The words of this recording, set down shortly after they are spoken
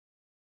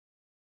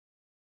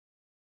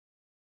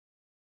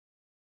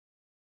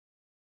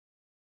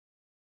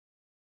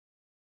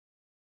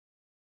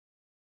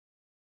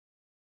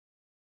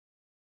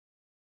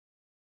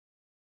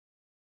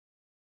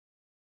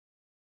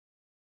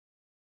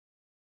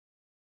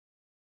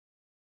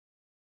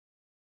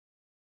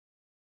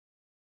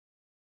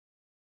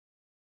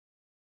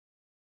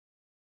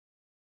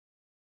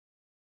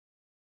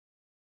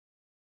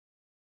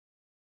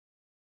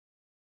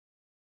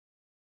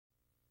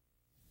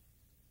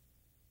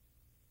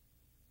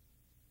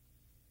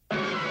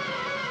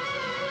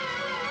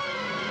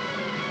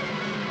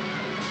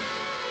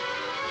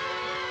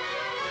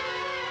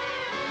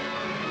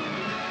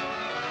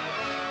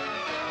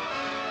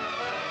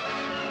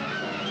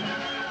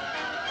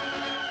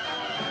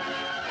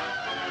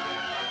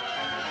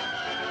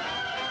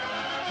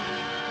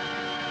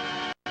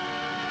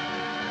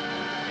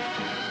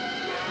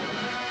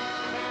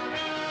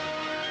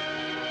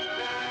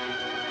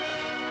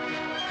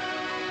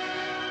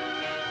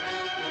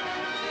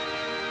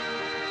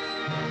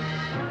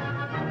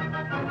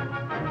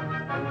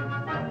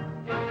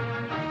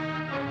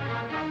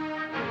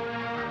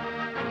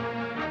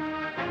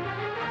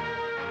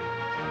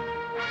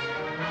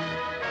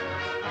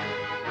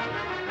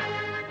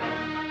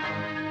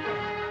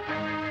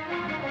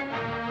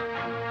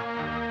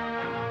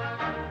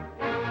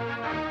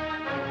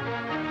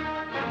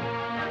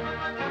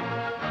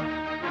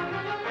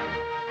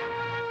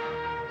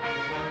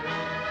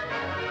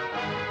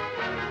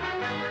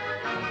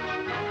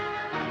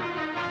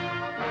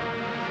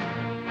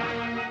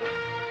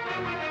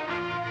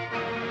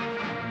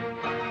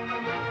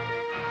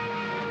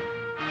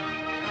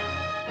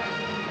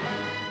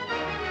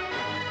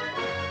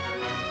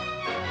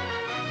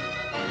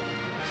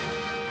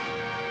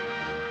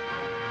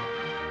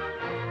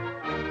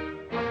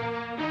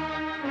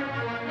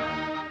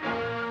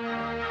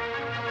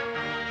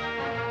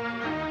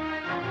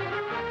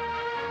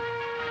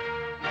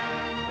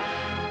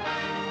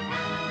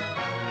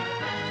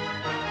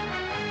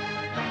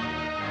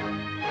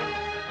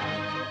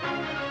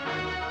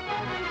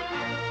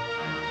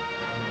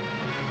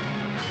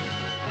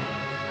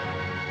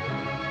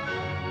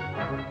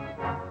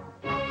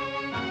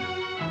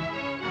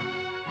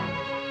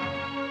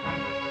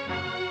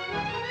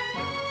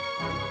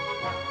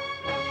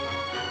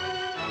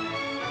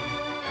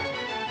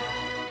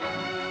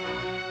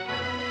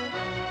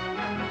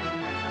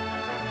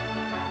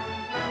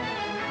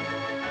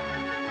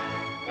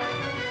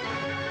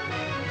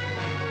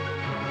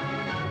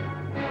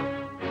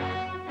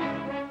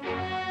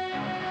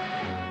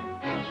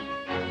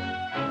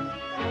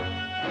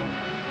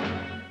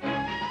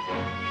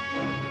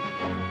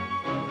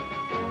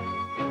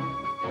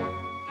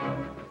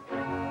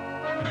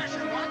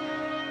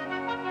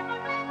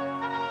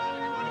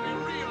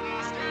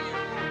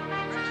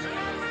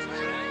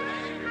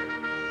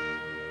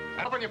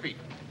on your feet.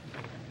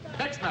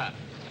 Next man.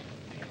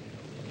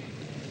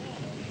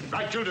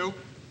 Right you do.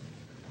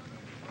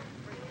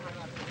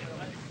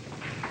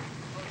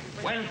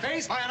 When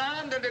faced by an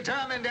armed and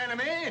determined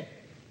enemy,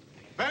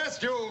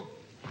 first you...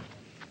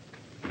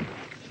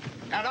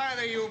 And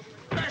either you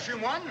bash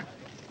him one,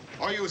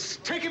 or you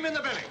stick him in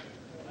the belly.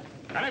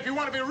 And if you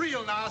want to be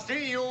real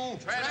nasty, you...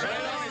 Right!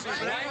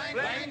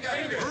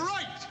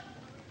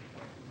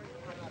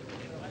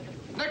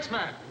 Next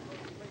man.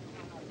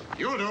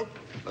 You'll do.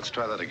 Let's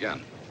try that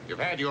again. You've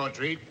had your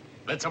treat.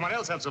 Let someone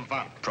else have some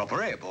fun.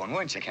 Proper airborne,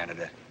 weren't you,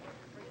 Canada?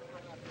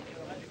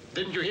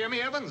 Didn't you hear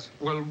me, Evans?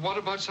 Well, what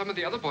about some of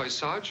the other boys,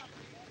 Sarge?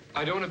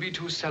 I don't want to be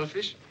too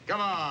selfish.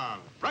 Come on.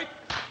 Right.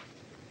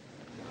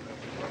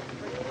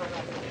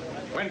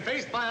 When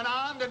faced by an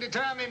armed and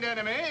determined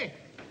enemy,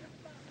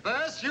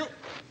 first you...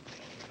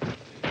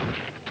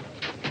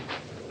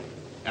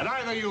 And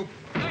either you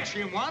bash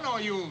him one or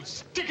you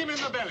stick him in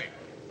the belly.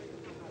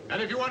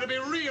 And if you want to be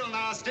real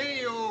nasty,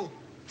 you...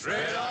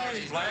 Tread on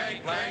his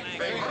blank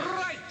finger.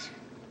 Right!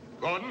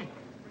 Gordon?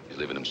 He's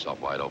leaving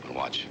himself wide open.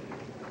 Watch.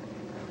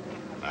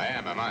 I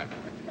am I?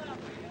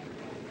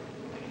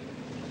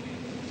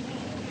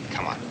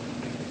 Come on.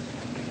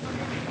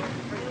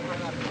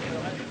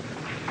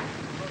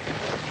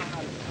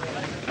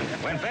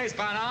 When faced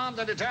by an armed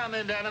and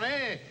determined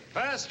enemy,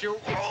 first you...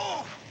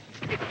 Oh!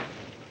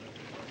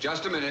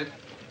 Just a minute.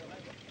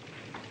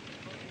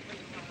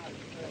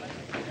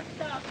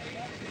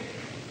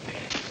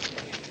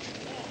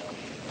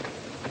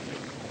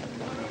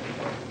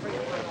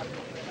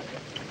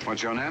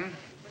 What's your name?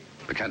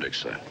 McKendrick,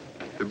 sir.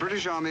 The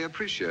British Army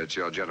appreciates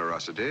your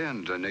generosity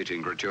and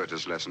donating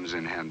gratuitous lessons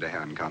in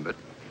hand-to-hand combat.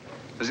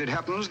 As it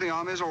happens, the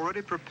Army's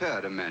already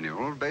prepared a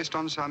manual based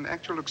on some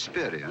actual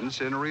experience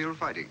in real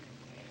fighting.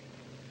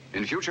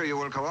 In future, you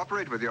will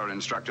cooperate with your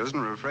instructors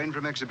and refrain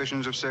from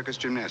exhibitions of circus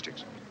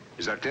gymnastics.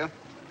 Is that clear?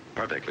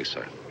 Perfectly,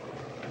 sir.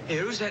 Hey,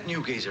 who's that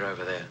new geezer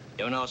over there?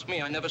 Don't ask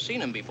me. I never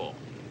seen him before.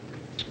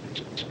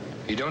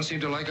 He don't seem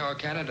to like our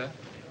Canada.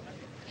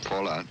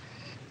 Fall out.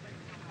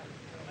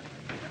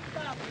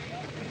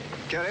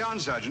 Carry on,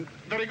 Sergeant.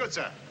 Very good,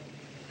 sir.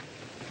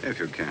 If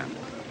you can.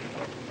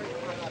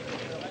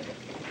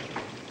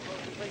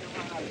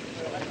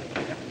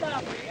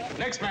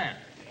 Next man.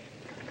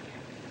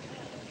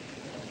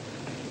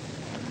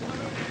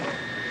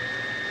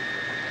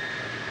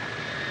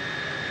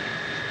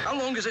 How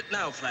long is it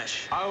now,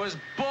 Flash? I was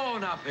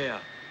born up here.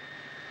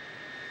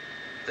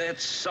 That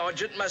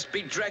sergeant must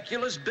be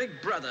Dracula's big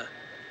brother.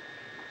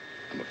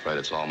 I'm afraid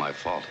it's all my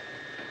fault.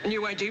 And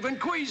you ain't even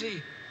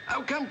queasy.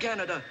 How come,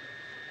 Canada?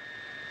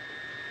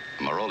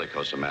 I'm a roller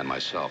coaster man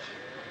myself.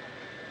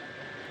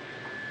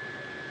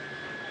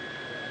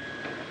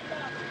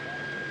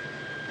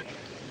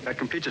 That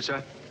completes it,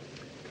 sir.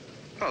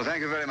 Well,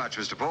 thank you very much,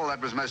 Mr. Paul. That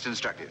was most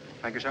instructive.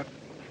 Thank you, sir.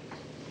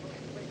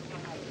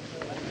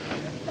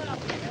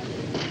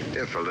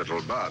 If a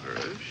little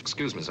barbarous.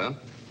 Excuse me, sir.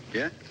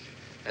 Yeah?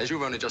 As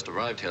you've only just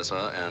arrived here,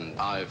 sir, and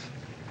I've...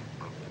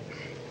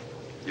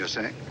 You're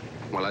saying?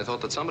 Well, I thought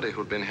that somebody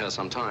who'd been here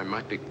some time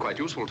might be quite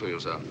useful to you,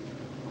 sir.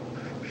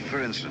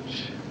 For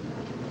instance?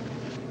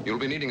 You'll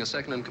be needing a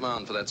second in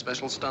command for that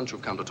special stunt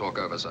you've come to talk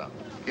over, sir.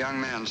 Young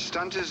man,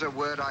 stunt is a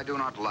word I do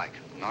not like.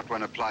 Not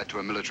when applied to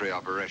a military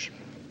operation.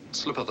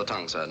 Slip of the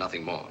tongue, sir,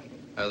 nothing more.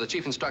 The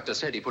chief instructor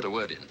said he put a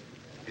word in.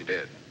 He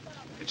did.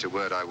 It's a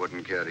word I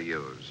wouldn't care to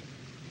use.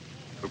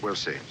 But we'll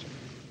see.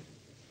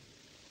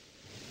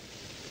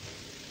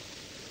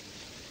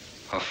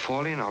 A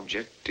falling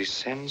object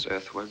descends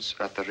earthwards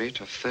at the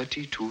rate of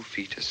 32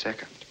 feet a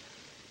second,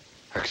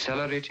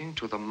 accelerating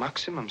to the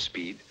maximum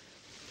speed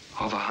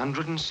of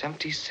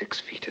 176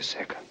 feet a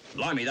second.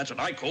 Blimey, that's what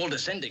I call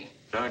descending.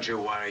 Don't you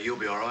worry, you'll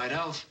be all right,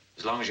 Alf.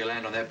 As long as you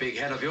land on that big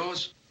head of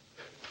yours.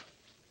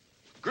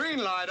 Green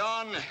light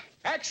on.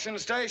 Action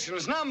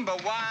stations number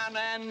 1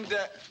 and...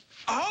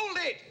 hold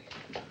it!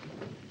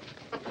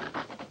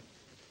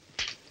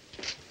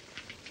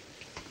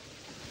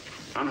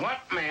 And what,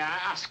 may I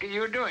ask, are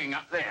you doing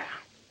up there?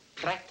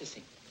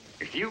 Practicing.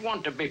 If you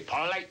want to be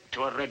polite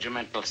to a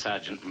regimental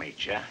sergeant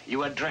major,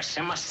 you address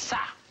him as sir.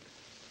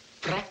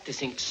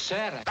 Practicing,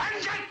 sir.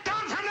 Then get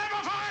down from there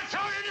before I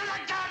throw you into the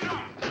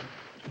guardroom!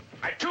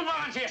 I've 2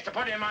 volunteers to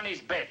put him on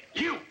his bed.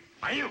 You.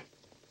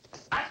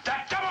 At the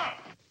double!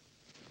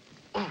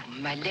 Oh,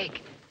 my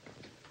leg.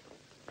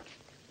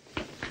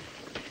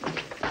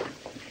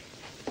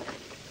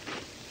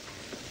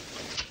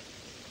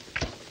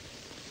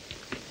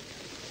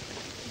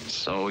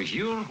 So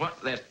you're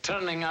what they're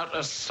turning out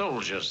as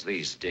soldiers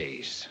these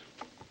days.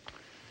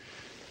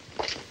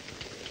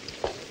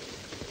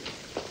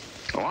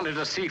 I wanted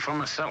to see for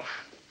myself.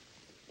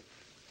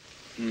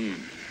 A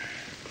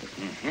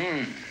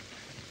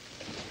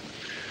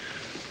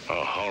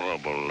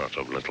horrible lot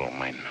of little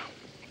men.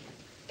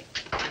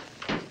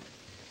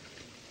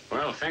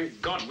 Well, thank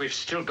God we've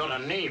still got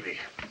a navy.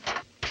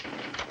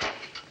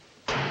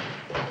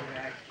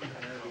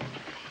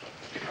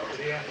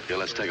 Here,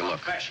 let's take a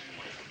look.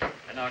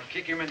 And I'll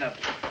kick him in the...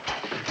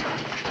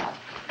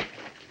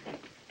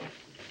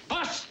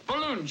 Bust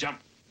balloon jump.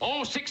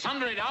 All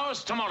 600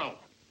 hours tomorrow.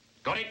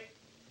 Got it?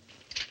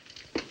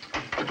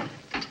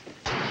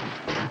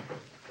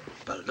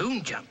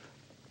 Balloon jump.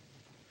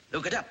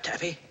 Look it up,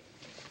 Taffy.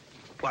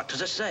 What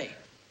does it say?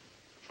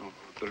 Oh,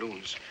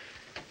 balloons.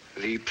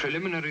 The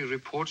preliminary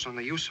reports on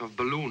the use of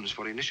balloons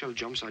for initial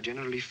jumps are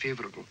generally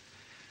favorable.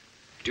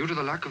 Due to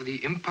the lack of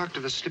the impact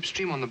of the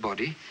slipstream on the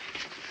body,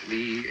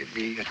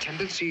 the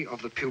tendency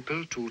of the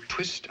pupil to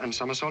twist and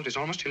somersault is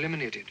almost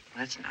eliminated.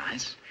 That's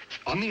nice.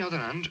 On the other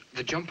hand,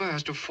 the jumper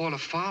has to fall a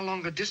far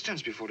longer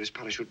distance before his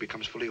parachute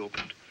becomes fully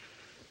opened.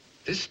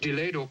 This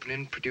delayed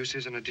opening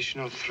produces an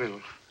additional thrill.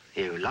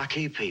 You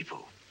lucky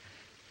people.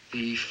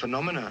 The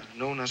phenomena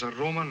known as a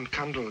Roman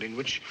candle, in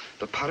which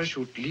the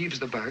parachute leaves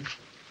the bag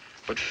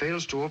but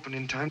fails to open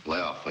in time. Lay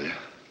off, will you?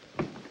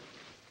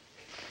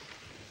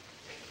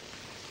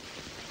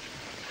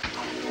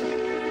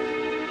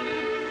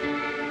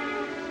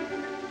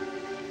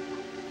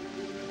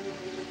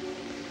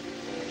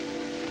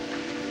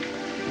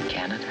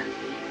 Canada?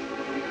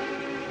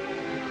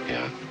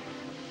 Yeah?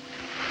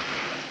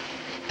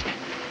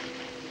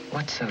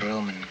 What's a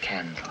Roman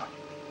candle?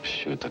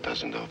 Chute that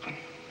doesn't open.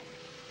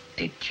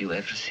 Did you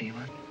ever see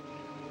one?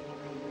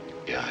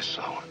 Yeah, I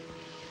saw one.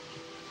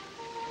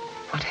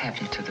 What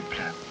happened to the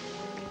plug?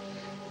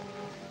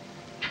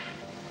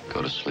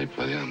 Go to sleep,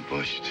 will you? I'm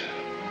bushed.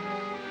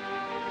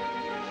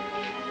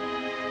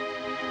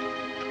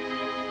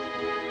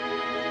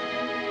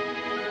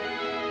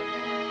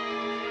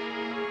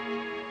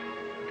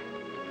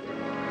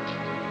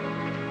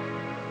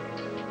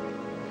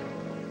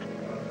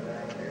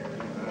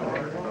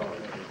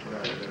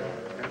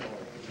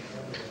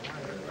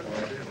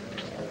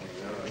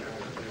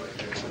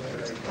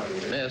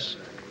 Miss.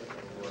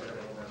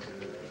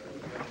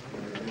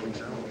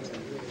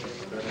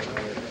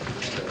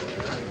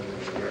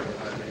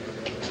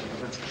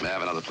 May I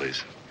have another,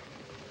 please?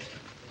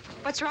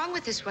 What's wrong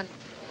with this one?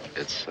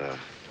 It's,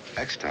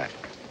 X-type.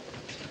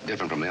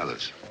 Different from the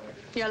others.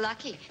 You're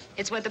lucky.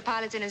 It's what the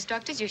pilots and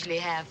instructors usually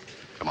have.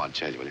 Come on,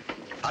 change, will you?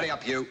 Hurry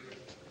up, you.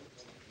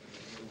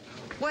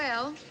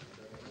 Well,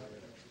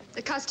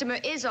 the customer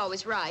is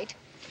always right.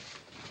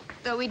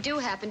 Though we do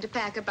happen to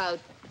pack about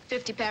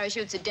 50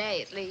 parachutes a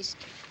day, at least.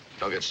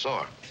 Don't get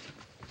sore.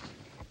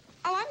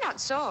 Oh, I'm not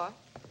sore.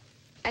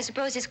 I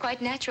suppose it's quite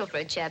natural for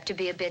a chap to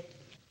be a bit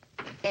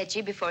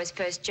edgy before his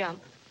first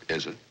jump.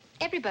 Is it?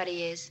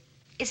 Everybody is.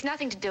 It's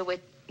nothing to do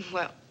with,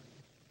 well,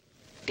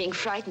 being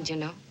frightened, you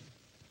know.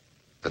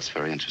 That's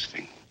very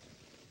interesting.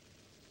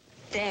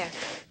 There.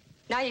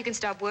 Now you can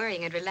stop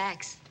worrying and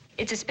relax.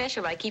 It's a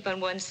special I keep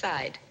on one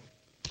side.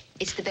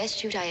 It's the best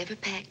chute I ever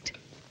packed.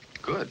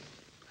 Good.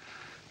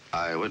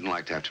 I wouldn't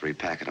like to have to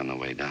repack it on the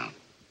way down.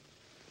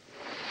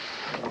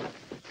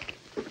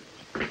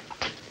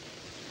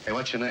 Hey,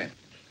 what's your name?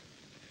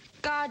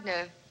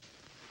 Gardner.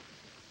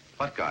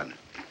 What Gardner?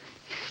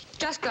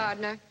 Just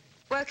Gardner.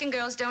 Working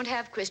girls don't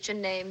have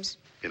Christian names.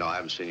 You know, I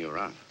haven't seen you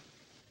around.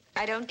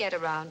 I don't get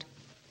around.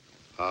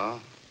 Oh?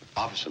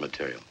 Officer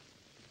material.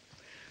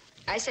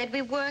 I said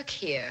we work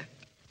here.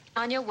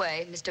 On your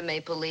way, Mr.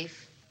 Maple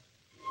Leaf.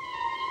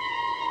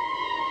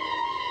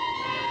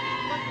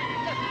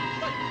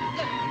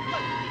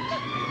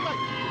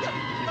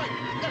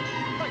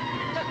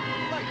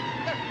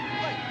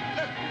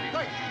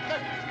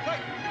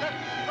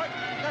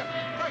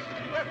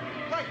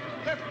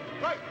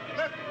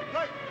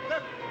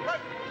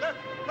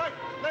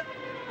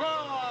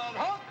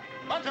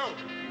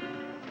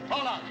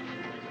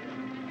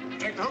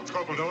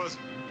 Dawes.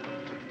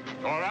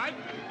 All right?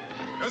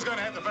 Who's going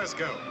to have the first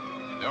go?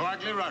 No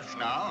ugly rush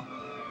now.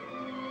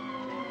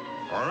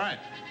 All right.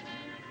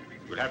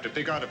 We'll have to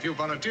pick out a few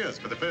volunteers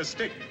for the first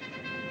stick.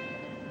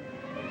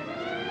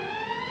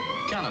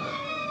 Canada.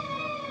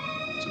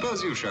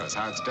 Suppose you show us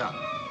how it's done.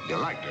 You'll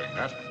like doing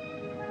that.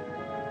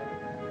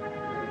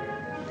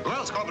 Who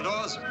else, Corporal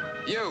Dawes?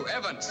 You,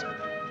 Evans.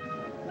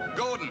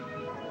 Gordon.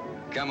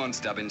 Come on,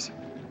 Stubbins.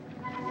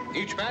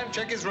 Each man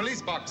check his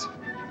release box.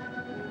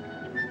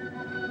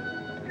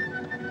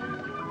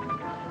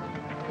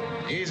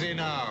 Easy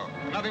now.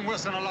 Nothing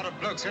worse than a lot of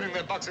blokes hitting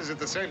their boxes at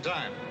the same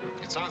time.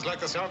 It sounds like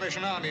the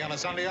Salvation Army on a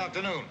Sunday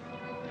afternoon.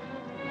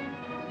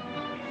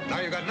 Now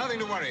you've got nothing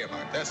to worry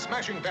about. They're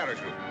smashing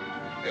paratroop.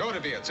 They ought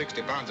to be at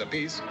 60 pounds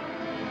apiece.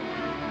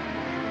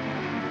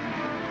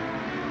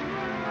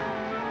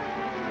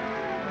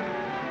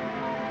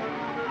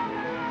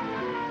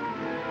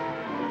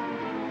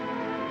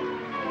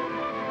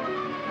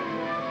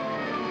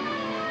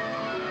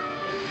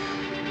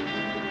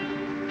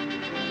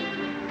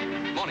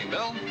 Morning,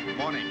 Bill.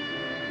 Morning.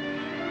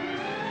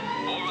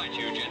 All right,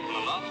 you gentlemen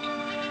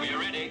aloft. We are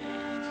ready.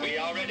 We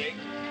are ready.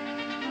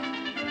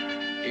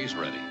 He's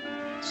ready.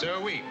 So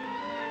are we.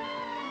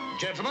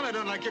 Gentlemen, I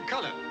don't like your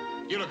color.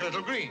 You look a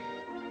little green.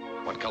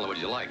 What color would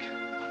you like?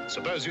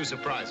 Suppose you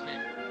surprise me.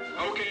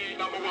 Okay,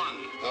 number one.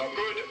 A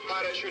good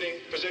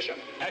parachuting position.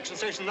 Action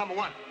station number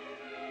one.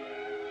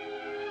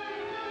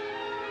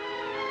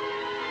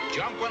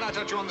 Jump when I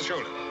touch you on the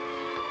shoulder.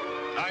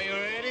 Are you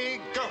ready?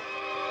 Go.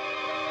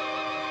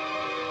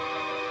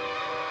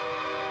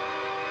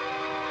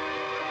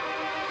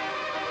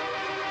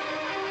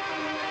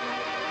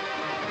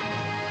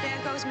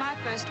 was my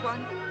first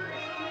one.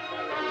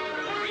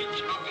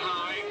 Reach up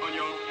high on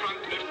your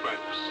front lift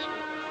ropes.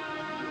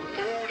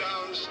 Pull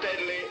down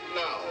steadily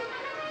now.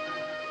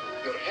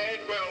 Your head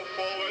well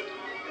forward,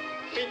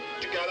 feet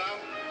together.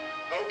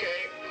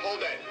 Okay, hold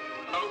that.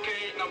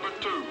 Okay, number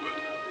 2.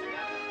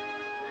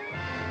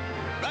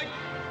 Right.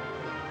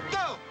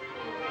 Go!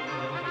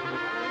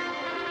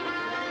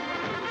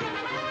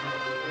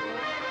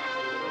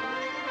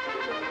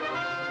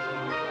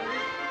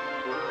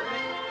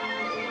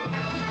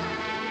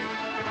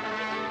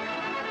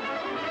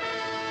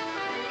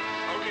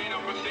 Okay,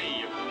 number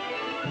 3.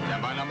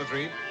 Stand by, number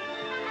 3.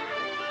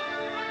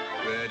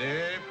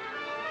 Ready.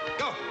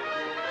 Go!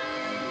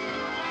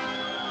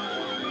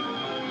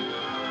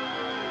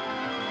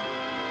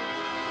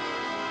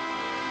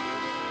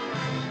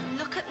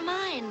 Look at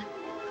mine.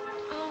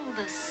 Oh,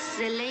 the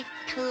silly,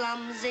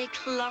 clumsy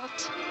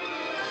clot.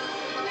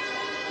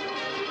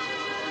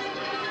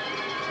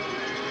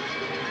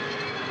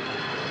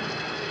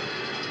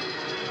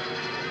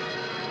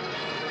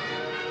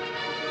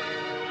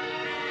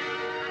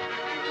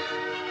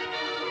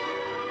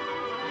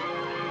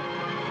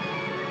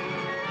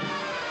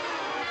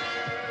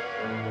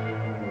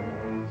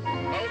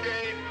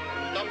 Okay,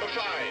 number 5.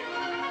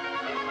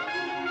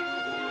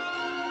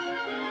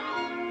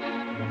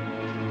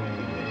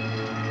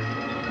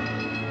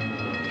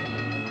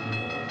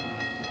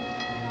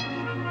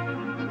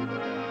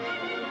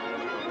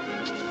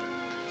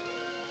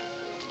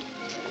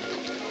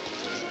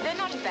 They're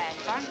not a bad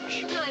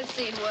bunch. I've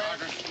seen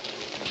worse.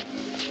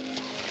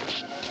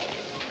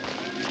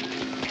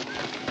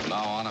 From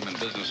now on, I'm in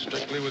business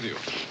strictly with you.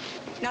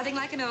 Nothing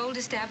like an old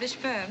established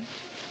firm.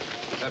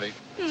 Heavy,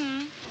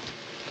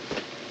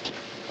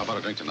 how about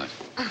a drink tonight?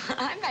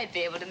 I might be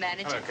able to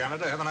manage Hello, it.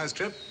 Canada. Have a nice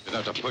trip. You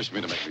don't have to push me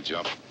to make me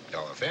jump.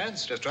 No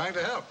offense. Just trying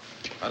to help.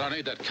 I don't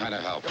need that kind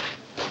of help.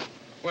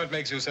 What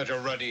makes you such a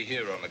ruddy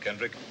hero,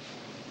 McKendrick?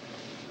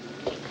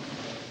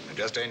 It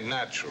just ain't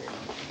natural.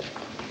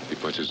 If he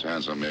puts his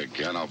hands on me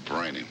again, I'll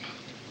brain him.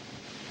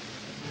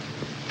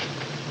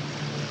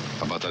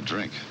 How about that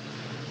drink?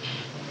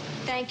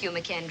 Thank you,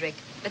 McKendrick.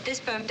 But this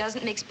firm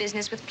doesn't mix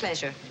business with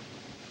pleasure.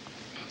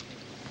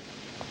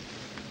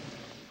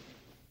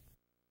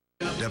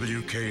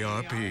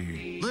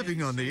 WKRP,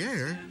 living on the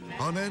air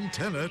on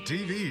Antenna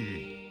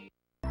TV.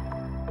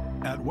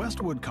 At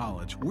Westwood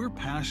College, we're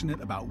passionate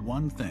about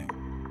one thing,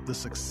 the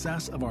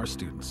success of our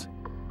students.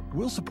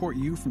 We'll support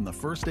you from the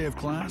first day of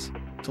class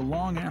to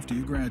long after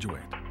you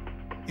graduate.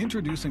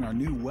 Introducing our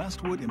new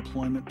Westwood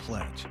Employment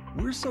Pledge.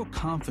 We're so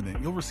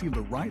confident you'll receive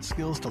the right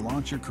skills to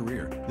launch your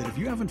career that if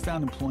you haven't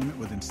found employment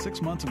within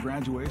 6 months of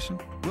graduation,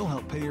 we'll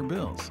help pay your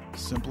bills.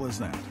 Simple as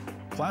that.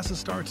 Classes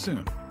start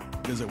soon.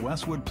 Visit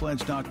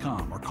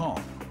westwoodpledge.com or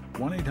call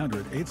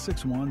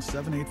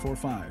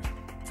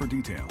 1-800-861-7845 for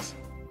details.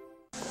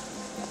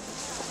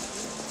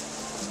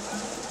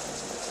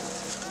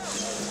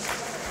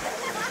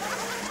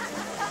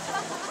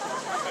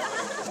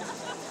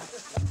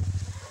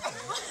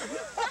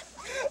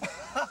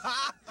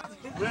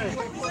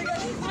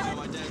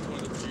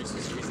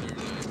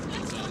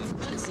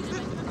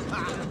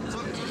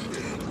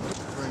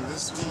 Bring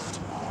this sweet.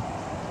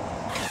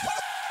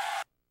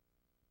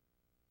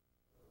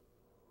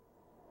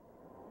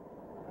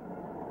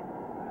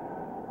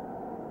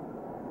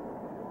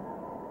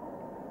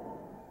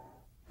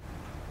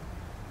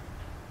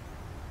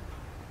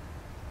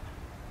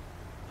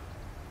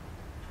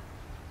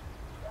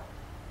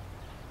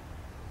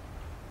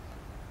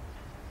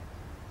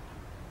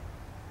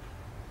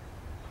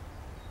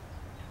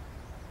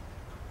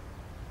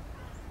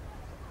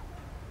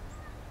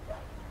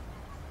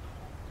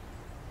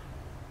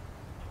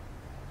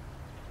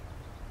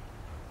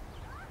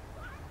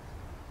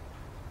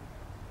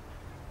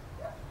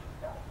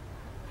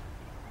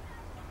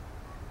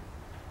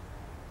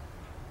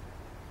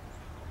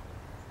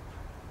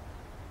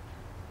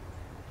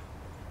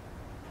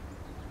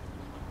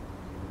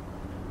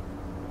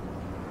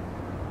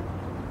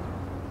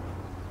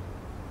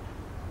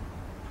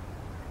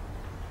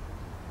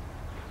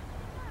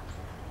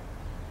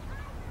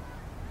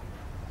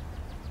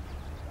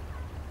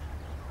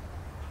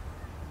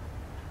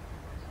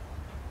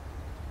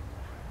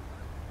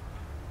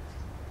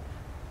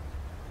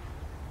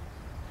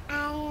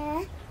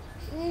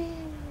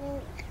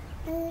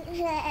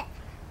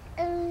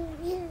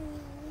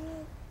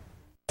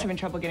 Having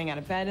trouble getting out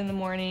of bed in the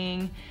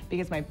morning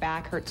because my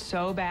back hurts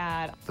so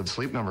bad. The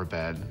sleep number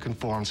bed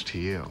conforms to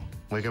you.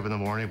 Wake up in the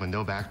morning with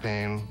no back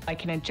pain. I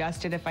can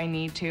adjust it if I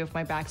need to, if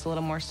my back's a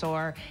little more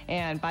sore,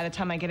 and by the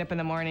time I get up in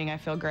the morning, I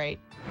feel great.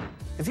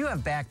 If you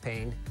have back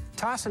pain,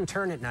 toss and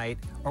turn at night,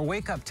 or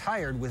wake up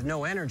tired with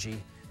no energy,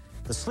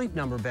 the sleep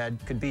number bed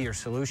could be your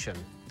solution.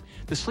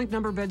 The Sleep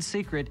Number Bed's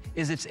secret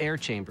is its air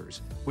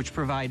chambers, which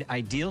provide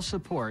ideal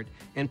support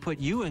and put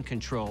you in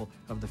control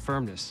of the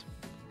firmness.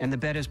 And the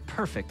bed is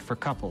perfect for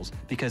couples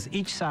because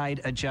each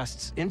side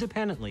adjusts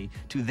independently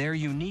to their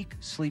unique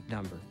sleep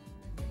number.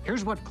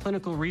 Here's what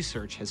clinical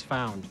research has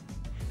found.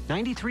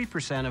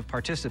 93% of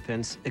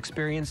participants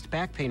experienced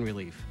back pain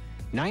relief,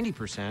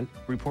 90%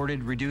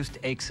 reported reduced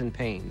aches and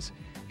pains.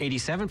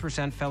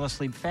 87% fell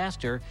asleep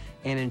faster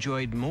and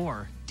enjoyed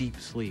more deep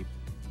sleep.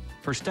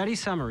 For study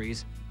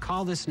summaries,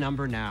 call this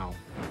number now.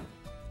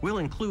 We'll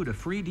include a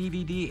free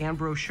DVD and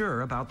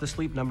brochure about the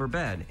Sleep Number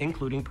bed,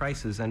 including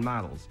prices and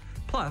models,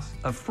 plus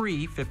a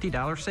free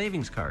 $50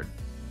 savings card.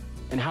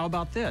 And how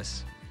about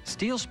this?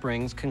 Steel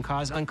springs can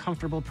cause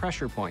uncomfortable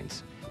pressure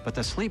points, but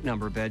the Sleep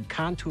Number bed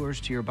contours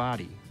to your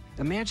body.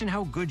 Imagine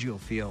how good you'll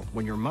feel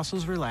when your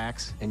muscles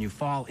relax and you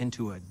fall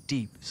into a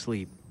deep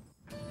sleep.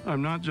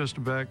 I'm not just a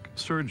back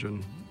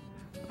surgeon.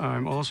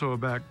 I'm also a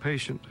back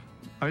patient.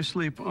 I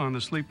sleep on the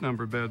Sleep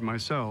Number bed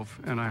myself,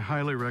 and I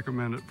highly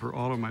recommend it for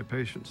all of my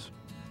patients.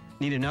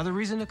 Need another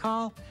reason to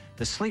call?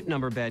 The Sleep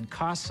Number bed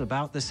costs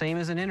about the same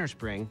as an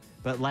innerspring,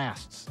 but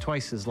lasts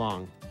twice as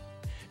long.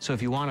 So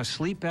if you want to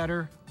sleep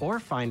better or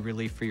find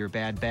relief for your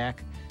bad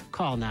back,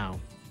 call now.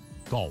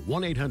 Call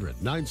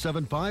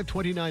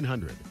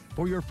 1-800-975-2900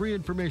 for your free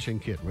information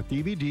kit with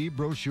DVD,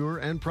 brochure,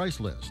 and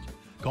price list.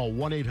 Call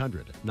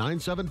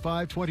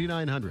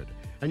 1-800-975-2900,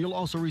 and you'll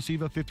also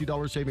receive a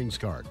 $50 savings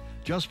card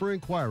just for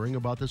inquiring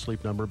about the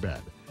Sleep Number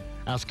bed.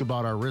 Ask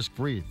about our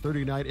risk-free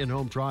 30-night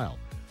in-home trial.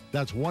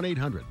 That's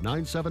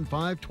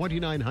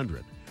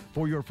 1-800-975-2900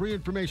 for your free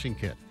information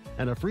kit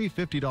and a free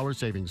 $50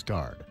 savings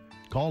card.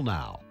 Call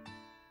now.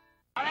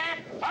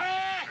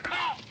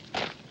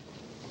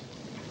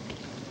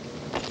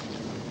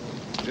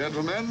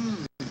 Gentlemen,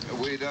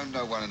 we don't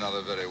know one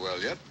another very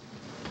well yet.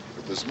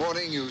 But this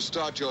morning you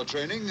start your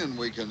training and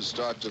we can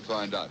start to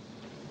find out.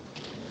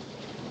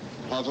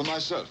 Now for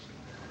myself.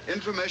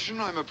 Information,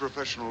 I'm a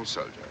professional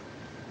soldier.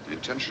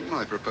 Intention,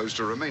 I propose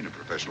to remain a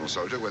professional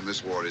soldier when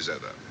this war is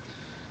over.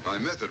 My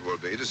method will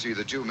be to see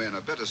that you men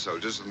are better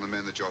soldiers than the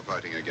men that you're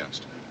fighting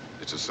against.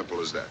 It's as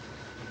simple as that.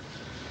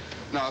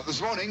 Now,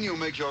 this morning you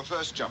make your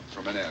first jump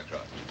from an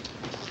aircraft.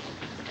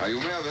 Now, you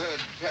may have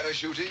heard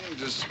parachuting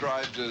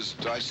described as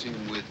dicing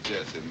with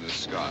death in the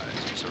skies.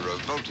 It's a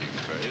revolting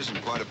phrase, and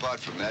quite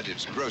apart from that,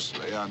 it's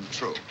grossly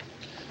untrue.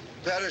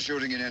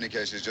 Parachuting, in any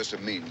case, is just a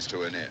means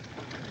to an end.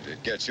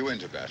 It gets you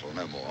into battle,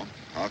 no more.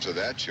 After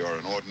that, you're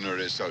an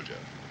ordinary soldier.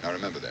 Now,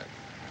 remember that.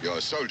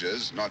 You're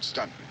soldiers, not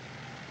stuntmen.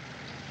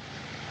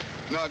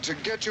 Now, to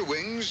get your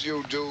wings,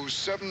 you do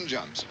 7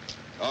 jumps.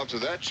 After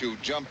that, you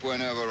jump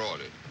whenever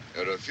ordered.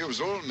 A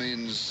refusal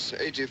means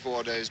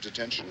 84 days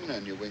detention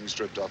and your wings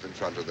stripped off in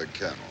front of the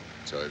colonel.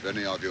 So if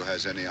any of you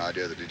has any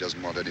idea that he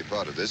doesn't want any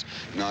part of this,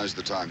 now's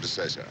the time to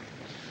say so.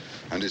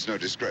 And it's no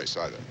disgrace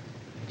either.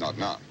 Not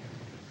now.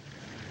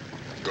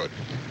 Good.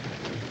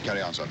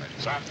 Carry on, Sergeant.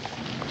 Sir.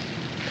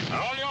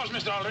 All yours,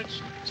 Mr.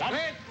 Aldrich. Stop.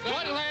 Red,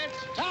 one left.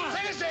 Stop.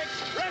 Finish it.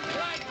 Left,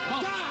 right.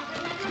 Stop.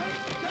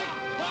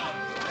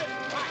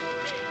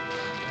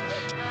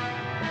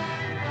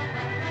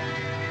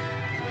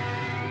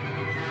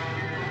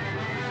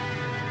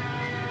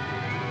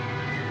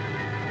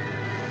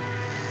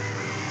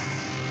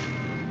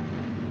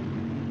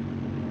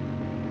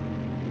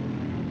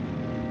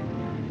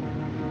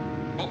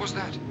 What was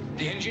that?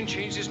 The engine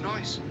changed its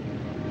noise.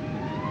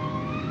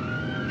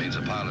 Means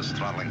the pilot's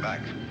throttling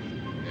back.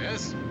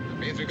 Yes, it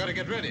means we've got to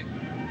get ready.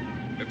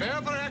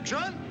 Prepare for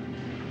action.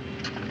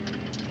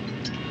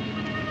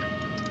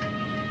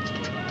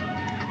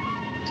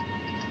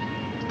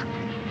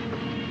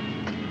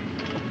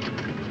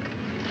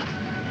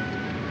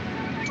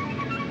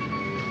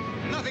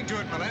 Nothing to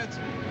it, my lads.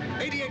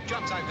 88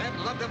 jumps I've had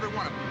and loved every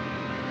one of them.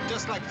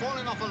 Just like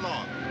falling off a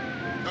log.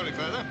 Only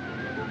further.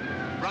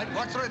 Right,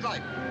 watch the red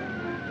light.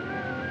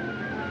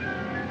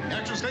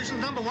 Action stations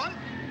number 1.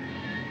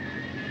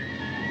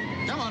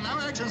 Come on now,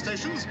 action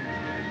stations.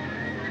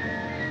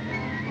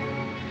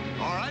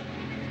 All right,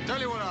 tell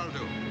you what I'll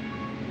do.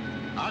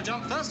 I'll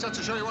jump first just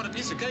to show you what a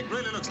piece of cake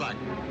really looks like.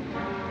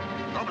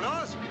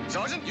 Commodores,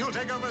 Sergeant, you'll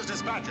take over as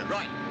dispatcher.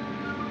 Right.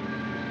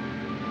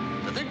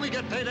 I think we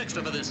get paid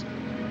extra for this.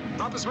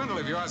 Proper swindle,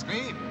 if you ask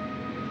me.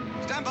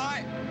 Stand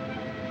by.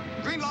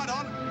 Green light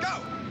on, go!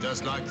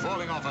 Just like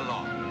falling off a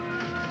log.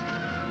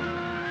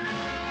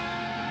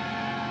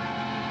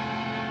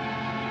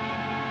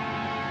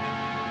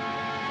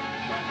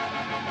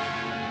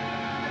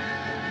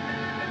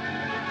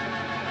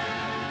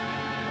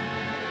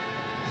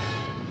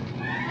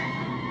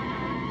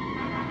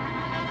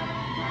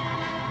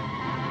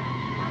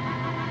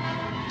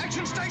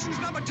 Action stations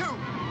number 2.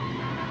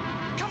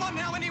 Come on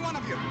now, any one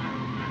of you.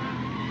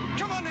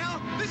 Come on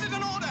now, this is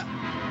an order.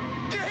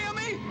 Do you hear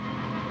me?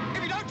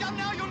 If you don't jump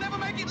now, you'll never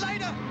make it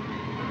later.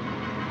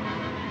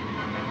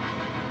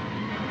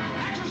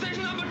 Action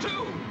station number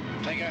 2.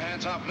 Take your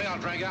hands off me, I'll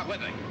drag you out with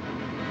me.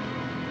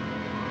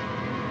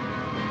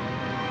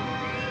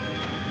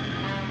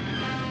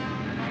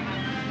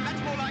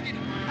 That's more like it.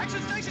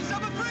 Action station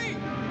number 3.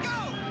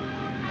 Go!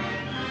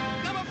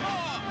 Number 4.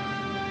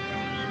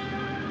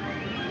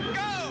 Go!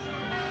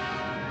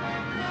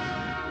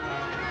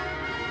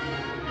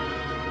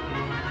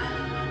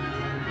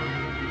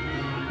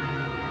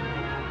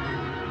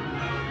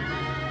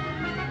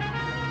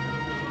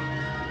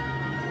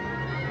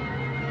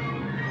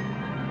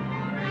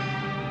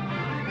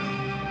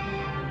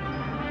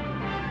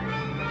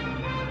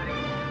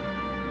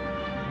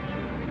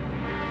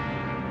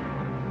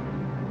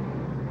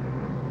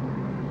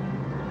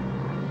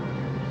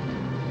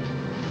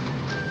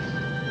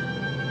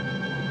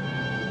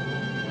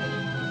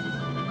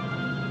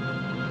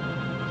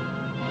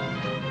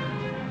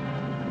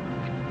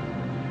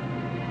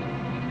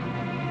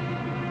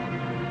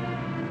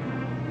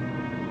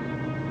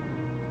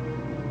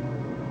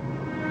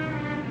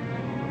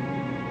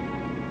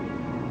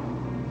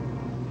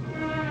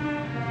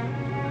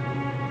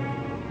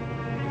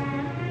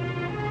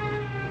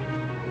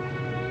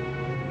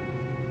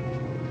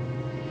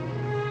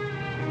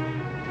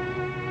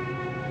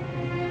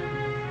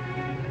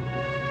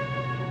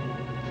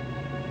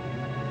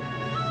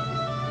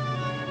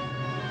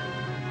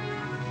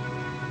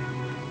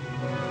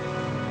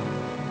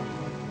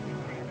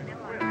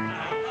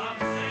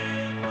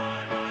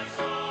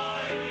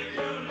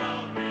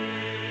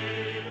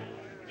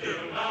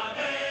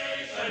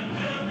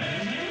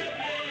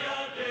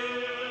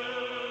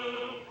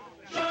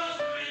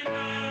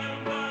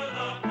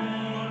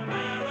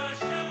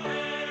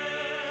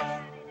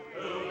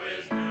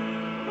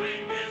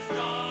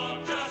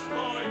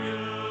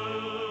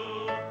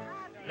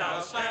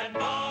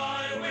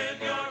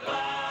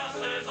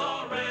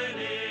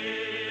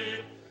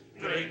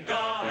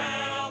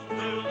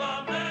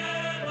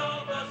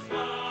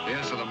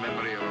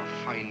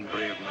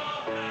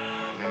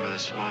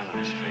 Smile on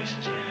his face.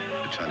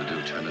 What you trying to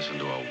do, turn this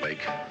into a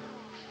wake?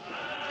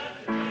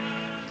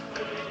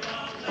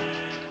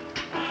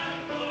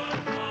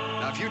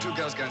 Now, if you two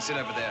girls go and sit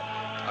over there,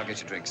 I'll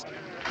get you drinks.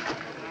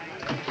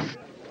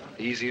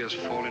 Easy as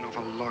falling off a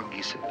log,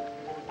 he said.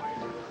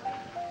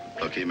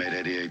 Look, he made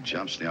 88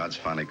 jumps, and the odds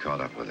finally caught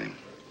up with him.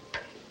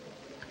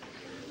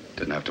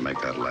 Didn't have to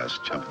make that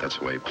last jump. That's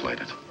the way he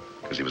played it,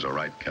 because he was a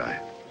right guy.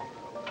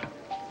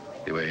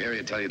 If you were here,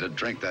 he'd tell you to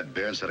drink that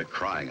beer instead of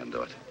crying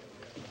into it.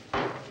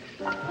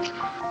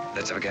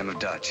 Let's have a game of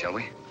darts, shall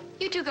we?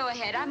 You two go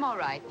ahead. I'm all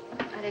right.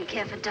 I don't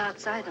care for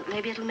darts either.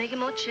 Maybe it'll make him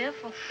more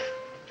cheerful.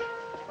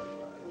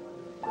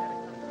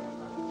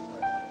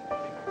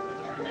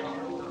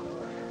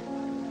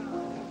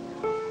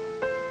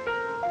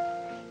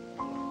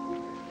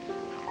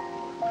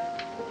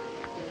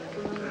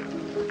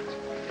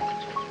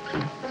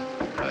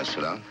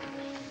 Sit down.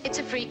 It's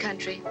a free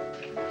country.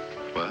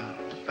 Well,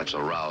 that's a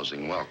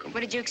rousing welcome.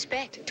 What did you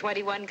expect? A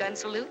 21-gun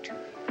salute?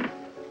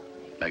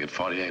 Make it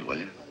 48, will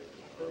you?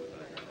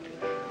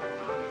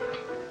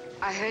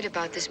 I heard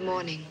about this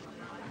morning.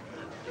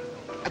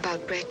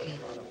 About Breton.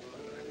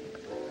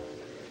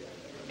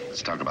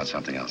 Let's talk about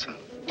something else, huh?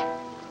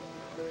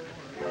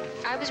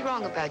 I was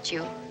wrong about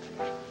you.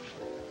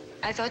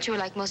 I thought you were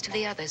like most of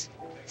the others.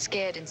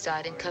 Scared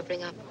inside and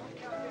covering up.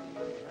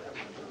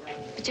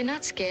 But you're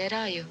not scared,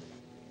 are you?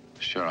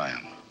 Sure I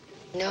am.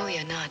 No,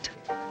 you're not.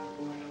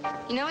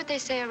 You know what they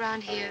say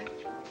around here?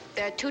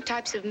 There are two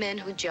types of men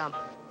who jump.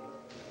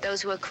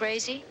 Those who are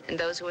crazy and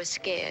those who are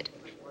scared.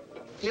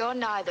 You're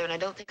neither, and I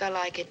don't think I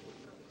like it.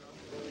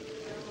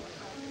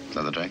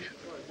 Another drink?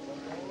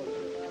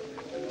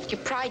 You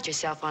pride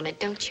yourself on it,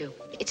 don't you?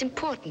 It's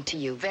important to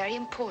you, very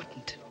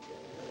important.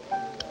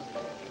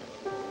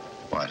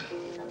 What?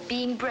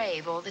 Being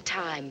brave all the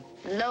time.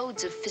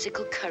 Loads of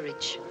physical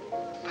courage.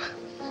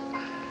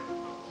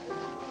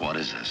 What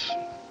is this?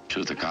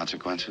 Truth or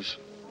consequences?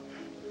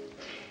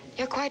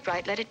 You're quite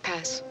right. Let it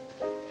pass.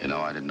 You know,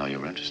 I didn't know you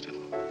were interested.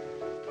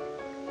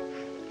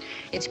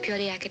 It's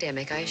purely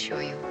academic, I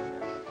assure you.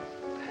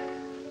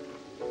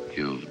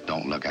 You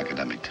don't look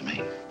academic to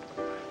me.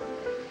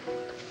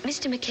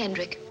 Mr.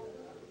 McKendrick,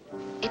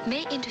 it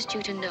may interest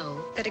you to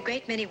know that a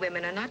great many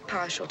women are not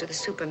partial to the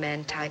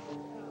Superman type.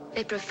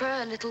 They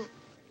prefer a little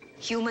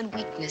human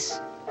weakness,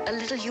 a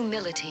little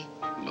humility.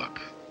 Look,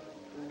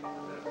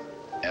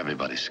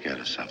 everybody's scared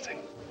of something.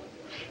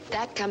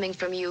 That coming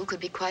from you could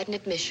be quite an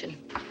admission.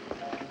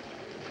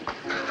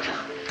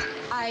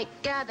 I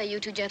gather you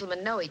two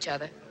gentlemen know each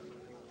other.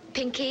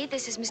 Pinky,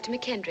 this is Mr.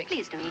 McKendrick.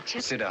 Pleased to meet you.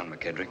 Sit down,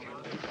 McKendrick.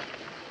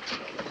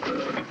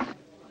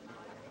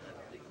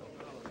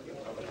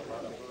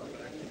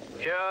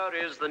 Here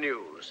is the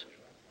news.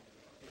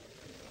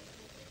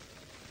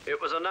 It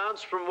was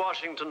announced from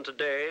Washington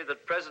today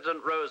that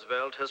President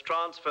Roosevelt has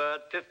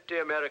transferred 50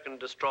 American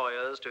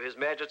destroyers to His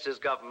Majesty's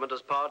government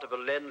as part of a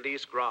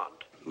Lend-Lease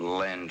grant.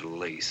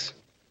 Lend-Lease.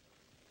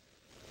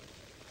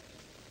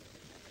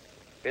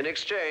 In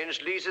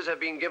exchange, leases have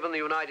been given the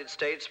United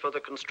States for the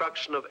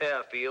construction of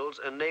airfields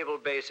and naval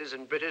bases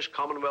in British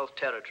Commonwealth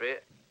territory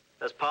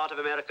as part of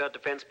America's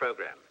defense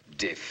program.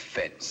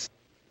 Defense.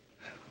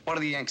 What are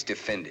the Yanks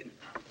defending?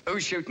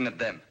 Who's shooting at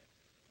them?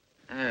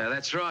 Yeah,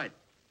 that's right.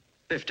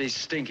 50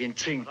 stinking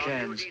tin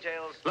cans.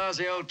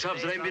 Lousy old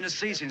tubs that ain't been to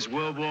sea since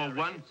World War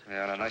I.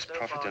 Yeah, and a nice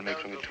profit they'll make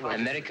from it, too.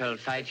 America will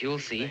fight, you'll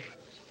see.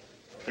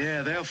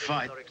 Yeah, they'll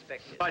fight.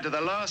 Fight to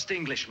the last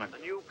Englishman.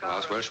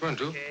 Last Welshman,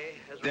 too.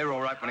 They're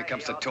all right when it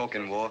comes to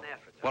talking war.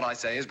 What I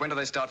say is, when do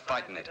they start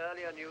fighting it?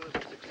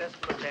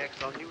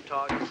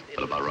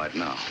 What about right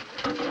now?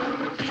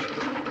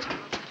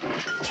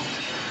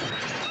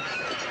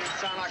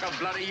 Sound like a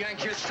bloody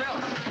Yank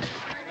yourself.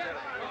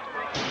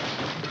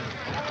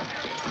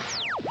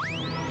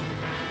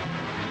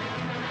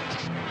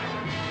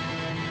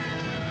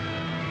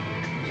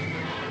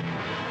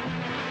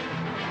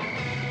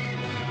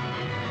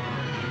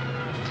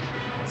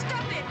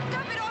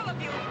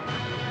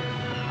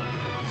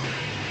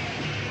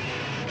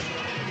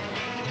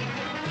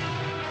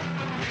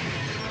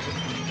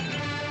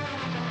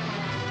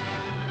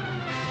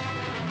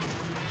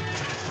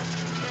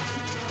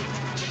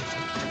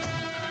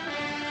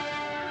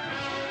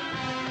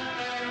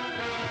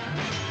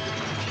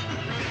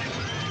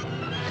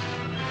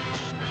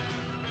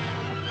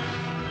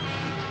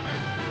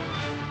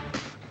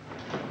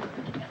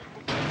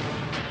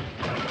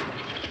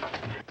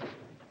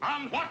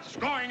 What's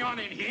going on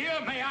in here,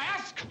 may I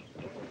ask?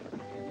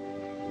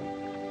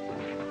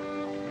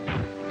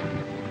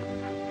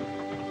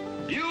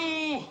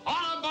 You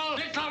horrible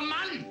little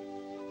man!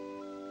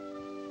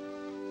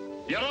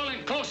 You're all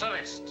in close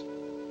arrest.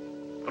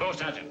 Row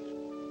sergeant.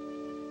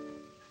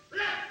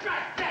 Left,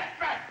 right,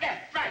 left, right,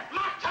 left, right.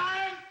 Mark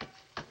time.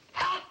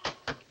 Halt.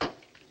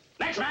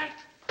 Next man.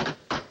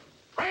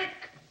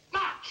 Quick.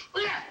 March.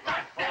 Left,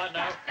 right, left,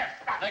 right,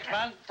 left, right. Next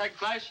man, take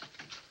place.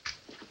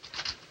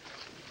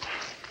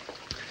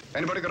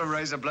 Anybody got a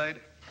razor blade?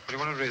 What do you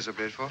want a razor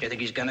blade for? You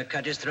think he's gonna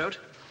cut his throat?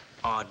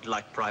 I'd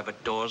like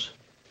Private Dawes.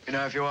 You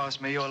know, if you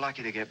ask me, you're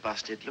lucky to get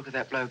busted. Look at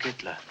that bloke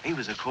Hitler. He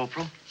was a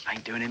corporal.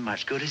 Ain't doing him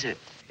much good, is it?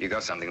 You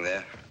got something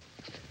there.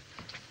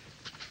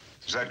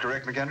 Is that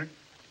correct, McHenry?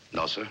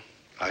 No, sir.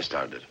 I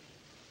started it.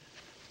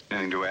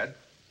 Anything to add?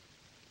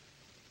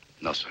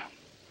 No, sir.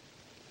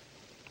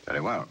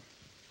 Very well.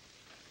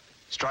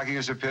 Striking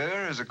a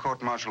superior is a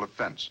court-martial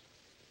offense.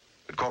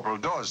 But Corporal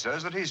Dawes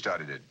says that he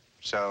started it.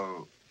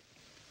 So,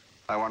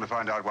 I want to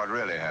find out what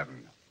really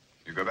happened.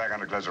 You go back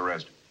under close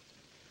arrest.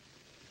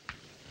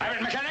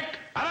 Private mechanic,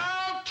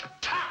 about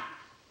time.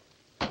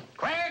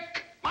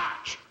 Quick,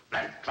 march.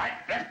 Left, right,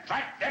 left,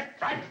 right,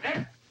 left, right,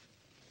 left.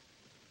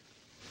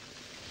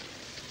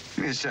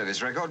 Give me a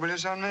service record, will you,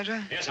 Sergeant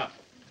Major? Yes, sir.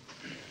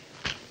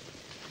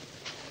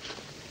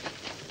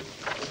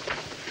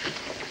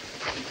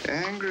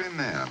 Angry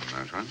man,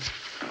 that one.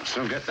 I'll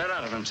soon get that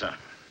out of him, sir.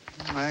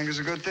 Anger's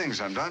a good thing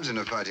sometimes in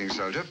a fighting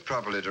soldier,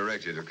 properly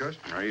directed, of course.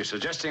 Are you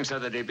suggesting, sir,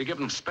 that he be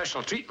given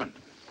special treatment?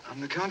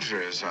 On the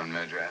contrary, Sergeant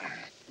Major.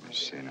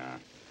 Let's see now.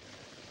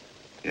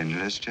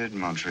 Enlisted,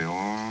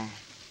 Montreal,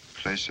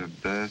 place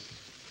of birth,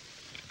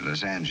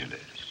 Los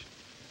Angeles.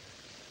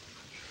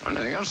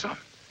 Anything else, sir?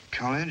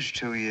 College,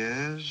 2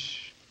 years.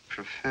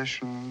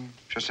 Professional,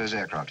 just says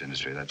aircraft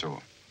industry, that's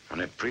all.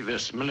 Any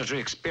previous military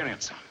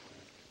experience, sir?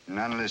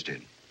 None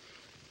listed.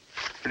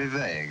 Pretty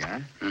vague, huh?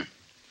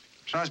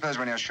 So I suppose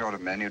when you're short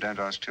of men, you don't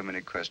ask too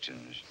many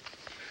questions.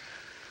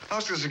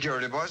 Ask the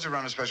security boys to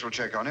run a special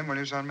check on him, will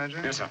you, Sergeant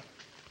Major? Yes, sir.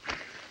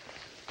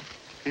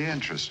 He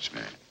interests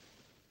me.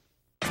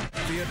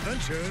 The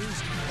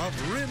Adventures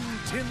of Rin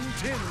Tin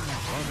Tin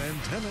on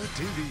Antenna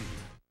TV.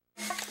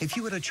 If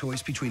you had a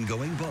choice between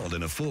going bald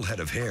and a full head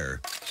of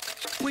hair,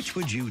 which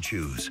would you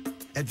choose?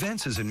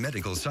 Advances in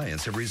medical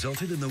science have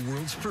resulted in the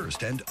world's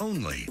first and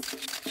only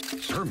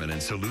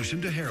permanent solution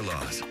to hair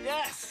loss.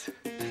 Yes!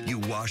 You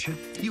wash it,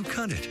 you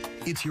cut it.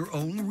 It's your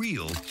own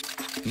real,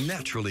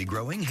 naturally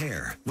growing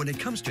hair. When it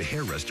comes to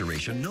hair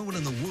restoration, no one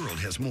in the world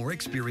has more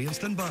experience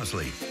than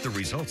Bosley. The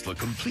results look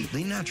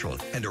completely natural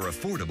and are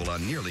affordable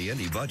on nearly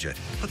any budget.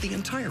 But the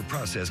entire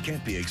process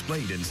can't be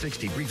explained in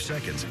 60 brief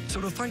seconds. So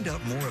to find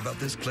out more about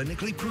this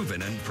clinically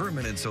proven and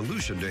permanent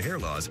solution to hair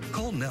loss,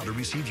 call now to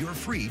receive your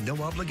free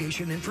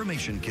no-obligation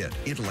information kit.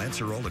 It'll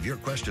answer all of your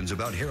questions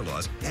about hair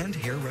loss and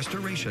hair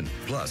restoration.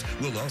 Plus,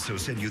 we'll also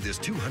send you this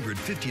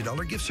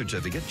 $250 gift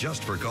certificate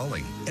just for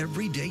calling.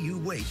 Every day you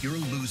wait, you're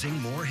losing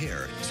more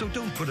hair. So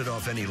don't put it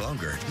off any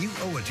longer. You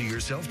owe it to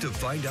yourself to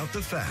find out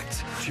the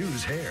facts.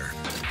 Choose hair.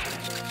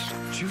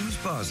 Choose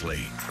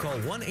Bosley. Call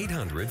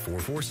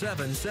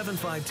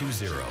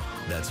 1-800-447-7520.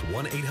 That's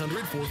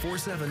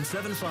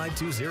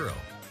 1-800-447-7520.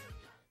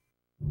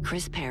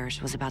 Chris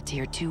Parrish was about to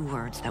hear 2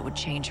 words that would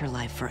change her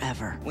life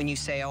forever. When you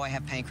say, oh, I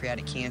have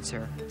pancreatic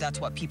cancer, that's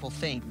what people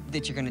think,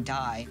 that you're going to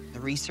die. The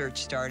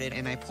research started,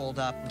 and I pulled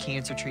up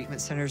Cancer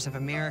Treatment Centers of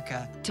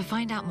America. To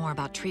find out more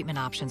about treatment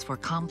options for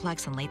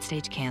complex and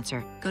late-stage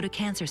cancer, go to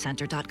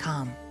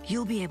cancercenter.com.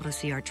 You'll be able to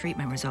see our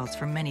treatment results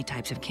for many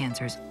types of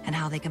cancers and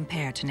how they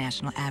compare to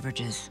national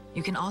averages.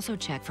 You can also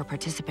check for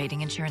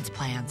participating insurance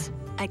plans.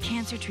 At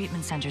Cancer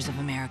Treatment Centers of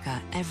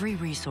America, every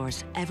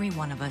resource, every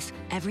one of us,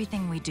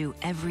 everything we do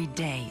every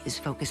day is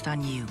focused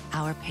on you,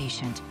 our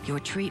patient, your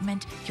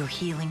treatment, your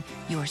healing,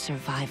 your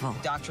survival.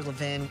 Dr.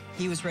 Levin,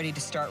 he was ready to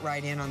start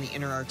right in on the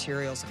inner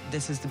arterials.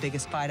 This is the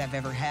biggest fight I've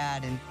ever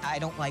had, and I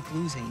don't like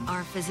losing.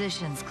 Our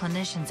physicians,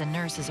 clinicians, and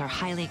nurses are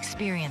highly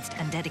experienced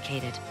and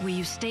dedicated. We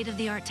use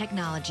state-of-the-art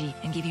technology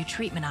and give you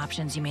treatment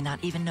options you may not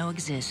even know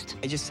exist.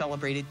 I just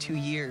celebrated 2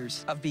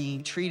 years of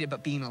being treated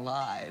but being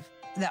alive.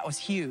 That was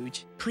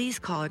huge. Please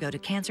call or go to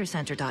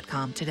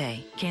cancercenter.com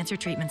today. Cancer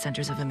Treatment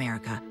Centers of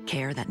America.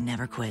 Care that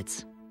never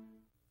quits.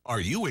 Are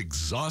you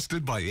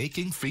exhausted by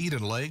aching feet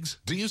and legs?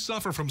 Do you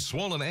suffer from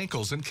swollen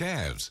ankles and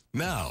calves?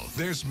 Now,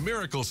 there's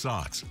Miracle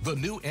Socks, the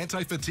new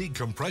anti-fatigue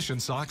compression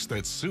socks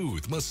that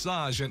soothe,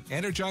 massage, and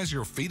energize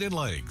your feet and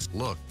legs.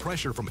 Look,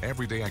 pressure from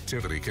everyday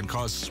activity can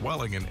cause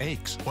swelling and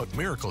aches, but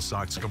Miracle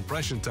Socks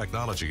compression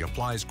technology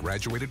applies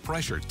graduated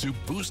pressure to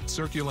boost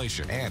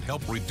circulation and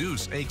help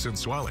reduce aches and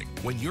swelling.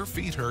 When your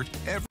feet hurt,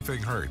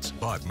 everything hurts,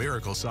 but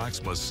Miracle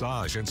Socks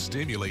massage and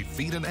stimulate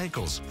feet and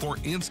ankles for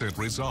instant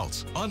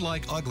results.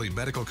 Unlike ugly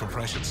medical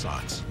compression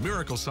socks,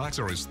 Miracle Socks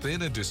are as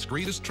thin and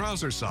discreet as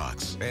trouser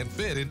socks and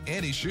fit in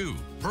any shoe.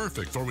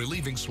 Perfect for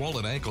relieving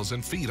swollen ankles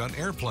and feet on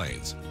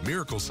airplanes.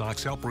 Miracle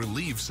Socks help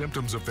relieve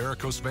symptoms of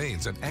varicose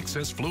veins and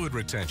excess fluid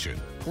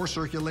retention. Poor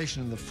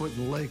circulation in the foot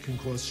and leg can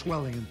cause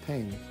swelling and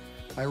pain.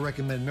 I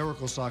recommend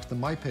miracle socks to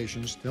my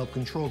patients to help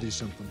control these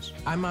symptoms.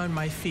 I'm on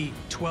my feet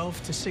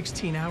 12 to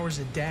 16 hours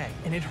a day,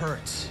 and it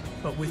hurts.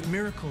 But with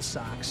miracle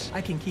socks,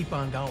 I can keep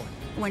on going.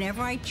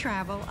 Whenever I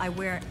travel, I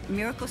wear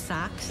miracle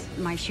socks.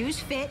 My shoes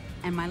fit,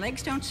 and my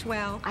legs don't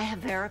swell. I have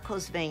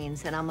varicose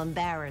veins, and I'm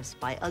embarrassed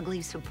by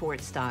ugly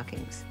support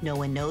stockings. No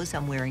one knows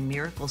I'm wearing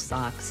miracle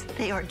socks.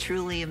 They are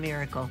truly a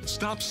miracle.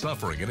 Stop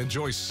suffering and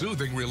enjoy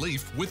soothing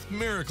relief with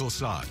Miracle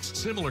Socks.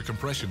 Similar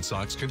compression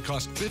socks can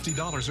cost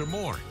 $50 or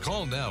more.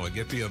 Call now and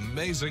get the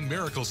amazing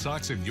Miracle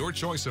Socks in your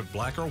choice of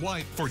black or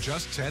white for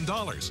just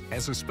 $10.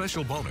 As a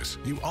special bonus,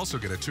 you also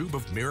get a tube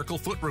of Miracle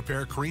Foot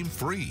Repair Cream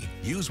free.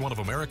 Use one of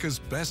America's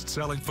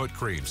best-selling foot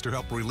creams to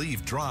help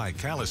relieve dry,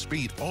 callous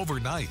feet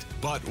overnight.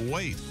 But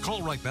wait,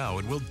 call right now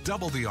and we'll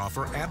double the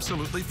offer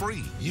absolutely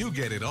free. You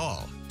get it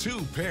all.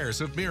 2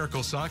 pairs of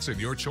Miracle Socks in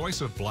your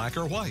choice of black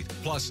or white,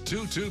 plus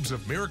 2 tubes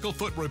of Miracle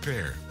Foot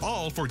Repair,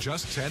 all for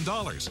just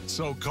 $10.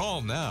 So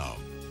call now.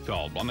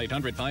 Call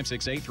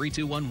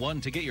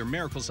 1-800-568-3211 to get your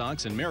Miracle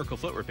Socks and Miracle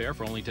Foot Repair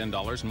for only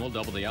 $10, and we'll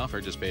double the offer.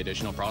 Just pay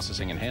additional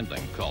processing and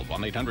handling. Call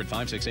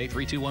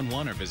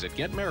 1-800-568-3211 or visit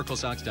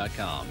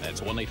GetMiracleSocks.com.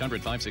 That's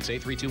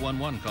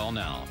 1-800-568-3211. Call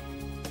now.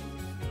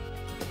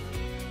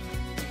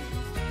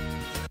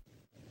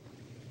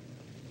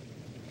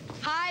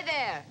 Hi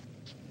there.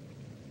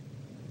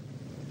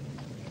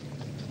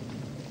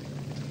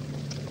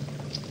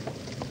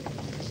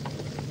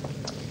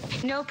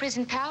 No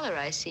prison parlor,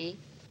 I see.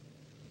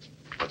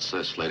 What's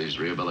this, Ladies'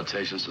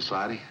 Rehabilitation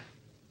Society?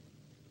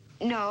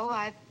 No,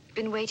 I've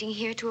been waiting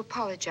here to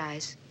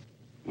apologize.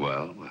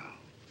 Well.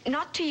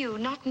 Not to you,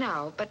 not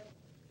now, but,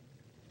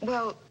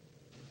 well,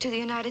 to the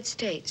United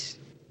States.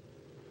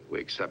 We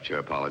accept your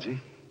apology.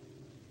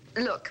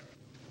 Look,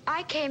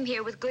 I came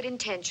here with good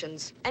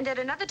intentions, and at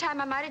another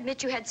time I might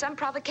admit you had some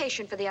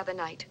provocation for the other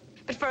night.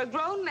 But for a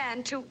grown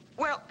man to,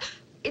 well,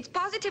 it's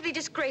positively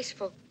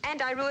disgraceful.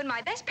 And I ruined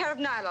my best pair of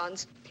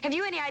nylons. Have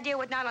you any idea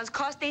what nylons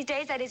cost these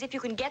days? That is, if you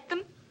can get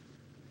them?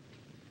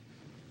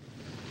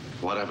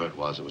 Whatever it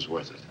was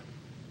worth it.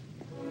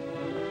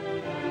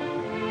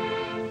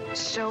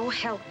 So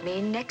help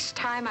me, next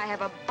time I have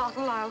a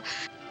bottle, I'll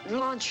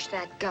launch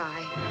that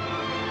guy.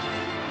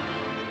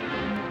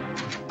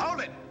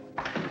 Hold it!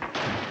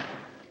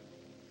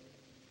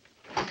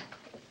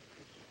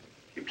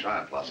 Keep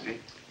trying, Plosky.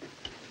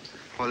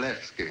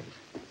 Polevsky.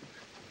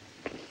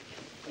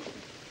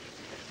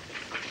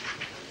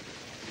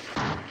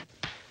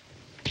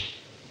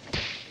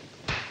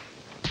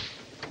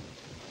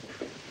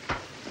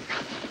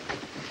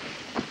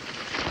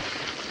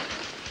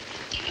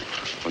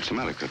 What's the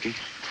matter, Cookie?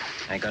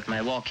 I got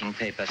my walking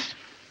papers.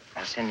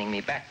 They're sending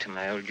me back to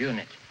my old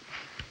unit.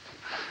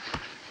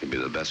 You'd be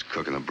the best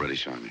cook in the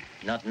British Army.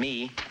 Not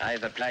me.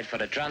 I've applied for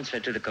a transfer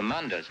to the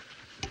commandos.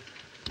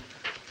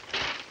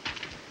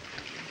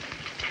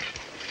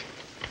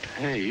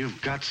 Hey, you've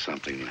got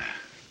something there.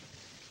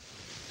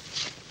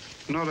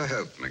 Not a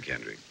hope,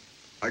 McHenry.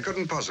 I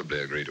couldn't possibly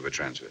agree to a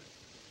transfer.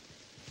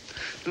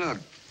 Look,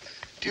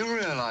 do you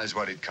realize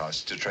what it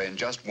costs to train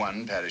just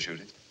one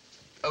parachutist?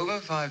 Over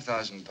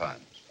 £5,000.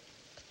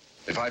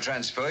 If I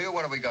transfer you,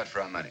 what have we got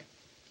for our money?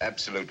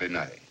 Absolutely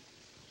nothing.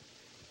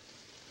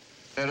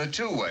 There are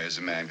 2 ways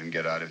a man can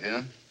get out of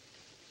here.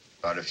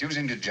 By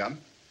refusing to jump,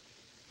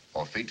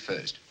 or feet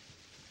first.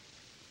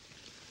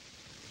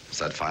 Is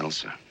that final,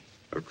 sir?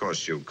 Of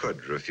course, you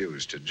could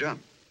refuse to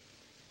jump.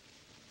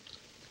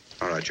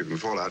 All right, you can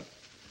fall out.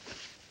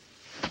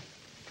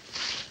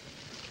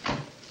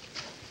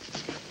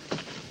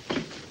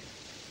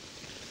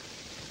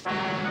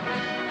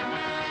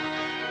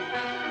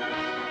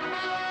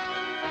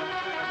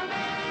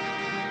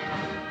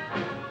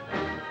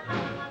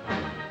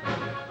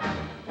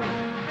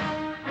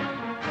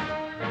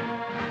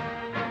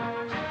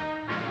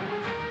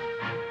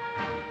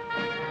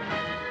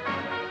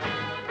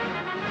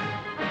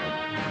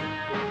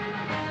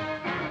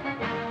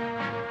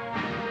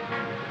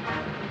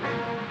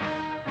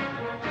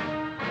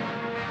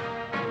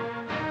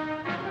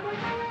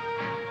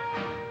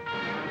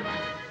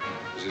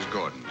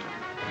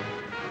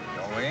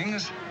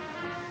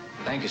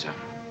 Thank you, sir.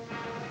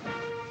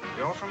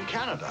 You're from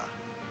Canada.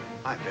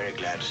 I'm very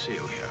glad to see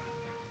you here.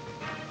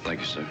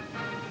 Thank you, sir.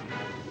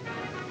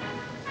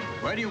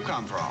 Where do you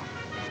come from?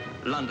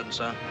 London,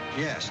 sir.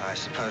 Yes, I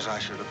suppose I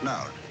should have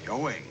known.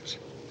 Your wings.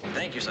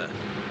 Thank you, sir.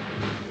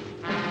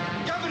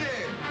 Company!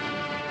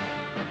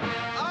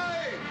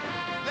 Aye!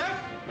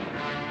 Left!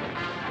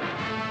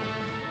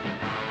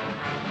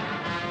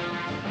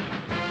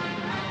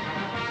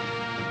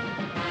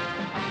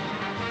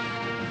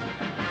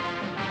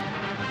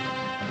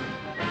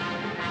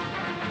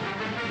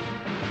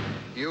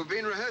 You've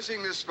been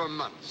rehearsing this for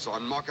months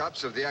on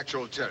mock-ups of the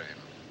actual terrain.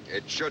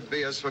 It should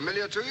be as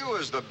familiar to you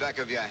as the back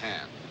of your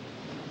hand.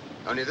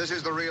 Only this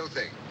is the real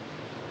thing.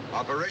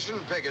 Operation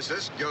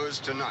Pegasus goes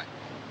tonight.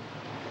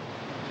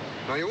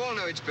 Now, you all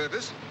know its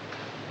purpose.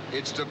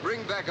 It's to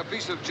bring back a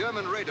piece of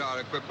German radar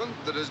equipment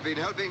that has been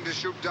helping to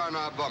shoot down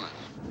our bombers.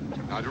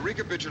 Now, to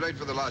recapitulate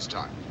for the last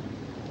time.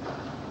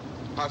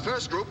 Our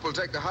first group will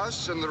take the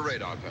house and the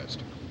radar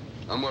post.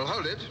 And we'll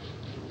hold it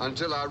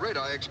until our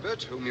radar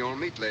expert, whom you'll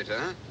meet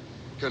later,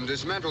 can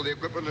dismantle the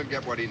equipment and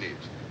get what he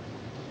needs.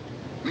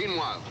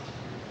 Meanwhile,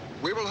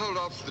 we will hold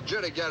off the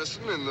Jerry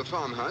garrison in the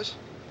farmhouse,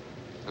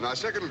 and our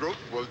second group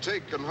will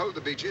take and hold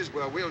the beaches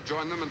where we'll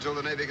join them until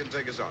the Navy can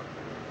take us on.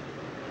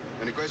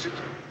 Any questions?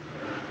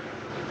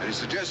 Any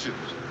suggestions?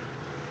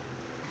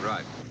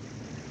 Right.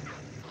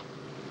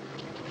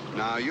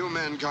 Now, you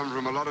men come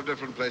from a lot of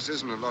different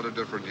places and a lot of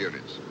different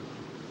units,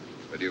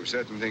 but you've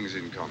certain things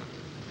in common.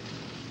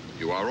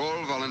 You are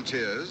all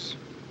volunteers,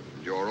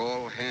 and you're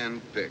all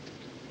hand-picked.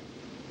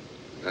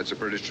 That's a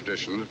British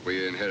tradition that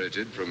we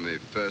inherited from the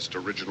first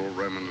original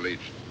Roman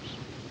legions.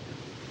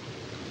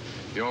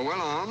 You're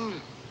well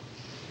armed.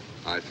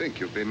 I think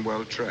you've been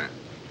well trained.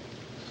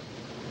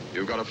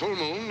 You've got a full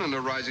moon and a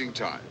rising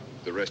tide.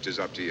 The rest is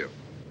up to you.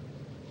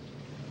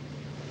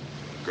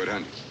 Good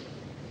hunting.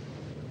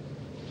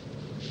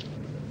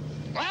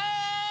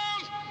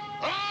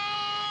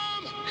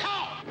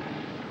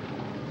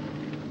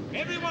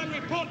 Everyone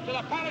report to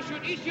the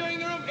parachute issuing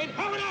room in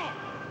half an hour.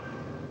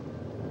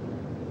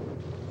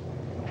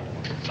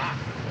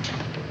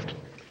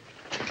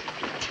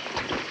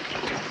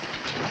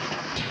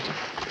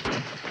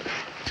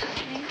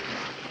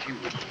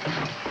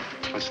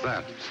 What's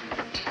that?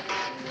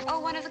 Oh,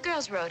 one of the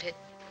girls wrote it.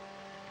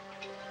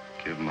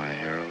 Give my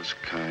heroes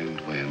kind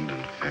wind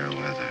and fair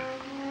weather.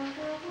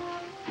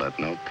 Let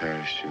no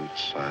parachute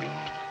sidle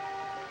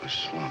or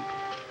slump.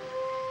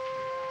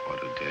 For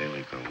today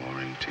we go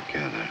warring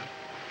together.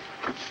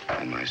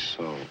 And my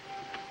soul will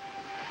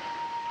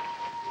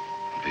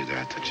be there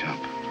at the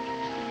jump.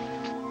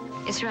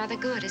 It's rather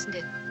good, isn't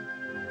it?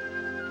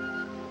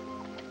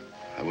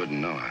 I wouldn't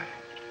know.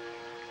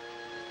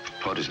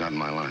 Poetry's not in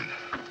my line.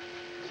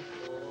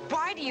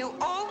 Why do you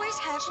always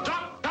have...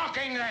 Stop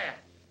talking there!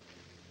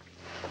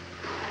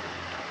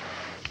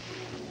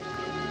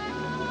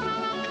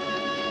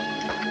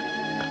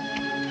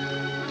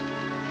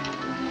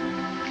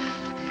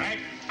 Right,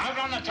 out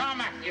on the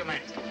tarmac, you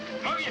men.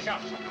 Move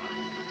yourselves.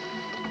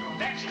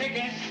 Next stick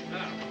in.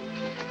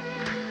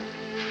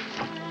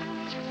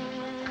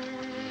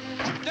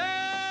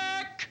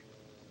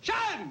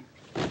 Action!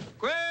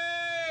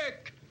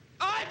 Quick!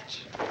 Out!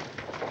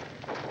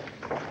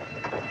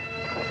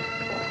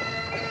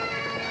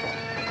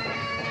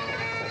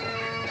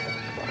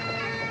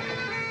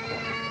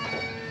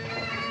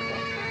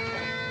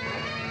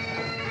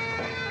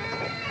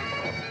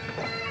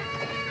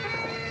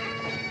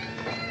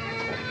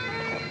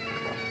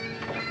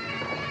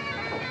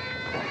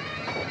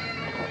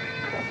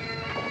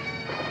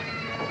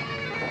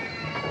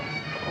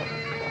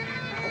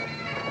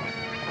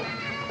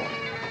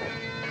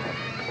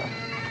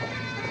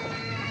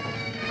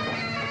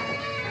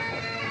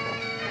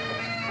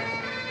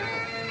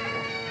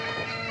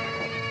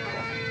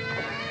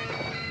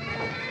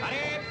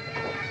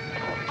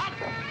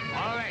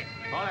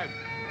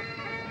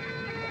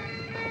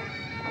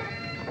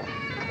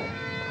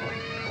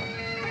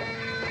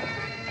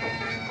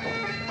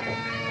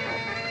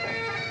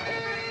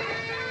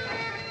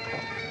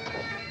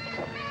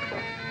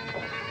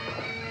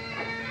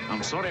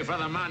 I'm sorry for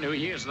the man who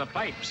hears the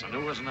pipes and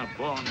who wasn't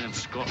born in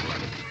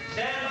Scotland.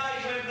 Stand by,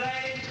 Twin.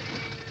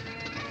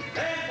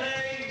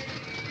 Stand,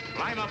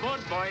 Climb aboard,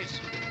 boys.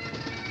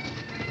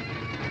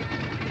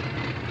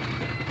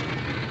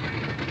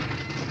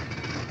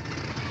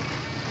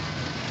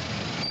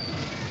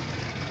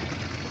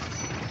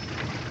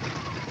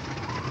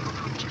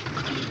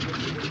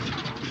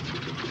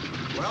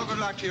 Well, good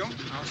luck to you.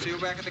 I'll see you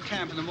back at the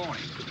camp in the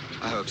morning.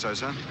 I hope so,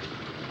 sir.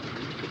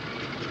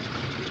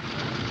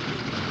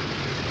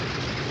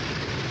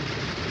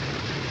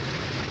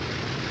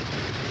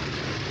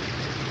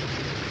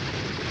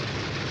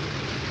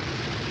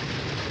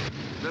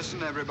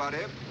 Listen, everybody.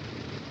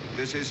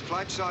 This is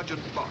Flight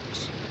Sergeant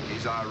Box.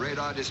 He's our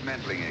radar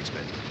dismantling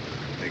expert.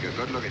 Take a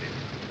good look at him.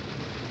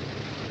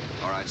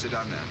 All right, sit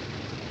down now.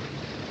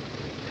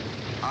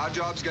 Our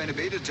job's going to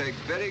be to take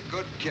very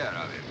good care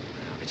of him.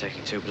 I'll be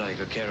taking too bloody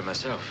good care of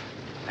myself.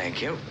 Thank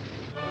you.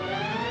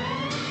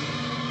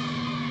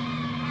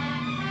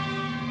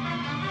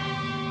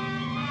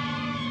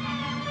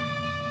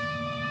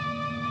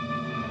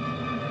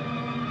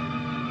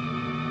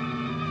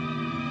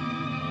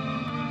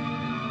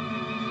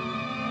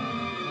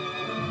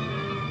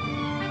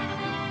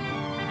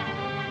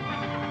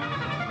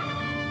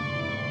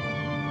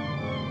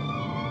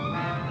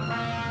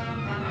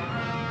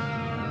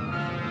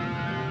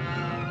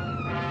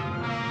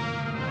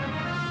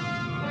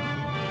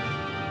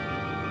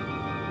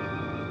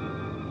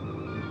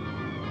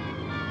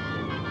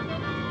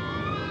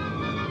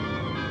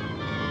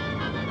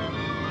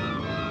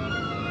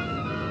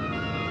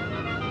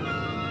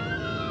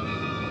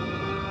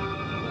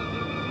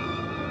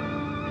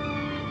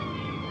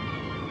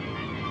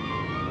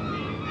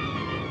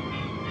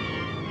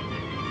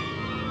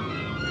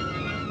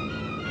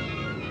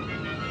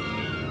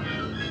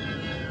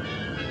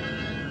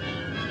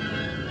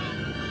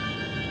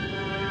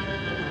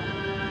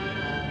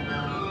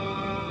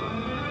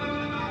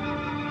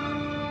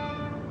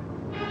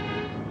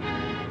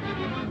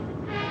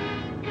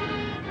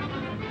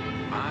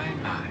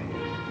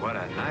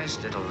 What a nice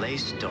little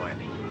lace doily.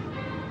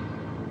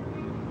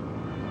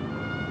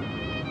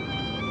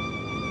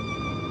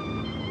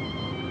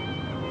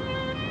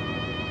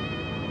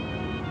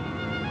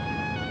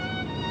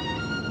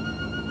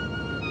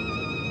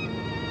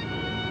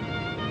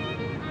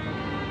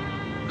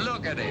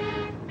 Look at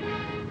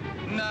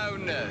him. No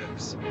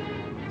nerves.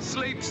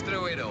 Sleeps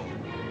through it all.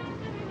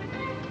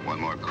 One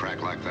more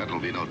crack like that,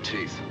 there'll be no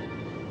teeth.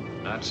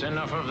 That's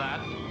enough of that.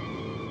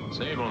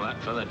 Save all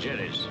that for the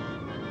juries.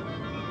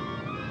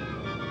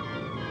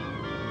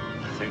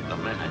 I think the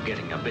men are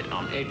getting a bit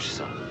on edge,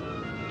 sir.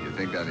 Do you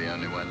think they're the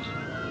only ones?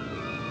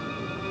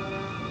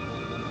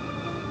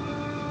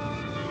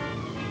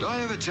 Did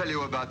I ever tell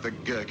you about the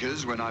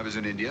Gurkhas when I was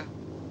in India?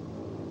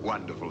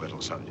 Wonderful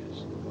little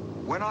soldiers.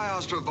 When I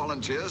asked for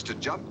volunteers to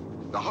jump,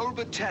 the whole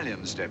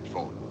battalion stepped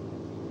forward.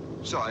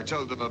 So I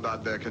told them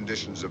about their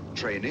conditions of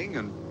training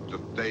and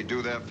that they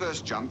do their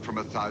first jump from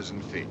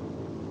 1,000 feet.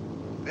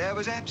 There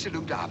was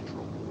absolute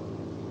uproar.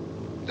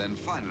 Then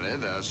finally,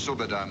 their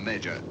Subedar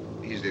Major,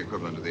 he's the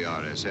equivalent of the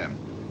R.S.M,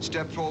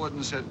 stepped forward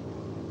and said,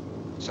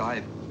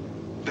 Sahib,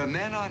 the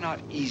men are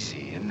not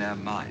easy in their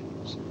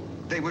minds.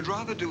 They would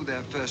rather do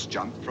their first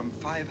jump from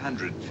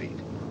 500 feet.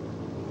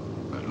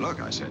 But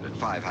look, I said, at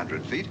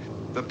 500 feet,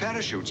 the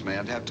parachutes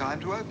mayn't have time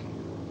to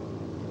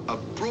open. A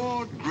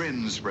broad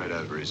grin spread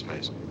over his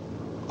face.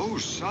 Oh,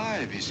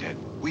 Sahib, he said,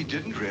 we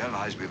didn't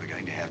realize we were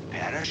going to have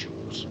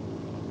parachutes.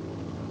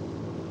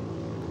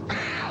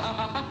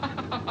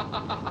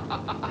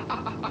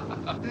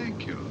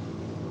 Thank you.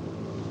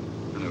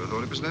 I never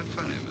thought it was that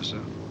funny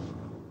myself.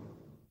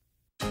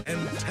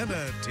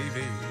 Antenna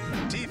TV.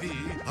 TV,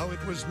 how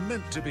it was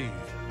meant to be.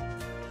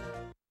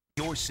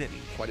 Your city.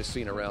 Quite a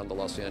scene around the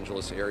Los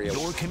Angeles area.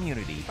 Your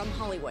community. From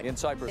Hollywood. In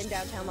Cyprus. In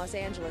downtown Los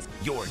Angeles.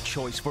 Your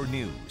choice for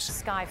news.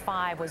 Sky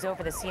 5 was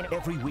over the scene.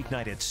 Every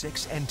weeknight at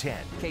 6 and 10.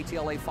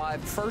 KTLA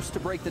 5, first to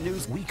break the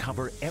news. We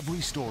cover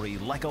every story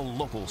like a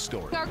local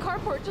story. Our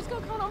carport just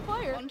got caught on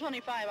fire.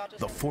 125.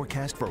 The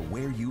forecast for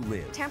where you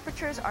live.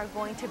 Temperatures are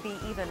going to be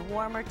even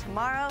warmer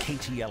tomorrow.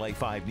 KTLA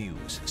 5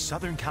 News,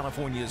 Southern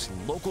California's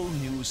local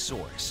news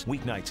source.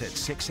 Weeknights at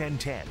 6 and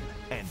 10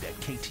 and at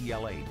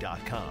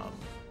KTLA.com.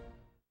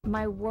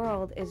 My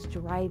world is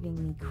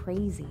driving me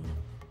crazy.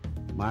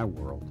 My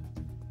world?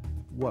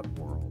 What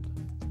world?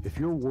 If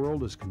your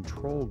world is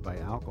controlled by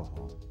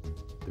alcohol,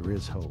 there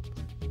is hope.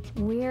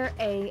 We're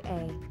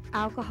AA,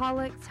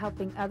 alcoholics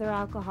helping other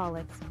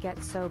alcoholics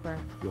get sober.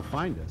 You'll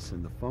find us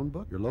in the phone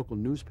book, your local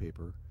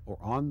newspaper, or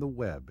on the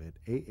web at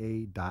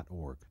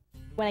aa.org.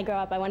 When I grow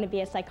up, I want to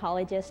be a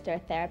psychologist or a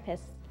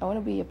therapist. I want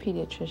to be a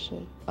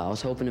pediatrician. I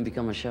was hoping to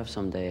become a chef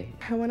someday.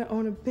 I want to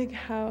own a big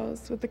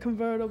house with the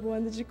convertible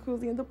and the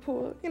jacuzzi and the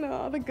pool, you know,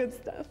 all the good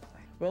stuff.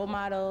 Role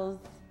models,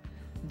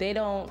 they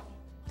don't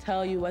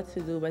tell you what to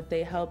do, but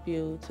they help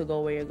you to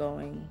go where you're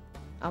going.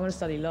 I want to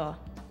study law.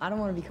 I don't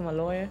want to become a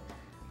lawyer.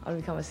 I want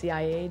to become a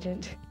CIA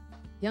agent.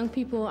 Young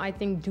people, I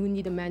think, do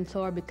need a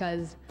mentor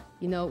because,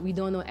 you know, we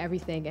don't know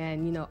everything.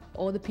 And, you know,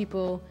 all the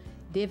people,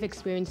 they've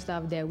experienced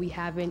stuff that we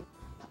haven't.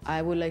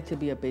 I would like to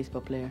be a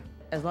baseball player.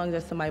 As long as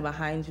there's somebody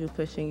behind you,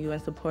 pushing you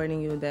and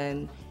supporting you,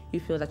 then you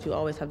feel that you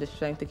always have the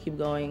strength to keep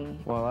going.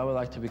 Well, I would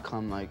like to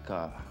become like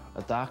a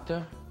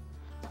doctor.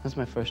 That's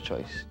my first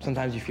choice.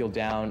 Sometimes you feel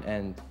down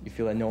and you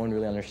feel that no one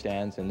really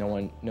understands and no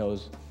one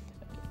knows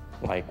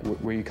like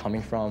where you're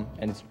coming from.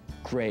 And it's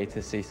great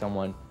to see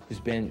someone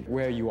who's been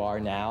where you are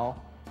now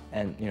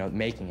and, you know,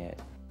 making it.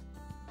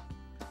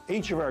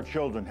 Each of our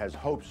children has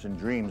hopes and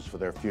dreams for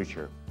their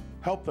future.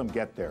 Help them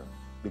get there.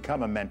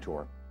 Become a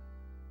mentor.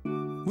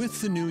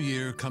 With the new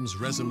year comes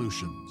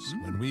resolutions,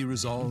 when we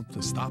resolve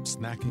to stop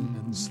snacking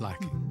and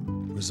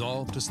slacking,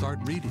 resolve to start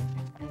reading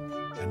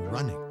and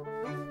running.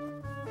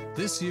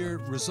 This year,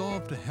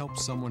 resolve to help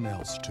someone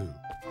else too.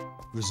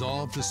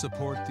 Resolve to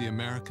support the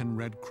American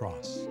Red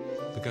Cross,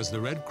 because the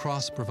Red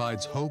Cross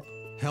provides hope,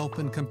 help,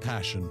 and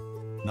compassion,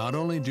 not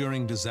only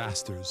during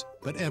disasters,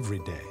 but every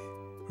day.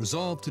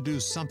 Resolve to do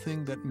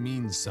something that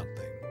means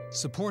something.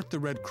 Support the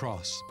Red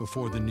Cross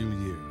before the new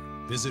year.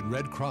 Visit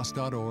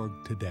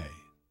redcross.org today.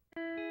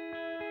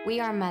 We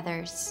are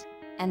mothers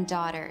and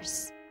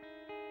daughters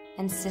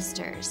and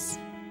sisters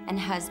and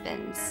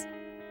husbands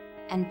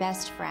and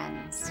best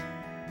friends.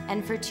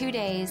 And for 2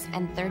 days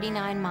and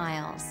 39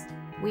 miles,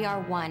 we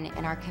are one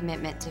in our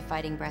commitment to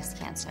fighting breast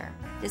cancer.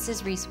 This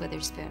is Reese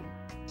Witherspoon.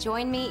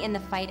 Join me in the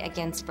fight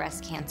against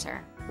breast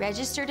cancer.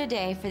 Register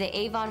today for the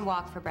Avon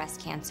Walk for Breast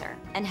Cancer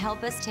and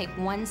help us take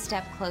one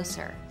step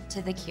closer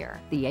to the cure.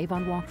 The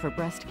Avon Walk for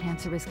Breast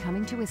Cancer is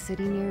coming to a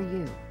city near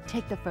you.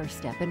 Take the first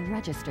step and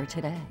register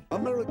today.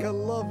 America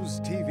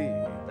loves TV.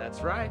 That's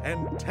right.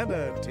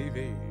 Antenna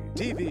TV.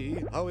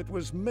 TV, how it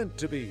was meant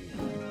to be.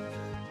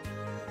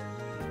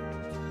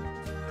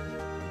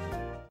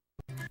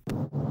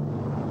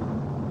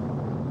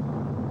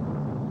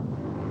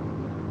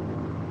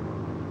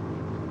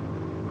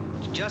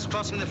 Just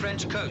crossing the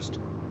French coast.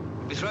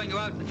 We'll be throwing you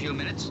out in a few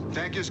minutes.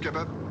 Thank you,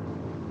 Skipper.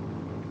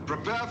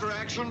 Prepare for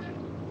action.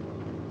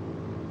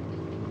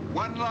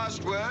 One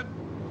last word.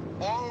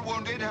 All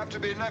wounded have to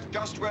be left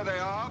just where they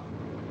are.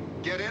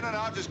 Get in and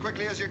out as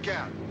quickly as you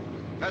can.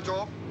 That's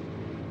all.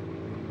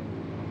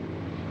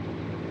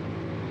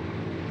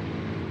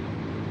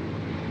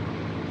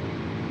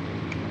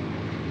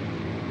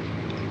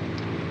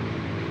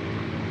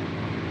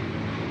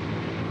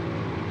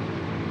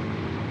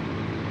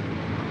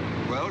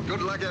 Well,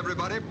 good luck,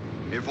 everybody.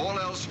 If all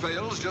else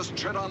fails, just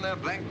tread on their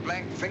blank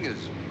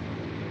fingers.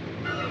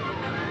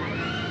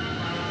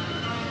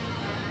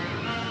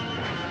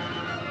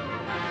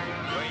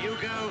 Where you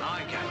go,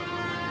 I go.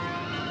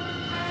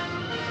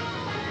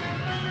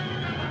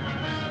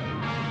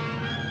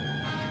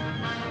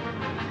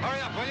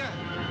 Hurry up, will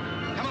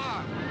you? Come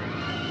on.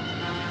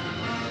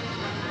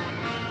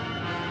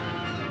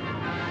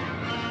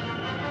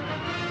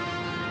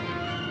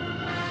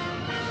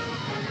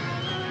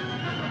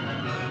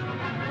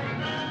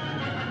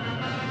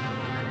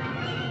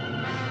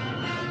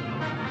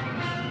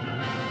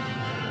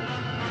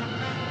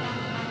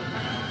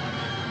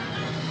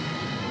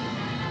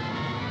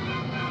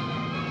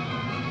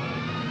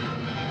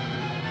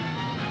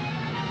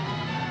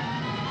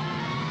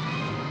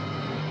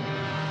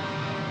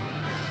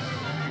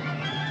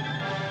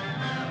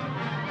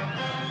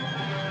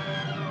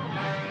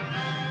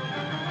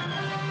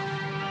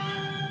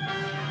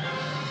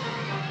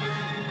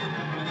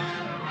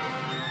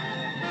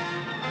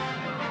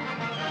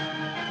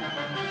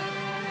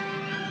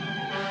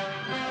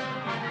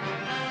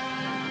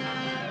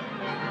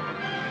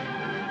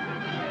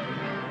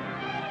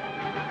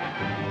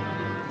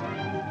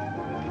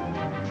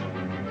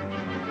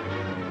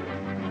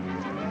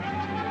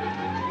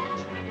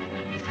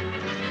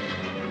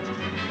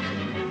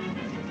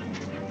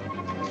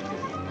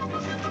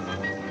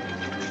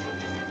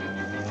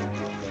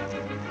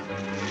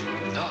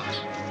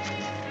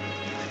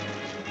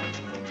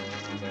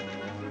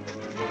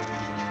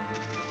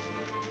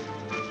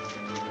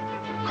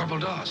 Corporal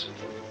Dawes.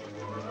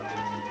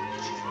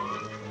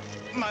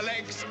 My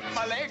legs!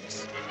 My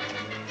legs!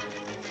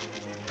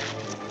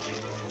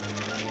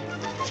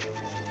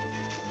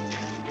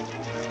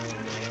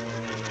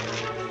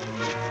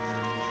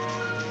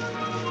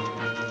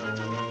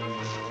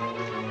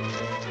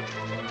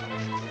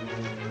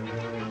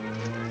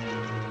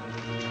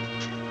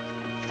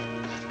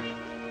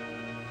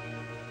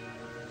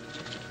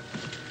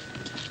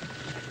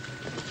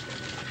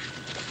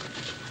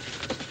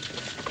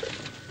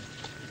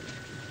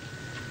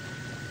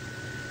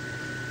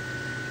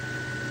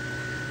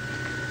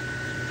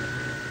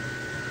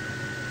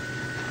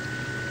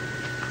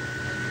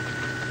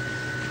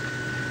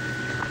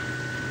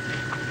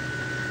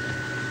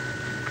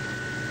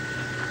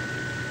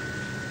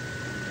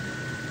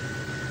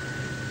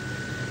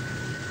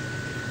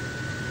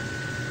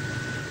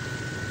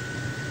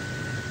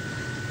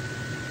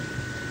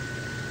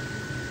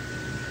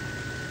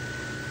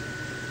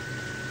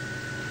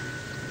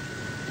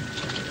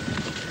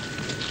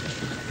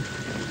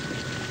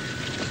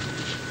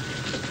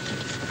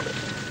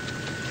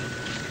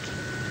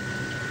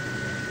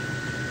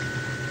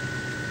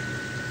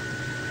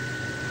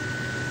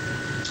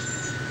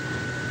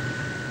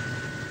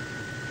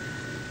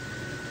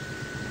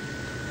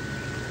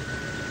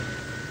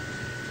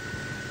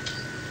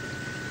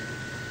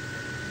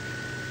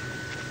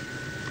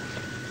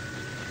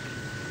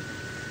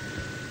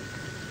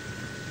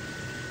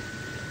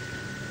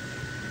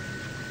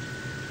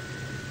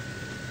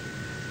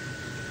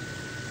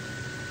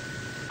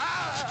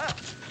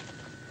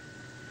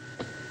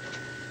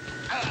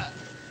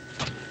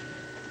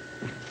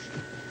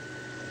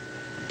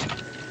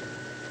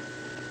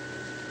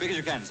 Big as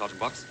you can, Sergeant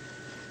Box.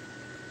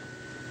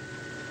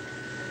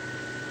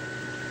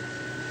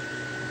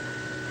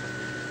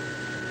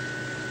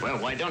 Well,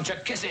 why don't you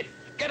kiss it?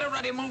 Get a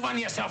ready move on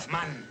yourself,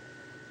 man.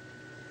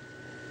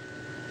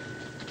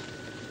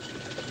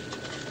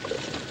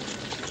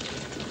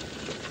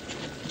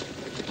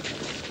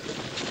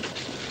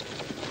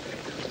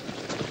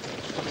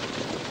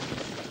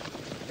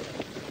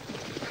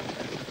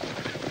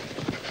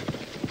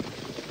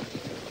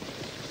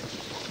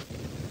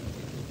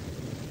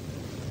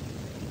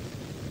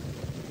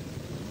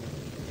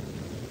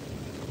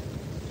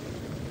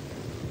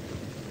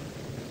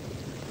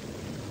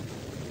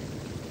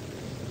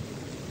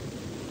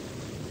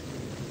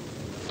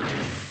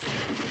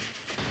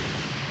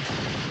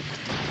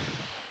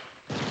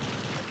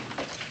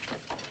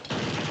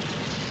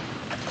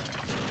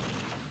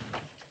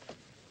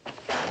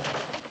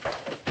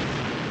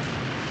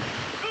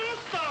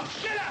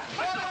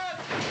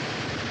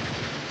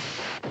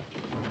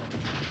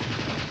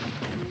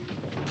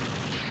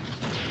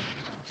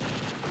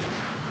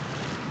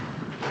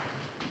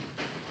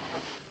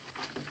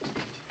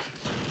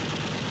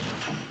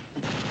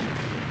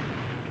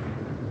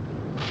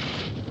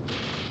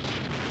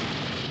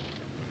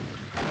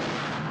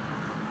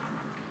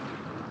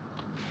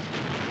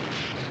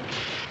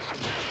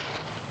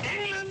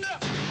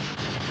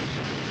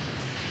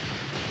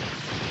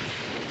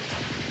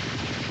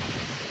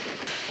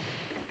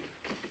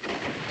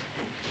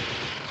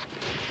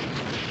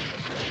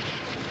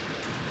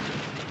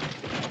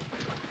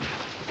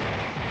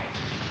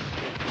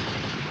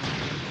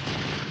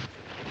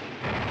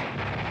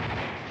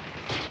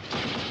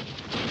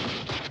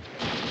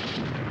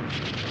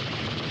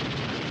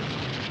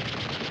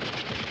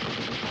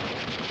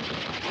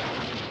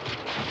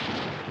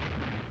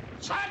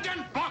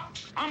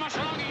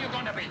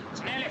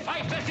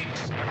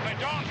 Aesthetics!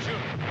 Don't shoot!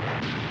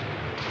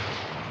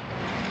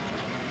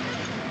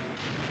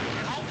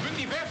 I'll bring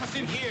the Werfers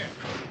in here!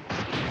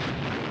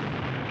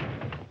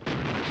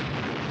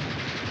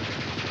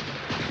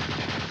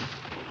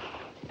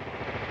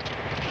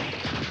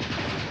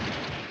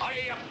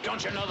 Hurry up!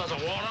 Don't you know there's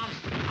a war on?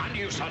 And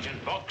you,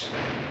 Sergeant Box.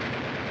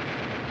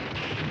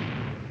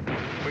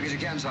 Quick as you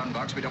can, Sergeant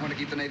Box. We don't want to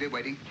keep the Navy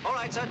waiting. All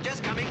right, sir.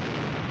 Just coming.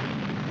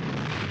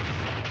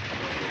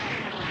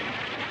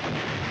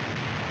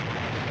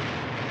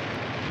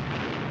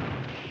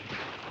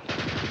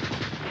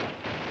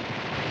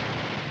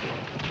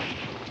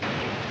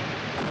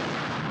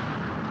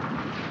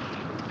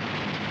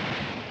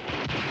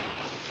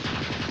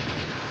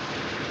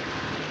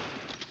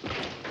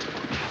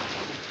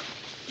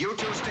 You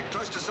two stick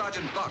close to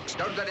Sergeant Box.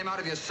 Don't let him out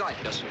of your sight.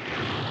 Yes, sir.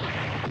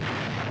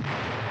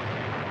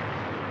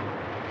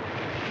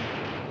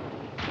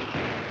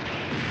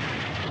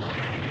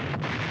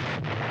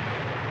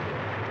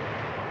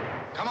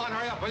 Come on,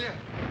 hurry up, will you?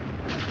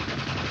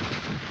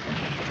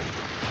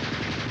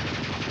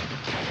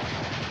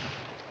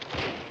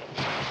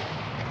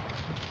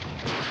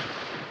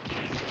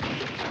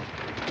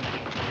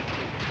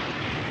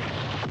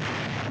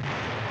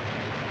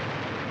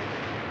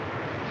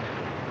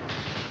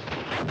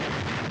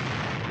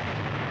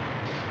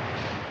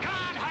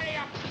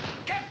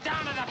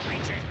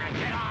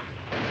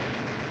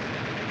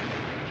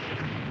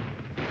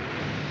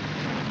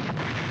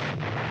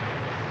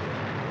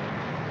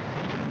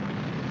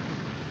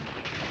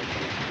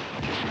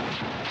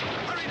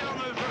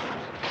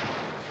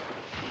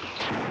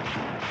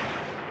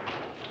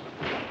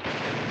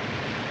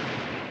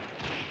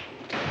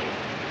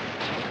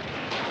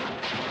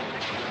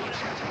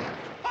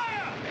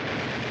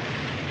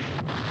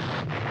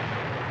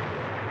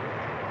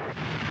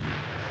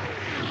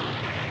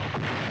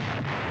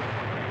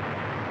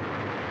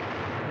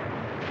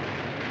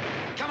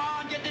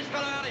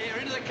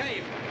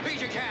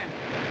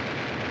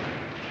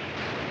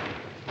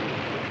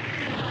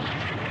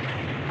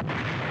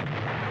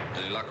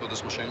 With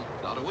this machine?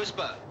 Not a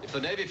whisper. If the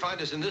Navy find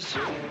us in this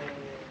suit...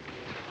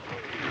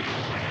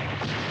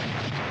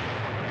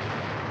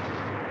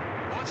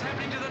 What's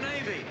happening to the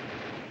Navy?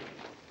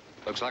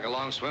 Looks like a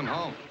long swim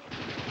home.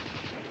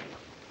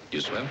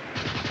 You swim?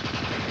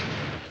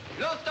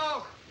 Luft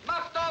auf!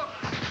 Macht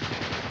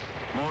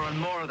auf! More and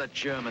more of the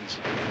Germans.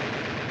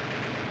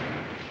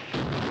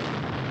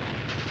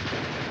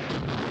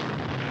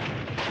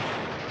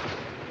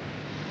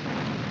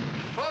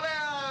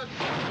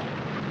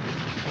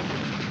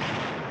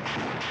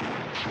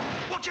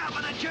 Watch out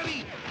for that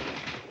Jimmy!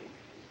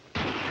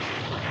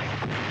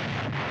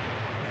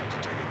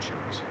 Take a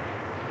chance.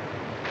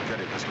 Get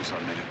it, let's go,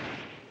 Sergeant Major.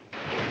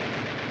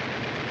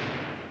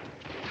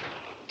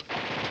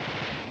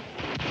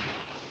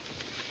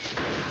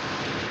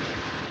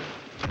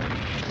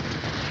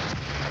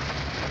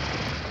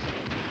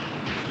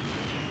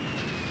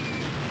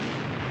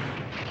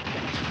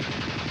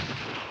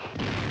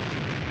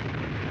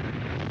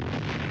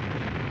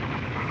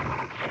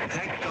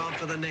 Thank God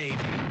for the Navy.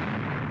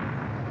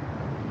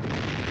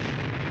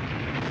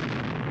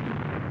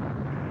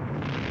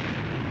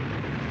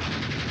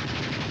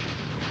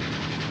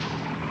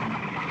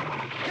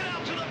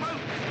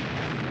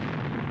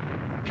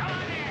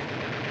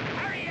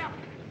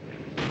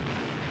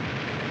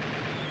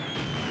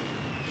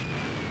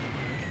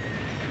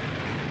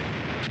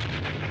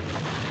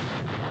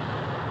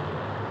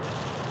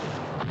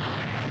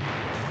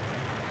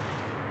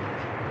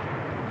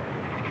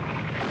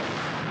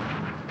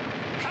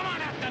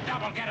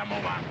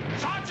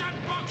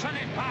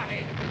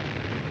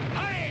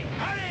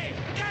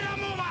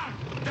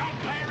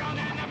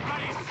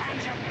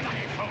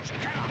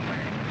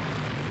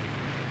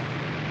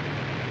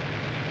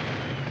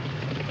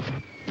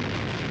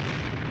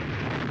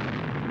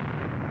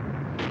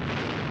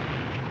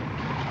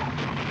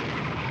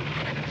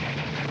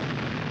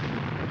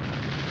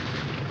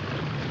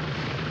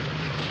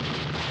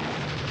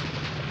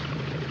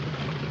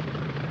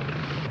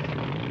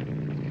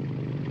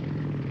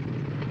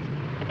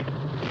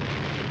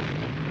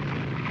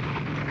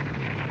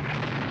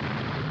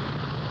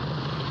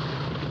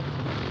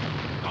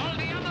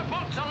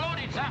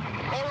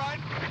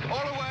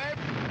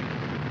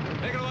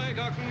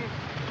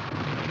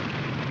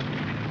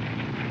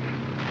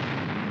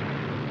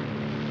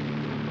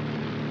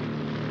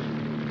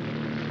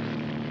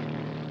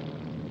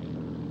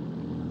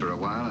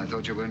 I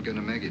thought you weren't going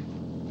to make it.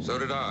 So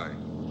did I.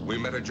 We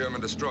met a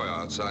German destroyer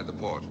outside the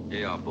port.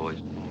 Here you are,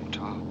 boys.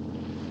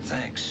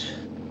 Thanks.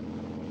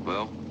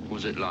 Well, what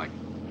was it like?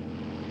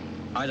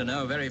 I don't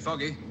know. Very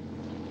foggy.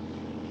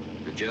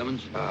 The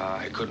Germans?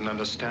 I couldn't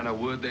understand a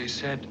word they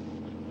said.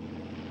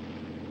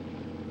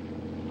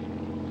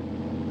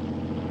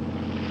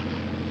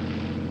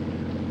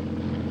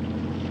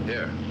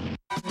 Here.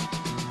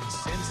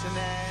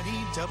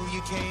 Cincinnati,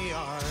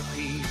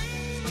 WKRP.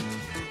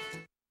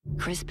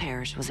 Chris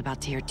Parrish was about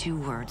to hear 2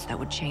 words that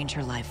would change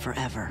her life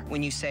forever.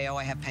 When you say, oh,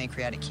 I have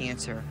pancreatic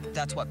cancer,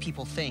 that's what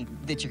people think,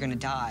 that you're going to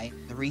die.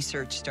 The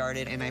research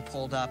started, and I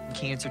pulled up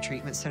Cancer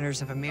Treatment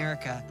Centers of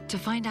America. To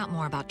find out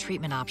more about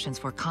treatment options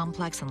for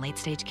complex and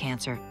late-stage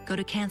cancer, go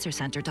to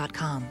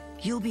cancercenter.com.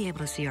 You'll be able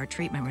to see our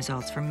treatment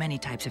results for many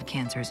types of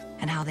cancers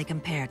and how they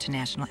compare to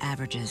national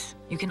averages.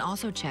 You can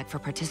also check for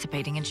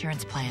participating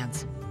insurance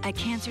plans. At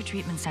Cancer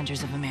Treatment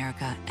Centers of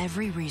America,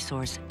 every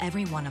resource,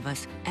 every one of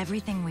us,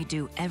 everything we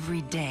do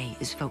every day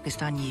is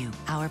focused on you,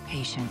 our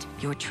patient,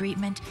 your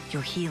treatment,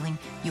 your healing,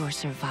 your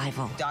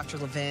survival. Dr.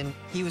 Levin,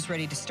 he was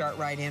ready to start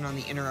right in on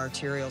the inner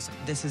arterials.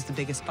 This is the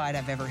biggest fight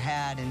I've ever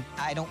had, and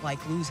I don't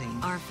like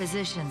losing. Our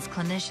physicians,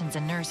 clinicians,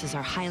 and nurses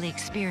are highly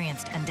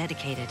experienced and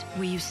dedicated.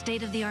 We use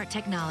state-of-the-art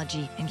technology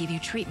and give you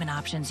treatment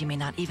options you may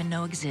not even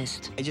know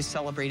exist. I just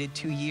celebrated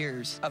 2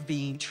 years of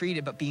being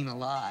treated but being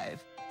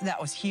alive. That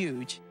was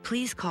huge.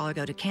 Please call or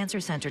go to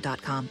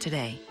cancercenter.com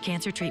today.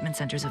 Cancer Treatment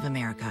Centers of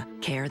America.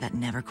 Care that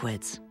never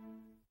quits.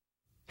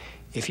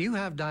 If you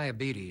have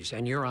diabetes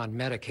and you're on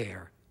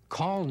Medicare,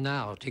 call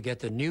now to get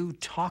the new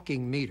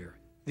talking meter.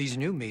 These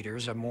new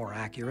meters are more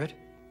accurate,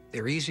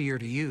 they're easier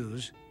to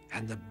use,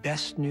 and the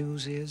best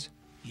news is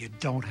you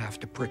don't have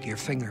to prick your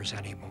fingers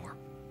anymore.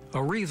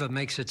 Arriva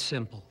makes it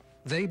simple.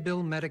 They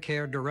bill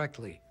Medicare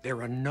directly.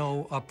 There are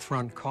no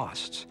upfront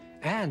costs.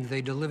 And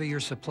they deliver your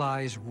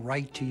supplies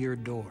right to your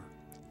door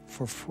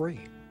for free.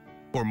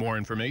 For more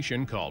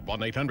information, call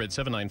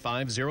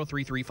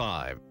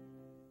 1-800-795-0335.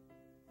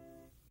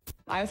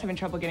 I was having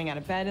trouble getting out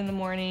of bed in the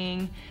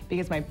morning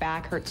because my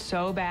back hurt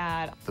so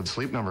bad. The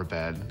Sleep Number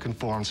bed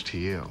conforms to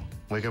you.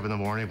 Wake up in the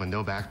morning with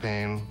no back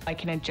pain. I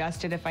can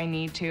adjust it if I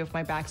need to, if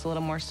my back's a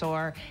little more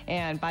sore,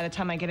 and by the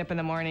time I get up in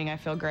the morning, I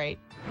feel great.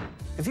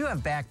 If you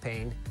have back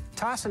pain,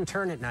 toss and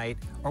turn at night,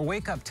 or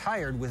wake up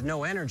tired with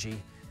no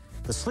energy,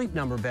 the Sleep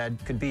Number bed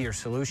could be your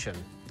solution.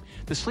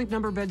 The Sleep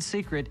Number bed's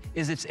secret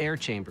is its air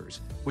chambers,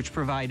 which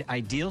provide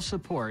ideal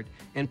support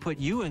and put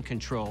you in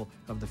control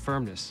of the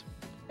firmness.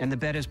 And the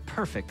bed is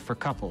perfect for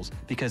couples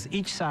because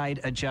each side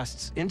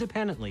adjusts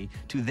independently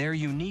to their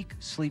unique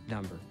sleep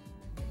number.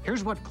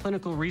 Here's what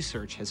clinical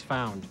research has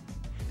found.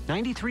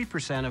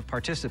 93% of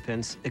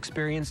participants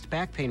experienced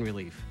back pain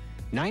relief.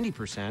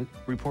 90%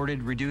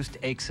 reported reduced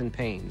aches and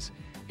pains.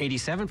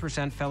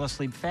 87% fell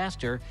asleep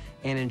faster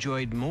and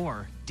enjoyed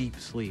more deep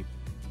sleep.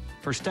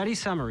 For study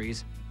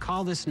summaries,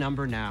 call this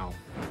number now.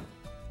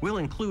 We'll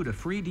include a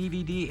free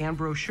DVD and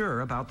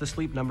brochure about the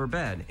Sleep Number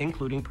bed,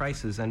 including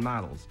prices and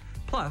models,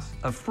 plus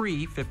a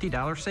free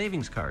 $50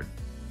 savings card.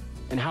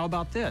 And how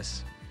about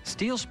this?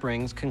 Steel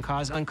springs can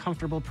cause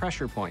uncomfortable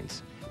pressure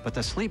points, but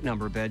the Sleep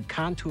Number bed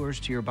contours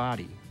to your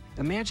body.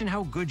 Imagine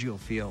how good you'll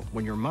feel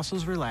when your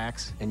muscles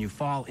relax and you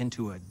fall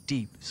into a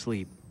deep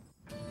sleep.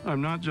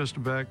 I'm not just a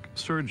back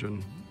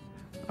surgeon,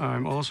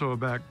 I'm also a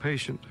back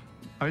patient.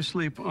 I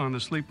sleep on the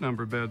Sleep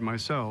Number bed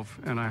myself,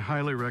 and I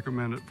highly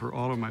recommend it for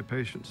all of my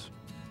patients.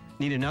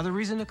 Need another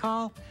reason to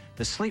call?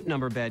 The Sleep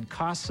Number bed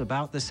costs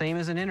about the same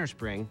as an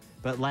innerspring,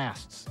 but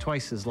lasts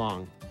twice as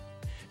long.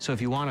 So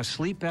if you want to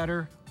sleep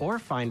better or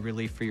find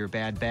relief for your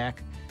bad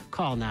back,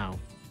 call now.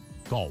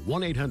 Call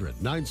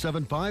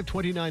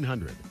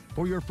 1-800-975-2900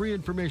 for your free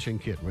information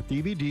kit with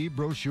DVD,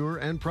 brochure,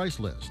 and price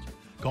list.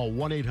 Call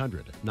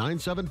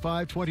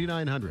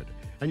 1-800-975-2900,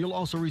 and you'll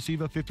also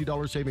receive a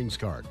 $50 savings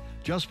card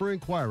just for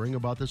inquiring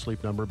about the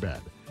Sleep Number bed.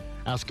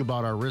 Ask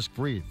about our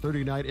risk-free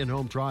 30-night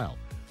in-home trial.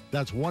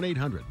 That's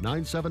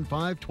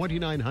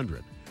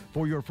 1-800-975-2900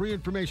 for your free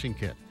information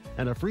kit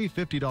and a free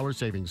 $50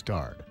 savings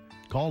card.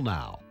 Call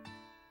now.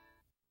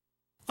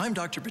 I'm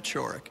Dr.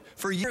 Patric.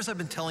 For years, I've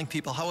been telling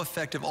people how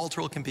effective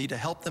Ultrol can be to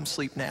help them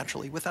sleep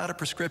naturally without a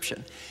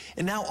prescription.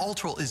 And now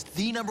Ultrol is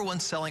the #1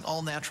 selling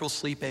all-natural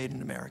sleep aid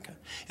in America.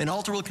 And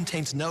Ultrol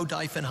contains no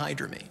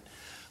diphenhydramine.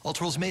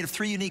 Ultrol is made of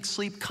 3 unique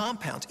sleep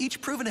compounds,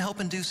 each proven to help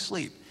induce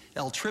sleep: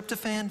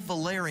 L-tryptophan,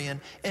 valerian,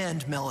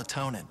 and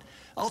melatonin.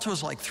 Ultrol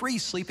is like 3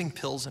 sleeping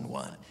pills in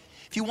one.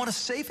 If you want a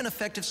safe and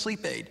effective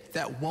sleep aid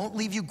that won't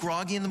leave you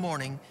groggy in the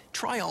morning,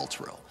 try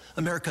Ultrol,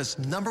 America's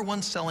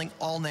 #1 selling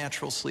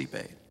all-natural sleep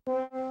aid.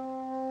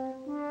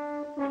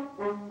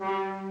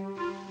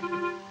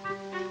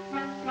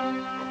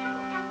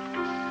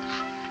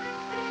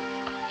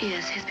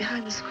 Yes, he's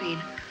behind the screen.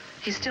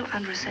 He's still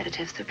under a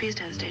sedative, so please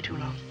don't stay too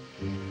long.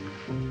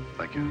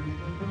 Thank you.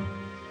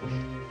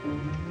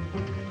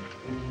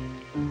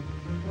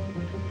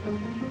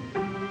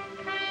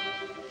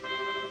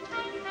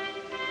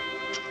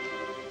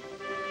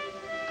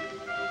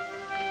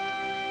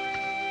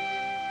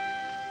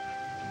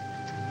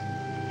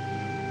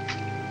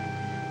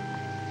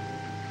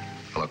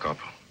 Look up.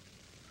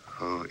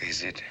 Who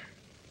is it?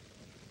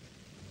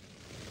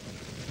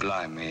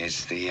 Blimey,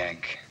 it's the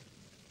Yank.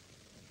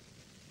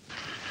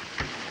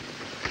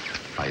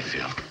 How you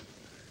feel?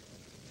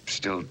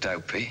 Still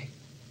dopey.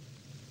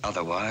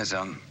 Otherwise,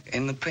 I'm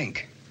in the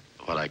pink.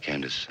 What I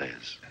came to say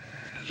is...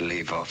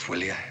 leave off,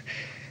 will you?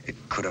 It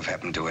could have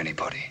happened to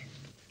anybody.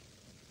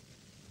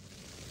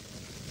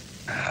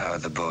 How are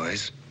the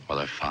boys? Well,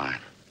 they're fine.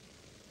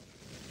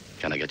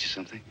 Can I get you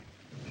something?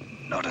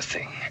 Not a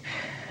thing.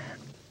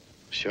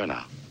 Sure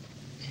now?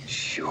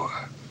 Sure.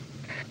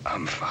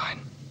 I'm fine.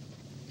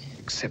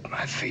 Except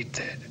my feet,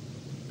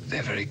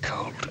 they're very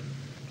cold.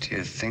 Do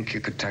you think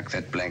you could tuck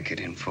that blanket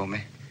in for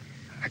me?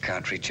 I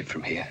can't reach it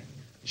from here.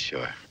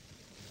 Sure.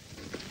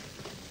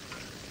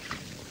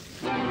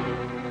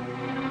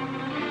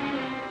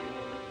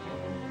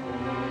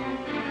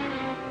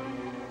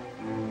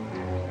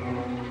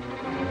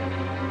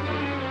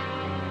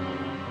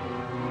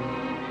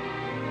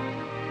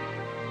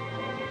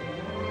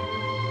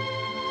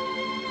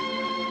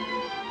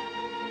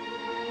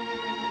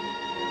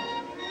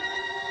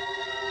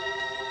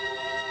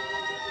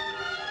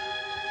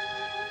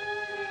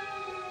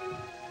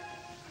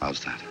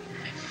 How's that?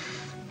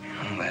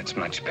 Oh, that's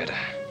much better.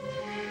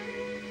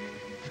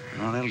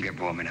 Oh, they'll get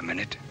warm in a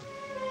minute.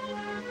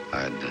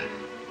 I'd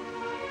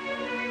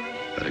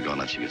better go and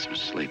let you get some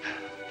sleep.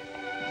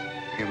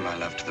 Give my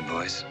love to the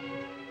boys.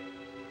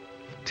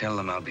 Tell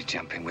them I'll be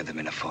jumping with them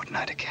in a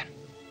fortnight again.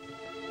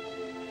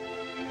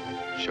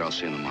 Sure, I'll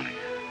see you in the morning.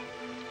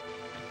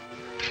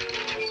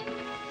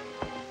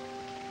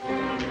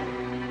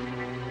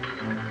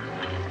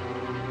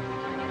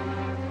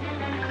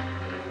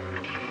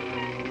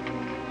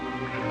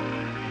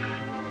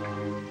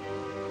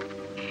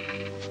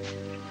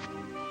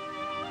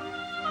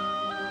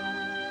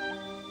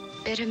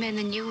 Better men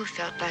than you have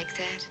felt like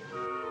that.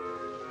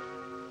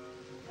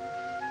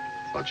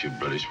 Thought you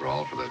British were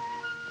all for that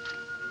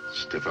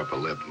stiff upper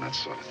lip and that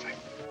sort of thing.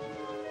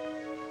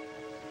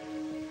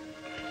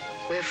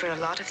 We're for a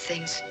lot of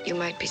things you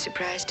might be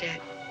surprised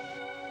at.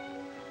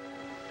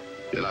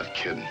 You're not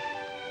kidding.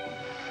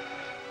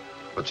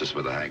 What's this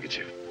with a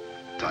handkerchief?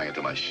 Tying it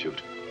to my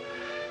chute.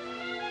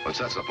 What's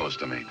that supposed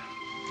to mean?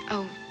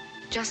 Oh,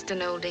 just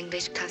an old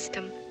English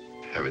custom.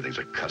 Everything's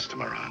a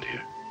custom around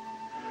here.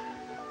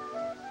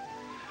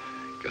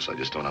 Guess I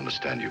just don't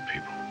understand you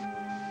people.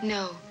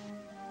 No.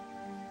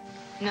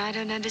 And I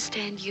don't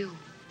understand you.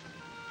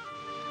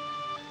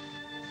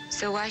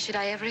 So why should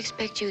I ever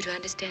expect you to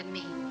understand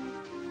me?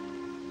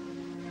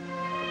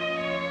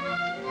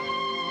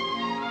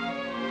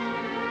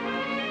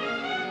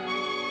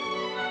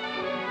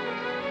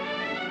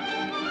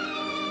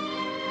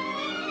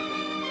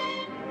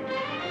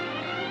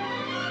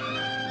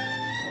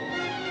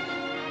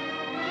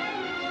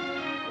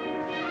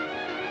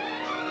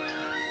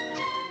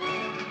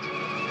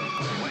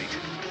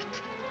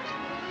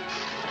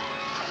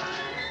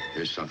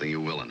 Here's something you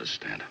will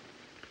understand.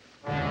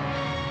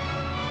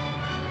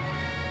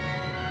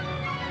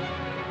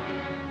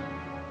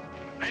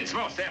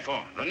 Henceforth,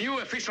 therefore, the new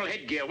official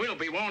headgear will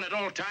be worn at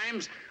all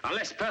times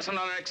unless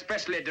personnel are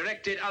expressly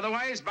directed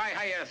otherwise by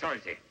higher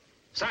authority.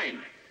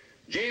 Signed,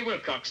 J.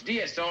 Wilcox,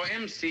 DSO,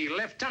 MC,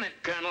 Lieutenant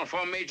Colonel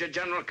for Major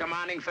General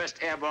commanding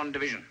 1st Airborne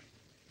Division.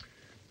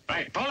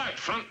 Right, pull out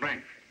front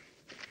rank.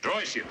 Draw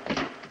issue.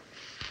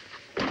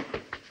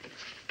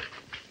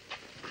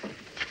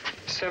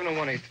 7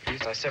 1/8,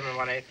 please. 7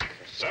 1/8.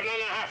 7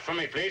 1/2 for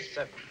me, please.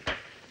 7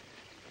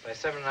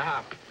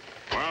 1/2.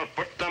 Well,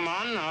 put them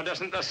on, or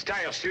doesn't the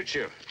style suit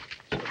you?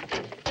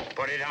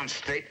 Put it on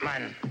straight,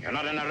 man. You're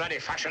not in a ruddy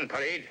fashion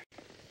parade.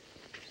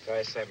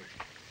 Size 7.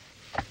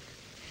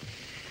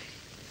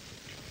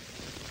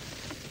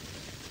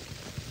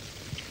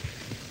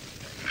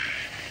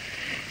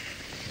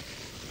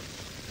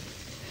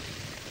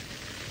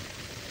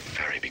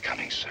 Very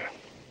becoming, sir.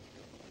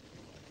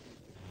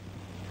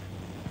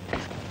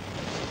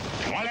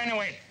 Well,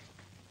 anyway,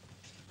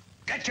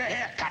 get your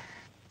hair cut.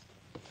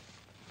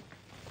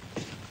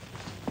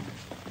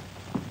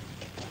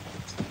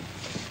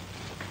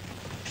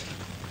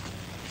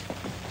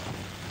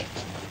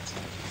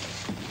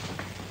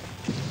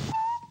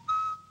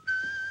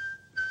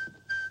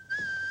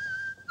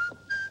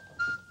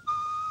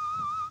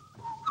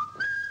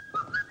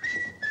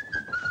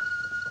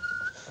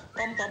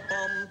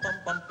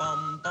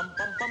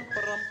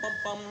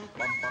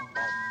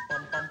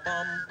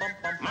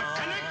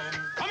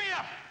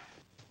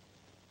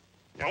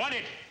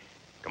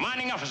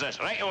 Officers,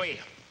 right away.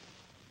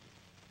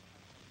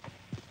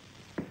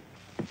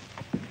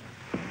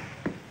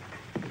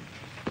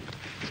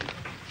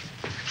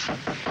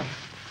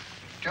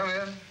 Come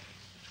in.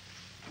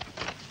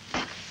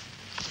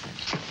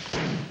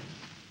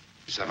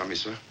 Is that for me,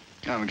 sir?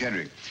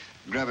 McHenry,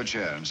 grab a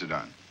chair and sit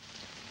down.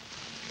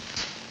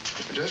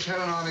 I just had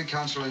an Army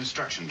Council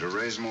instruction to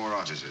raise more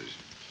officers.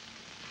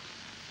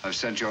 I've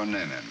sent your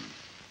name in.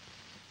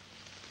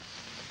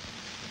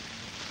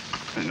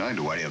 There's nothing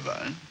to worry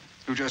about.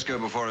 You just go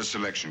before a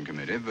selection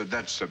committee, but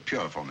that's a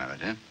pure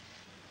formality.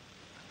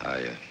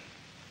 I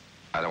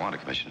don't want a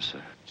commissioner,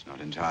 sir. It's not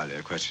entirely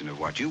a question of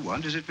what you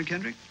want, is it,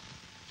 McHenry?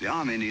 The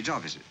Army needs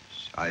officers.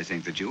 I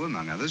think that you,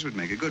 among others, would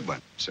make a good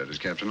one. So does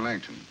Captain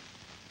Langton.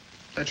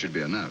 That should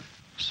be enough.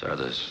 Sir,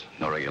 there's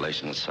no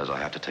regulation that says I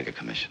have to take a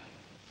commission.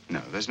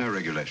 No, there's no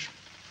regulation.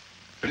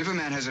 But if a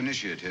man has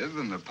initiative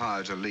and the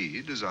power to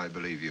lead, as I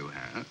believe you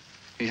have,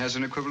 he has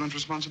an equivalent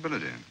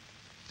responsibility.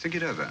 Think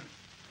it over.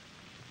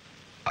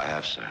 I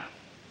have, sir.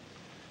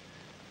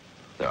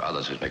 There are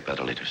others who'd make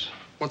better leaders.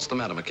 What's the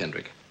matter,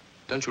 McKendrick?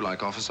 Don't you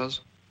like officers?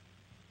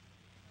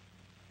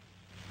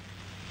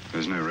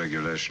 There's no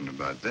regulation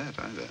about that,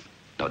 either.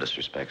 No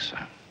disrespect,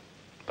 sir,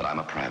 but I'm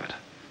a private.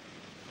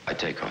 I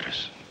take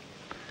orders.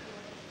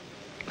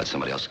 Let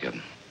somebody else give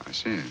them. I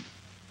see.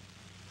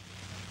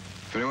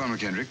 Very well,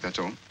 McKendrick, that's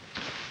all.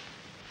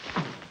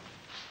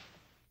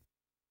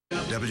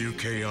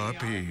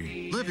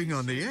 WKRP, living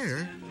on the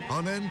air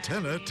on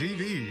Antenna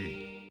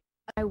TV.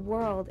 My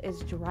world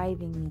is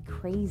driving me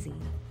crazy.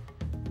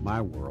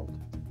 My world?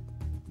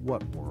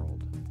 What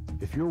world?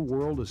 If your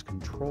world is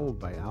controlled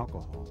by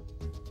alcohol,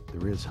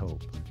 there is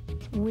hope.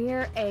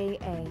 We're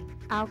AA,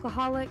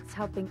 alcoholics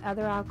helping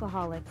other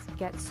alcoholics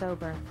get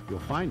sober. You'll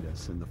find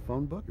us in the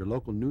phone book, your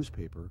local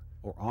newspaper,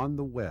 or on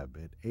the web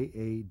at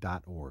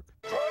aa.org.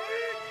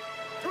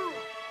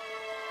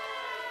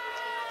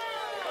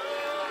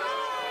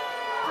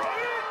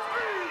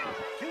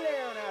 Two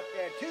down out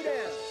there, two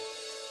down.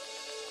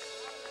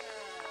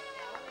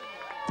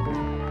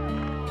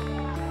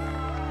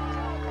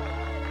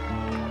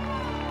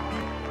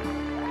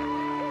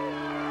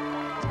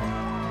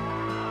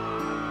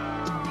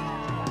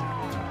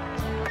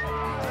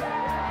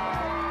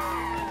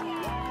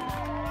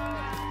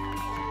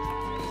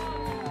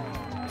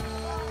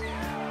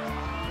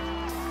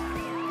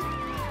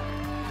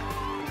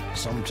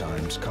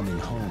 Sometimes coming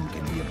home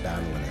can be a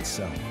battle in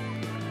itself.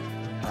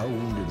 Our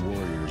wounded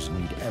warriors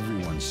need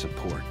everyone's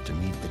support to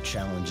meet the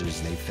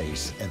challenges they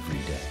face every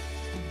day.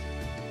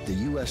 The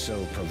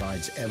USO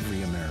provides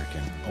every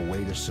American a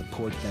way to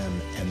support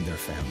them and their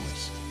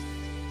families.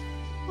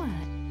 What?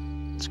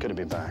 It's good to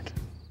be back.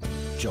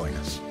 Join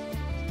us.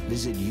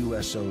 Visit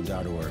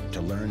USO.org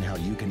to learn how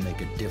you can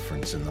make a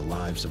difference in the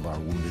lives of our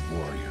wounded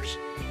warriors.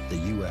 The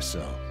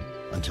USO,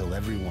 until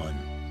everyone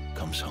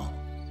comes home.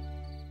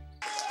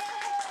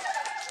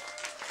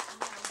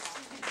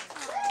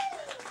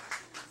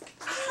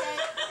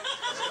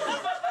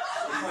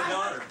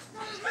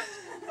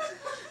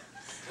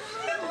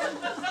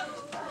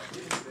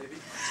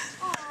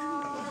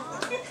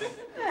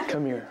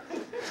 Come here.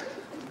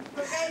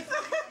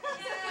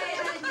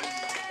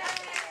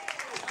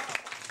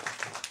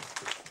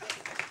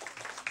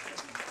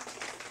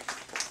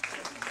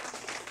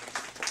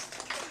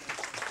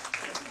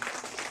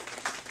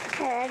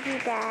 I love you,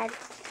 Dad.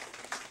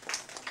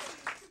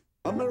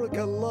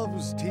 America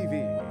loves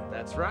TV.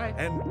 That's right.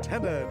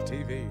 Antenna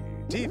TV.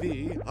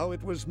 TV how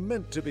it was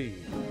meant to be.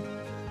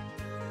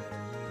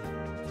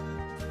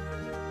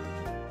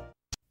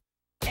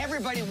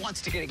 Everybody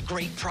wants to get a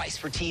great price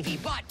for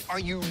TV, but are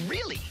you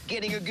really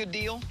getting a good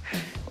deal?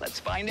 Let's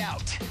find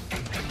out.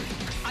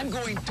 I'm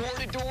going door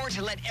to door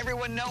to let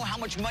everyone know how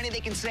much money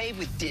they can save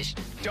with Dish.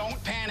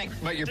 Don't panic,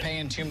 but you're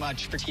paying too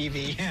much for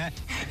TV.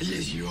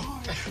 Yes, you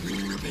are.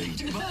 We're paying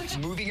too much.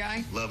 Movie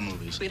guy? Love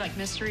movies. We like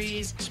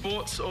mysteries.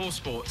 Sports, all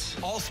sports.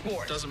 All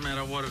sports. Doesn't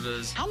matter what it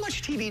is. How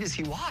much TV does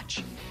he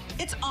watch?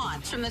 It's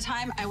on from the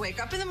time I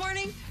wake up in the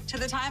morning to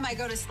the time I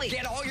go to sleep.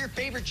 Get all your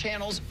favorite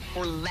channels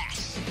for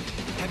less.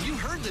 Have you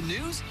heard the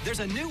news? There's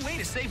a new way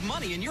to save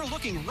money, and you're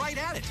looking right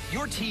at it.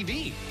 Your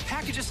TV.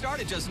 Packages start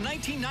at just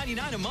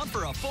 $19.99 a month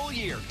for a full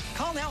year.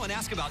 Call now and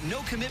ask about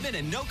no commitment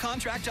and no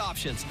contract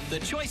options. The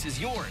choice is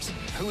yours.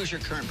 Who is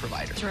your current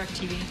provider?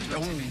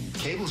 DirecTV.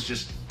 Cable's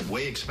just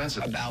way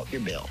expensive. About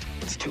your bill.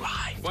 It's too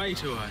high. Way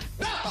too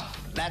high.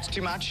 That's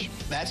too much.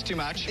 That's too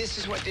much. This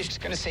is what Dish is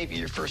going to save you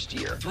your first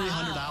year.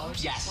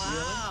 $300? Yes.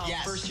 Wow.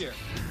 Yes. First year.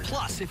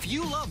 Plus, if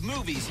you love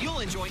movies, you'll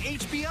enjoy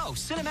HBO,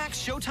 Cinemax,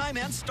 Showtime,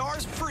 and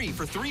Stars free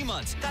for 3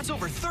 months. That's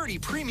over 30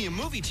 premium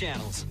movie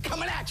channels.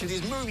 Coming at you.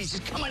 These movies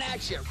just coming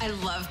at you. I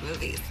love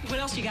movies. What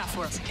else you got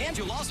for us? And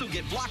you'll also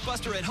get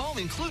Blockbuster at Home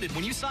included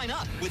when you sign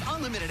up, with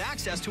unlimited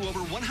access to over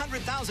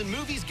 100,000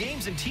 movies,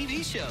 games, and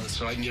TV shows.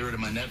 So I can get rid of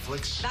my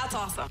Netflix? That's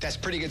awesome. That's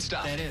pretty good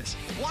stuff. That is.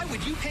 Why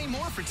would you pay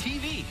more for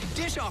TV?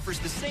 Dish offers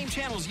the same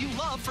channels you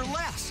love for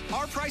less.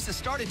 Our prices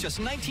start at just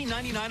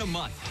 $19.99 a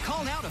month.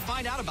 Call now to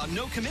find out about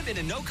no commitment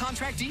and no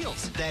contract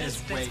deals. That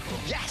is way cool.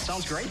 Yeah,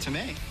 sounds great to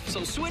me.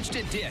 So switch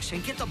to Dish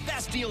and get the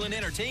best deal in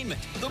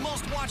entertainment. The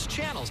most watched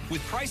channels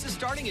with prices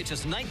starting at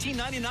just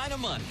 $19.99 a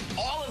month.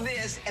 All of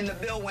this and the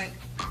bill went.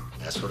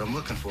 That's what I'm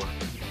looking for.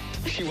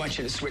 She wants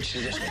you to switch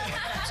to Dish.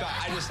 So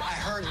I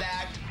heard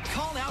that.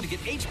 Call now to get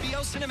HBO,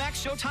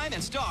 Cinemax, Showtime,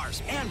 and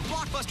Stars. And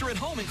Blockbuster at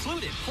Home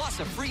included, plus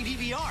a free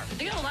DVR.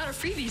 They got a lot of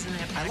freebies in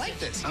there. I like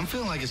this. I'm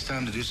feeling like it's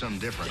time to do something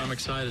different. I'm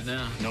excited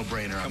now. No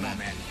brainer on that.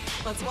 Man.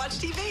 Let's watch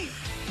TV.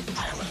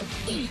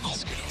 I'll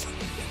scoot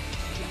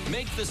over.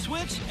 Make the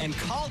switch and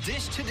call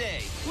Dish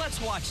today. Let's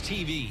watch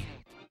TV.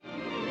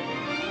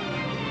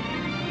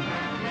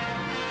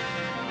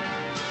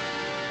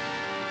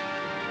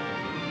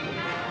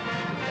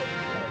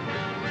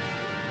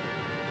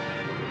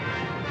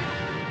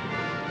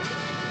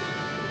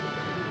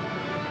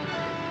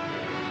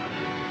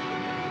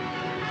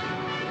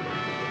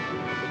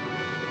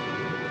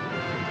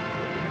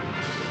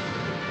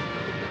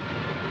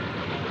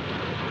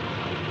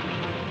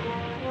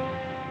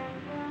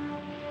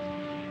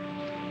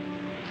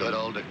 Good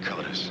old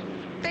Dakotas.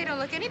 They don't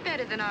look any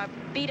better than our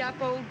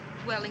beat-up old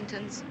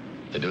Wellingtons.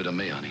 They do to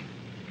me, honey.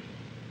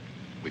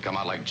 We come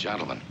out like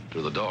gentlemen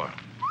through the door.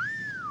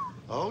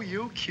 Oh,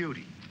 you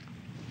cutie.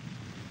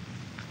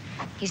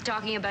 He's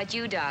talking about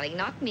you, darling,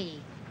 not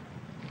me.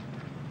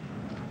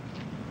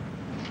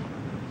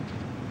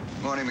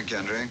 Morning,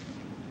 McKendry.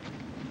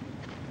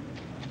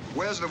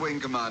 Where's the wing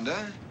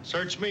commander?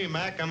 Search me,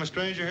 Mac. I'm a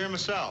stranger here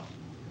myself.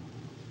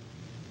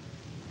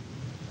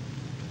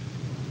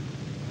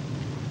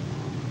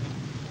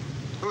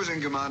 Who's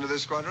in command of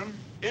this squadron?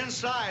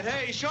 Inside.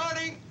 Hey,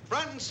 Shorty,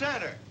 front and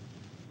center.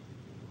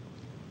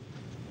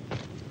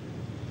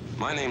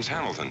 My name's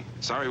Hamilton.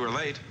 Sorry we're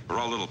late. We're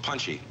all a little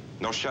punchy.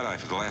 No shut-eye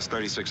for the last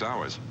 36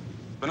 hours.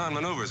 Been on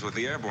maneuvers with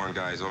the airborne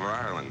guys over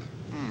Ireland.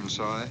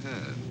 So I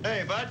heard.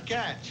 Hey, bud,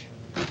 catch.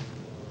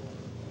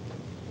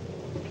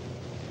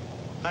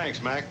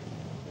 Thanks, Mac.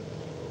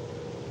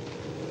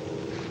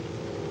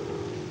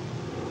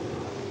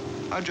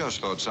 I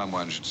just thought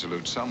someone should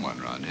salute someone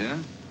around here.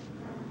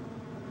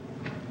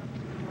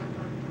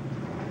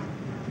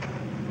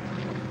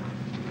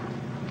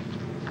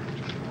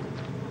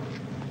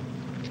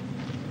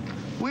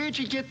 Where'd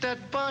you get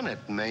that bonnet,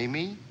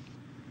 Mamie?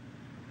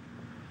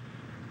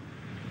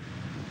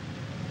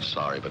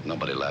 Sorry, but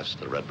nobody laughs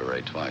at the Red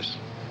Beret twice.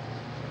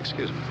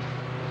 Excuse me.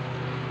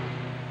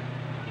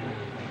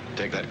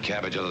 Take that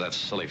cabbage out of that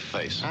silly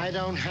face. I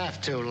don't have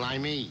to,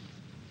 Limey.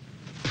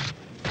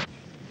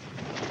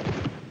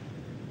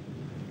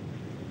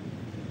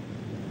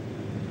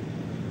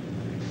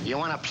 You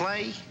want to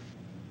play?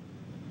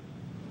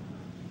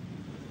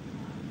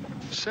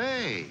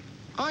 Say,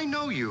 I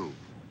know you.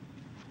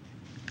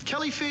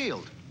 Kelly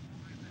Field.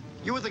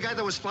 You were the guy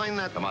that was flying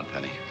that... Come on,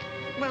 Penny.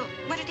 Well,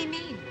 what did he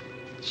mean?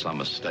 Some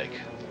mistake.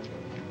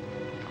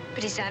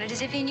 But he sounded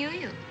as if he knew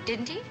you,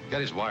 didn't he?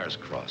 Got his wires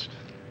crossed.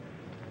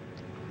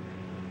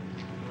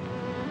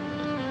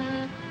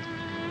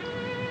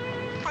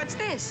 What's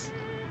this?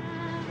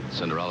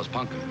 Cinderella's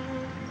pumpkin.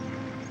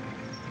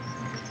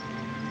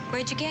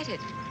 Where'd you get it?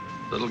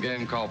 Little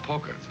game called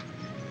poker.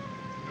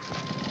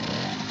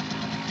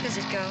 Does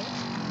it go?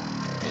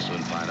 We'll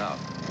soon find out.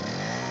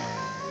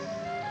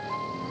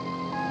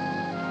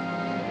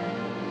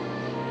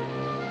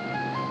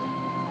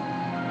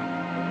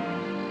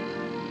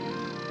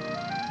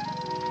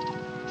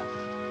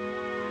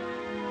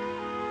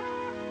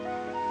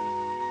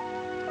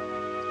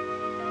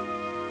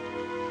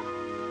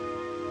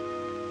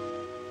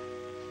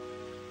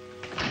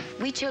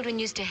 We children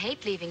used to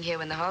hate leaving here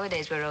when the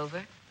holidays were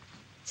over.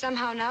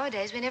 Somehow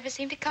nowadays we never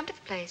seem to come to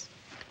the place.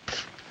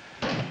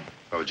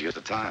 Where would you get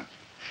the time?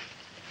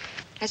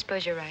 I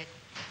suppose you're right.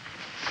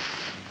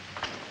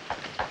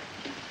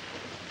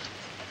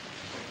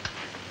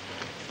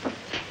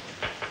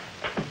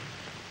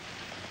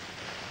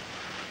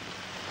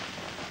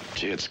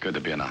 Gee, it's good to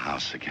be in a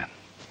house again.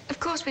 Of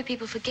course, we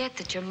people forget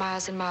that you're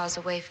miles and miles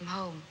away from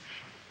home.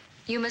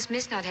 You must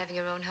miss not having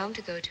your own home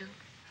to go to.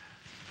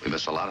 We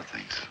miss a lot of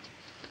things.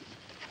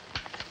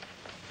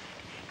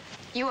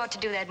 You ought to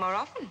do that more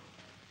often.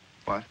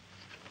 What?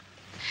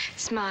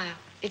 Smile.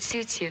 It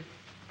suits you.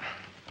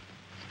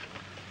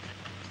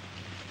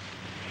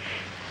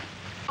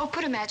 Oh,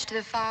 put a match to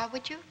the fire,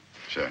 would you?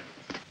 Sure.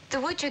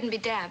 The wood shouldn't be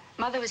damp.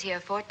 Mother was here a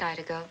fortnight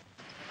ago.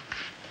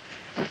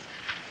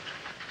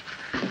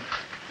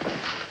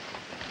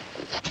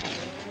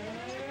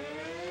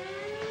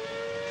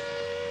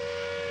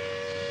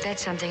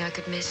 That's something I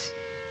could miss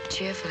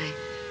cheerfully.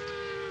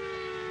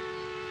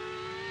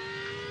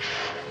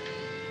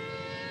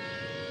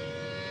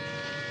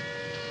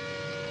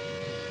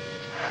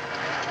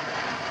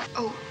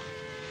 Oh,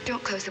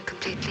 don't close them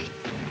completely.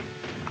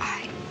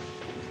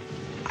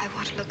 I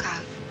want to look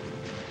out.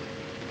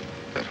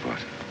 At what?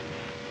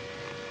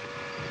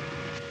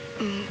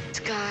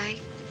 Sky,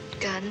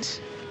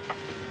 guns.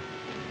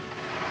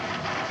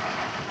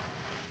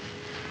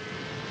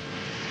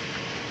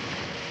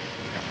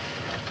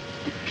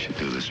 You should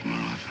do this more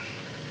often.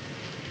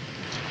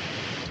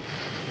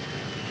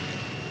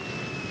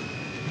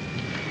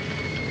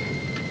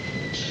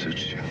 It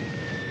suits you.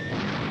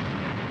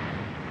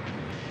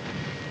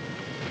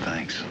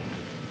 Thanks.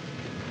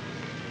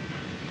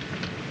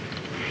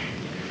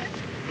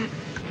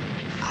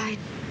 I'd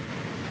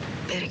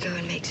better go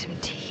and make some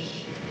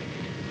tea.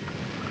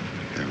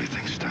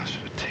 Everything stops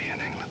for tea in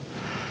England.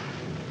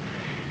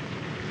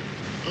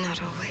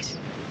 Not always.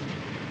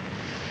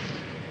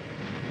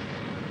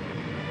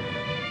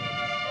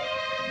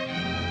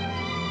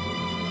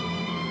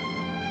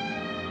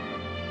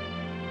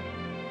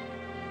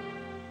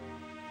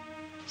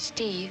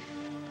 Steve,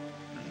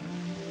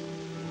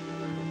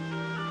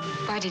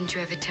 why didn't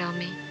you ever tell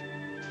me?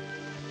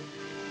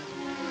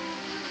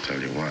 Tell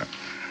you what?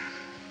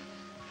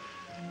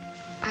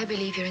 I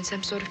believe you're in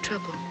some sort of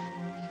trouble.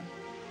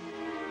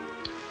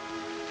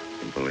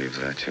 You believe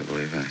that, you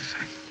believe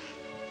anything.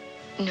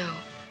 No.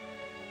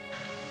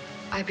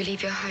 I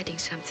believe you're hiding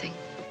something.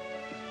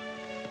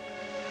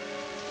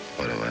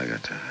 What have I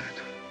got to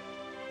hide?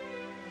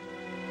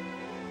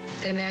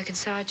 That American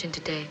sergeant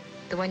today,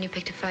 the one you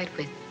picked a fight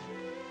with.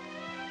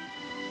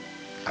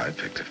 I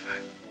picked a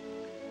fight.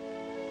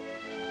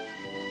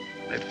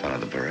 Made fun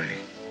of the beret.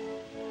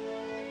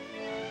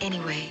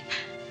 Anyway,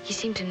 he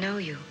seemed to know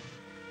you.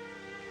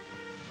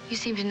 You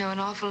seem to know an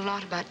awful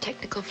lot about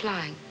technical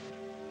flying.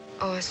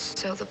 Or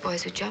so the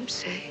boys who jump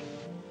say.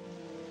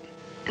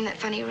 And that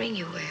funny ring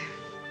you wear.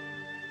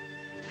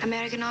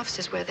 American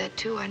officers wear that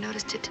too. I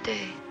noticed it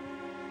today.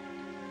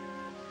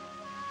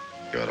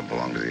 You ought to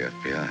belong to the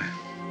FBI.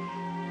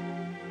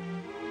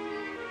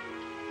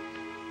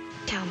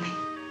 Tell me.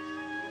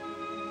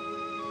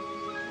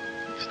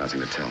 There's nothing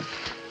to tell.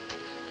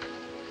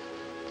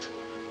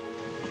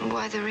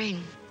 Why the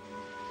ring?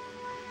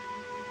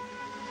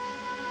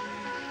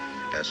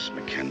 S.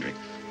 McKendrick.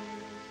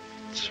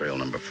 Serial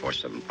number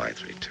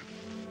 47532.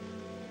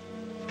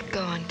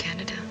 Go on,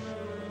 Canada.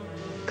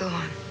 Go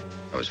on.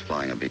 I was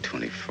flying a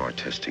B-24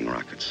 testing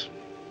rockets.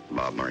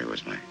 Bob Murray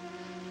was my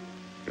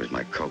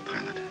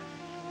co-pilot.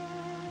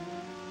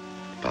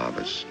 Bob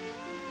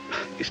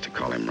used to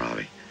call him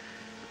Robbie.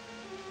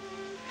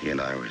 He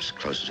and I were as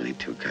close as any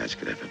two guys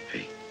could ever be.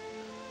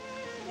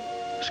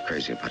 He was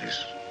crazy about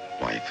his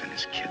wife and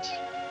his kids.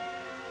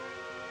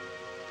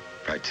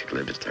 Practically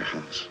lived at their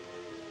house.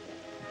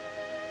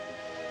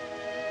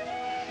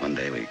 One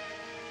day we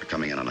were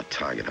coming in on a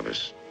target. I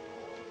was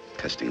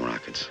testing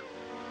rockets.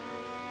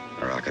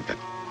 The rocket got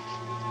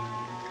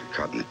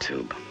caught in the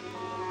tube.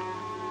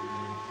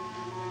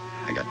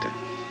 I got to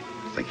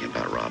thinking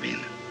about Robbie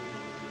and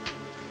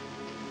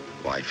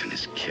wife and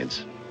his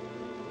kids.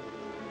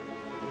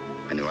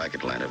 I knew I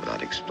could land it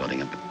without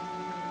exploding it, but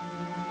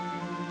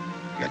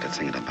I got to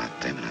thinking about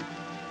them, and I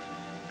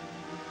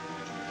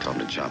told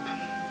him to jump.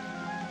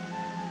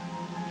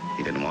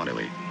 He didn't want to.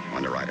 He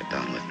wanted to ride it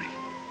down with me.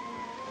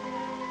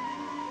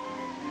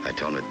 I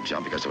told him to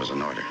jump because there was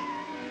an order.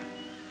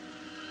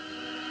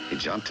 He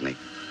jumped and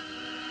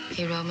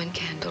he Roman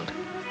candled.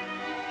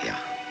 Yeah.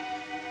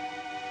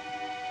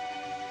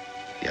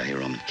 Yeah, he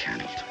Roman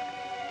candled.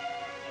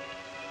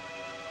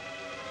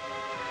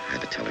 I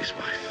had to tell his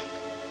wife.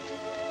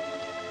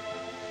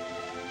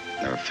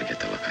 Never forget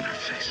the look on her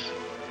face.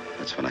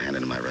 That's when I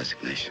handed in my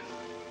resignation.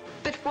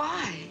 But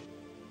why?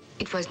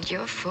 It wasn't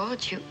your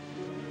fault. You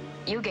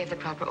gave the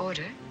proper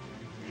order.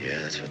 Yeah,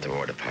 that's what the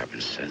War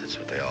Department said. That's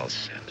what they all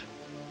said.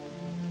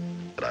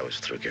 But I was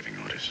through giving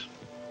orders.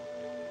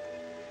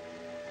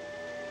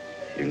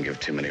 You can give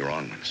too many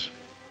wrong ones.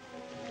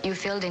 You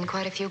filled in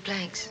quite a few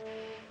blanks.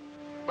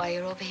 Why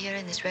you're over here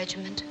in this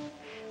regiment.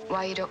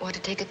 Why you don't want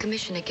to take a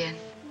commission again.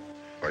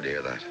 Where'd you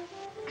hear that?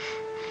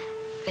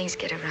 Things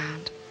get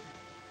around.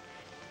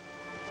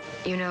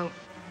 You know,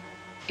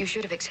 you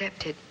should have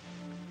accepted.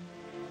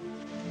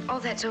 All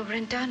that's over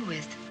and done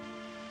with.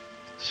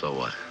 So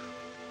what?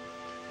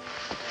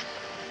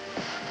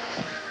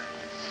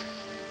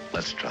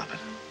 Let's drop it.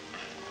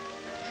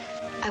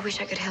 I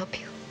wish I could help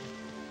you.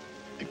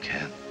 You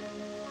can't.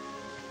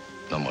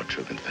 No more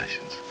true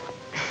confessions.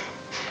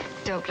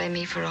 Don't blame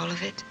me for all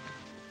of it.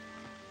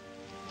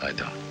 I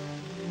don't.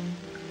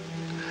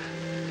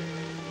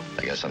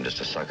 I guess I'm just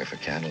a sucker for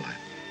candlelight.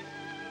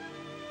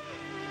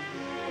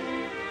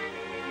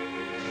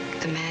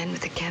 The man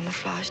with the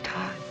camouflaged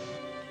heart.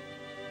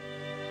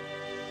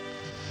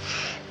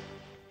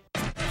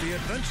 The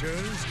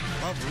Adventures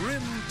of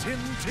Rin Tin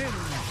Tin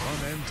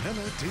on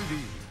Antenna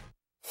TV.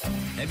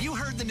 Have you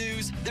heard the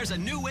news? There's a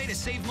new way to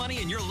save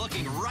money and you're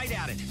looking right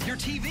at it. Your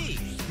TV.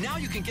 Now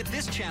you can get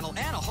this channel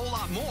and a whole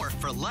lot more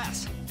for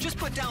less. Just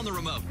put down the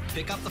remote,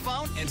 pick up the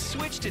phone, and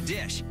switch to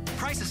Dish.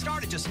 Prices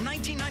start at just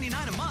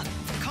 $19.99 a month.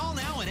 Call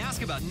now and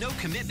ask about no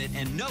commitment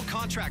and no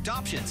contract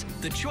options.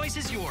 The choice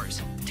is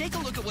yours. Take a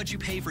look at what you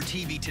pay for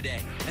TV today,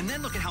 and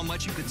then look at how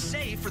much you could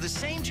save for the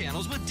same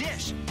channels with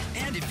Dish.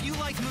 And if you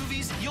like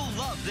movies, you'll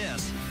love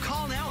this.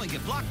 Call now and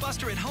get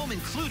Blockbuster at Home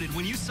included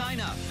when you sign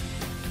up.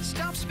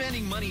 Stop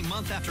spending money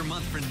month after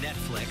month for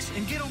Netflix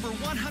and get over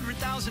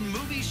 100,000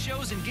 movies,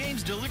 shows, and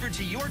games delivered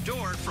to your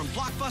door from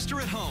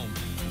Blockbuster at Home.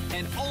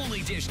 And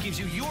only Dish gives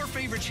you your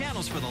favorite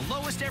channels for the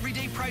lowest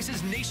everyday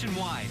prices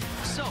nationwide.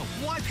 So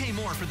why pay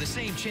more for the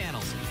same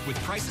channels? With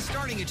prices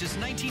starting at just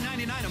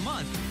 $19.99 a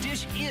month,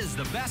 Dish is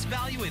the best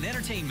value in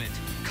entertainment.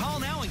 Call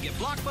now and get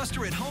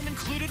Blockbuster at Home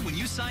included when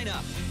you sign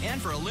up.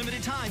 And for a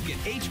limited time, get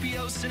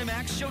HBO,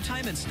 Cinemax,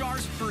 Showtime, and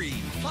Starz free,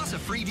 plus a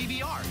free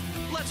DVR.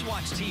 Let's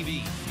watch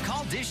TV.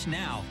 Call Dish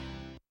now.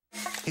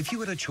 If you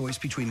had a choice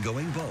between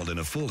going bald and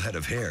a full head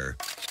of hair,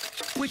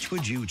 which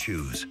would you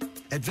choose?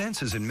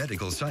 Advances in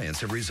medical science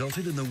have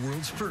resulted in the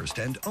world's first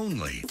and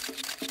only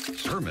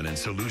permanent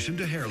solution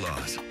to hair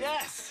loss.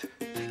 Yes!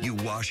 You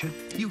wash it,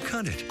 you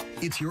cut it.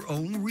 It's your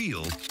own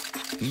real,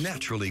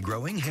 naturally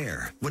growing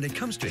hair. When it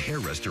comes to hair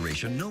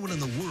restoration, no one in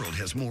the world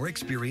has more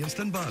experience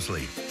than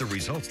Bosley. The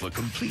results look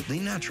completely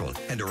natural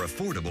and are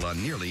affordable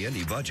on nearly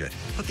any budget.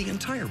 But the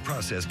entire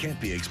process can't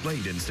be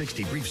explained in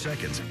 60 brief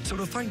seconds. So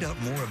to find out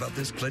more about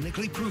this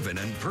clinically proven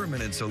and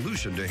permanent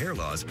solution to hair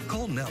loss,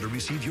 call now to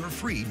receive your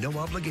free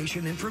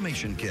no-obligation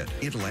information kit.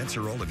 It'll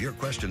answer all of your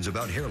questions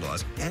about hair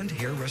loss and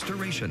hair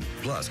restoration.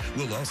 Plus,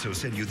 we'll also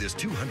send you this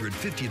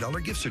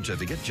 $250 gift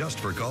certificate just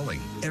for calling.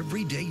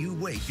 Every day you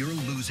wait, you're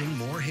losing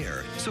more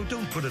hair. So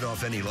don't put it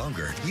off any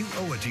longer. You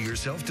owe it to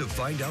yourself to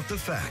find out the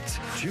facts.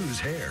 Choose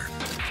hair.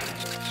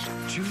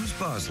 choose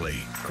Bosley.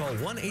 Call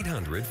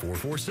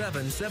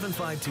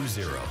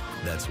 1-800-447-7520.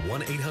 That's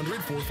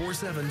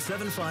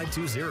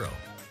 1-800-447-7520.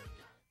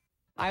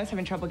 I was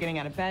having trouble getting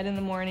out of bed in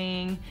the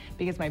morning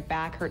because my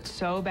back hurt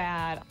so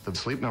bad. The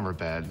sleep number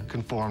bed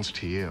conforms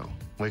to you.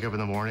 Wake up in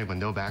the morning with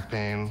no back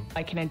pain.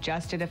 I can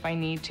adjust it if I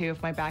need to,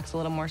 if my back's a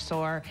little more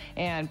sore,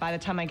 and by the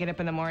time I get up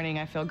in the morning,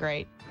 I feel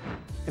great.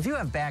 If you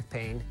have back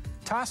pain,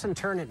 toss and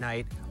turn at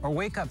night, or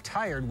wake up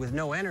tired with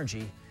no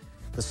energy,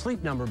 the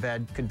Sleep Number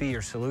bed could be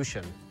your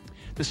solution.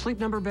 The Sleep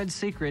Number bed's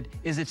secret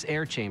is its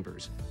air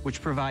chambers,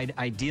 which provide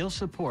ideal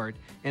support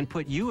and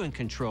put you in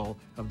control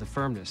of the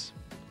firmness.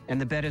 And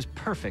the bed is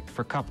perfect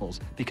for couples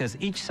because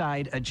each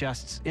side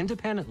adjusts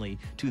independently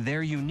to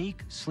their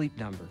unique sleep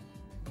number.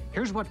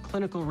 Here's what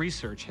clinical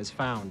research has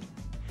found.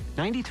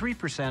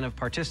 93% of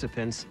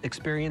participants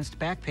experienced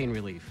back pain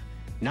relief.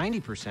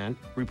 90%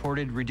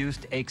 reported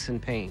reduced aches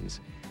and pains.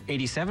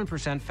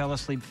 87% fell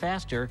asleep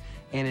faster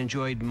and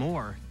enjoyed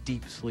more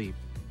deep sleep.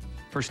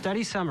 For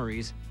study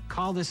summaries,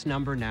 call this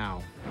number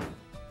now.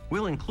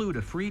 We'll include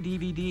a free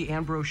DVD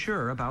and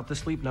brochure about the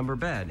Sleep Number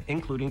bed,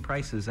 including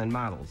prices and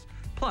models,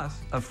 plus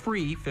a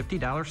free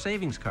 $50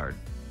 savings card.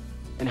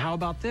 And how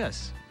about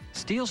this?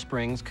 Steel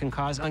springs can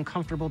cause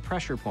uncomfortable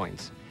pressure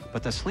points,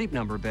 but the Sleep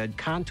Number bed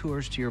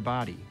contours to your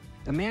body.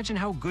 Imagine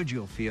how good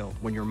you'll feel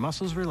when your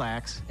muscles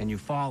relax and you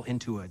fall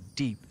into a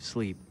deep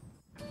sleep.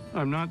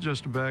 I'm not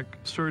just a back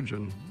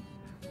surgeon.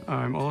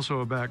 I'm also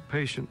a back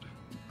patient.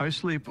 I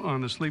sleep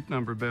on the Sleep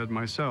Number bed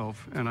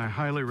myself, and I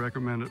highly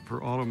recommend it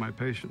for all of my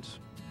patients.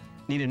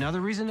 Need another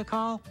reason to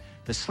call?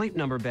 The Sleep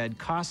Number bed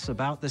costs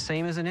about the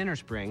same as an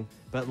innerspring,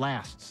 but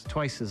lasts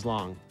twice as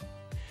long.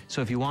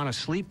 So if you want to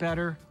sleep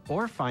better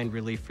or find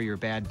relief for your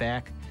bad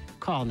back,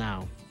 call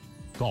now.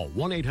 Call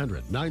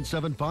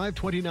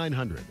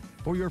 1-800-975-2900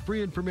 for your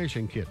free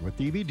information kit with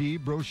DVD,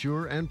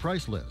 brochure, and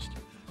price list.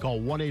 Call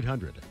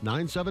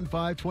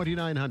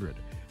 1-800-975-2900,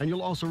 and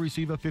you'll also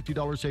receive a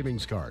 $50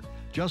 savings card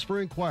just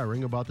for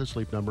inquiring about the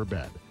Sleep Number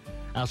bed.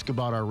 Ask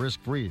about our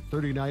risk-free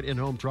 30-night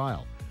in-home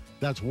trial.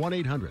 That's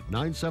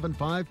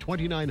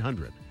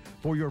 1-800-975-2900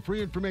 for your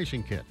free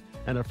information kit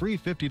and a free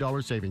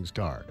 $50 savings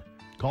card.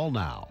 Call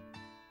now.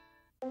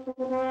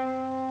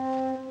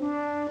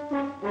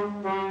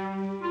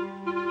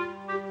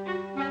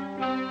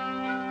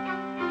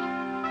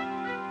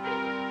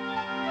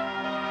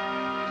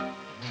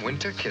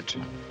 Winter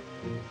kitchen.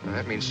 Well,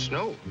 that means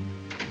snow.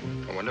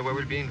 I wonder where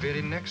we'll be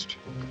invading next.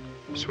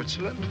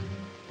 Switzerland?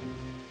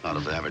 Not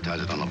if they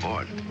advertise it on the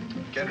board.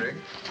 Kendrick.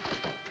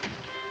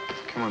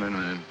 Come on in,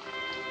 man.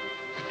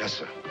 Yes,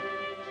 sir.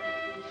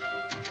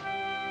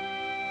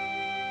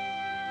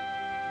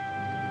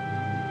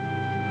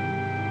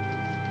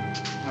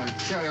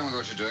 Carry on with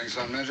what you're doing,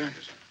 Sergeant Major.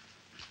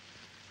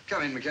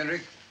 Come in,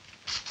 McKendrick.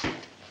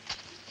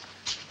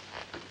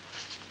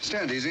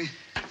 Stand easy.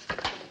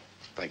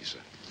 Thank you, sir.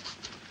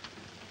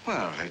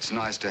 Well, it's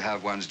nice to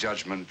have one's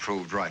judgment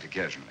proved right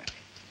occasionally.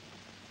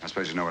 I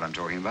suppose you know what I'm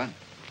talking about?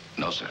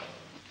 No, sir.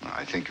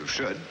 I think you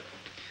should.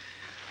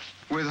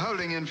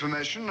 Withholding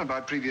information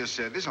about previous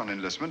service on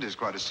enlistment is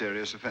quite a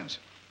serious offense.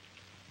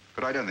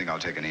 But I don't think I'll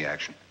take any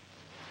action.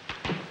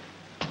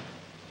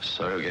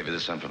 Sir, who gave you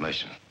this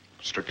information?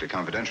 Strictly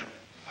confidential.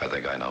 I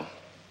think I know.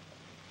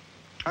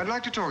 I'd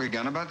like to talk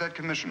again about that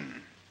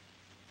commission.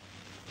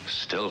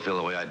 Still feel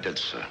the way I did,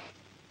 sir.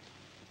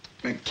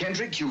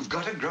 McKendrick, you've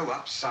got to grow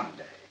up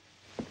someday.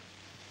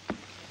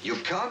 You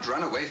can't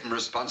run away from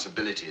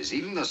responsibilities,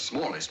 even the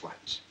smallest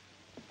ones.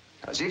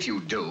 Because if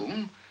you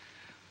do,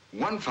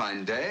 one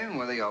fine day,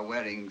 whether you're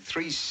wearing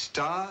 3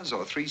 stars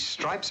or 3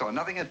 stripes or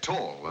nothing at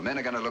all, the men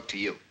are going to look to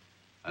you.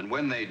 And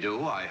when they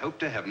do, I hope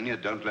to heaven you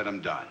don't let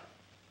them down.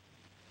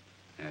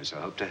 Yes,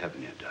 I hope to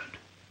heaven you don't.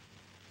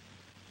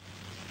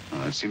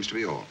 Well, that seems to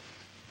be all.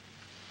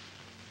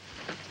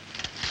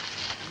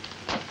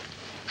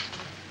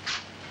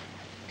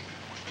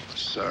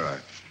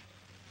 Sir,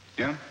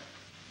 Yeah?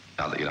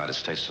 now that the United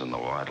States is in the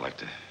war, I'd like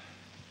to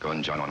go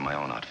and join one of my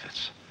own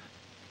outfits.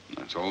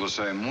 That's all the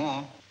same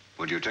war.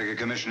 Would you take a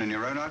commission in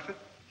your own outfit?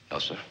 No,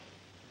 sir.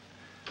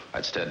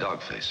 I'd stay a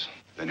dog face.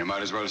 Then you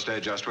might as well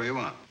stay just where you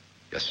are.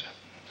 Yes, sir.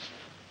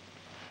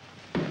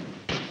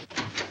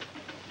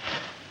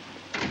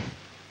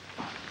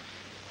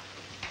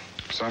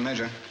 Sergeant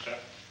Major. Sir.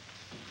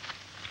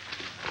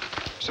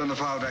 Send the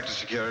file back to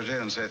security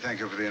and say thank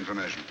you for the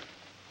information.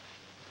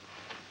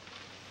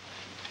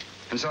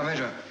 And Sergeant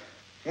Major,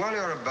 while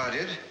you're about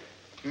it,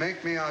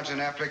 make me out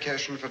an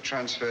application for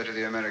transfer to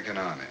the American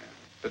Army.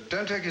 But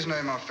don't take his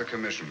name off the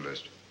commission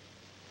list.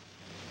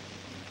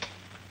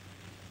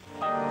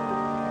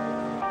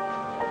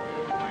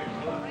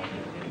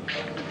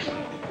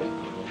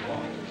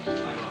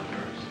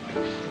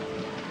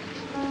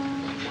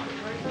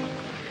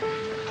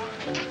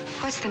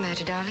 What's the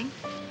matter, darling?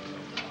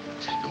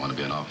 You want to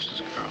be an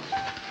officer's girl?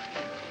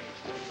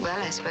 Well,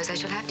 I suppose I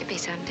shall have to be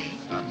someday.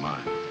 Not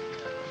mine.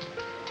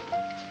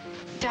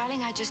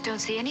 Darling, I just don't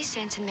see any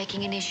sense in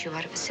making an issue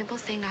out of a simple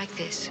thing like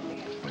this.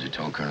 What you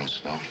told Colonel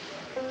Snow?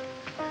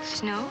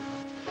 Snow?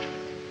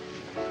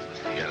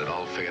 You got it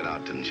all figured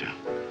out, didn't you?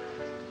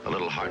 A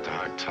little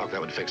heart-to-heart talk,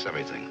 that would fix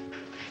everything.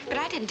 But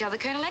I didn't tell the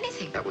Colonel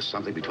anything. That was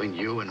something between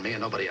you and me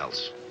and nobody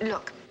else.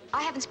 Look,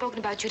 I haven't spoken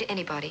about you to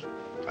anybody.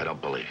 I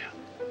don't believe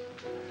you.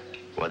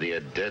 Whether you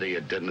did or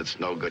you didn't, it's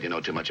no good. You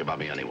know too much about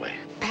me anyway.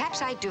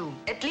 Perhaps I do.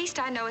 At least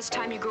I know it's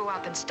time you grew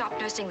up and stopped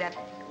nursing that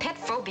pet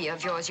phobia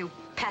of yours, you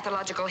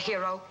pathological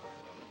hero.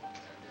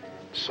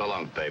 So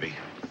long, baby.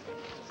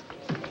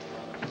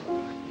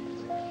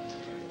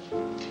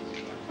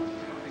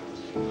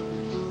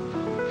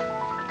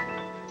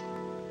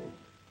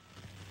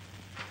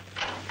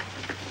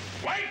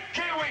 Wait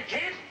till we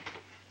kid.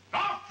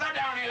 Off the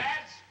Downey,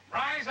 lads.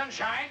 Rise and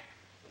shine.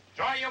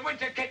 Enjoy your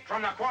winter kit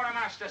from the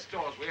quartermaster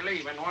stores. We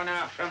leave in 1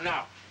 hour from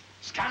now.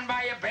 Stand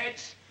by your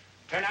beds.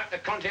 Turn out the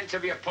contents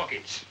of your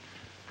pockets.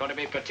 Got to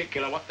be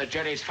particular what the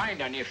Jerrys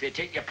find on you if they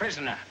take you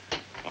prisoner.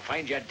 Or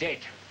find you dead.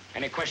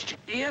 Any question?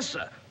 Yes,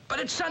 sir. But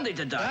it's Sunday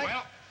today.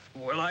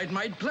 Well, I'd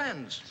made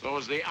plans.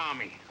 So's the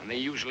army. And they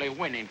usually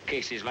win in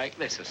cases like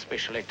this,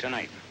 especially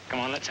tonight. Come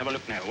on, let's have a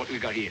look now. What do we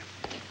got here?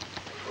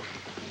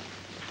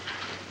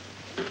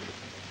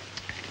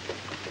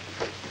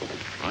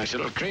 Nice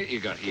little crate you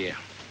got here.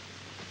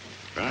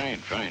 Fine,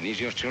 fine. These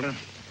your children?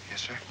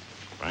 Yes, sir.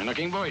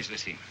 Fine-looking boys, they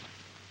seem.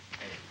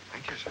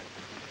 Thank you, sir.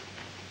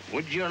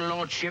 Would your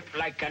lordship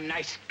like a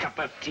nice cup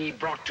of tea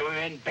brought to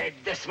him in bed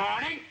this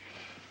morning?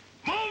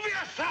 Move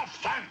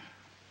yourself, son!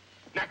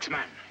 Next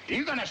man, are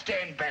you gonna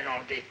stay in bed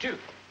all day, too?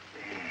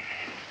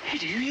 Hey,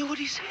 do you hear what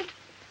he said?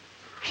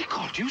 He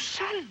called you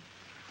son.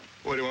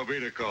 What do you want me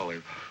to call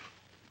him?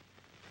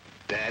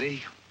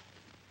 Daddy?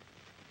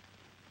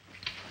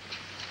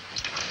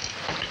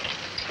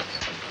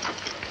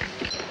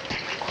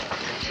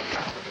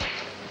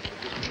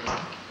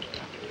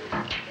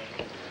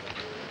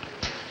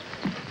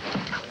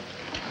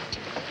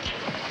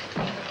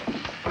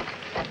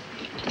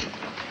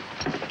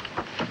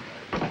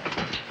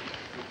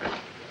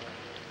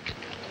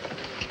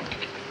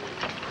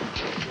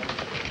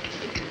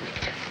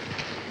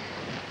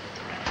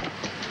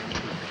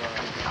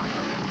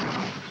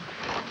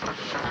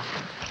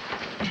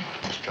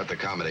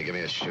 Comedy, give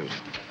me a shoot.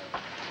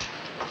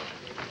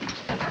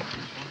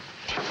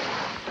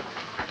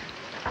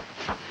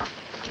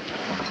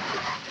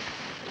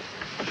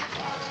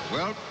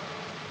 Well,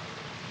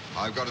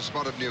 I've got a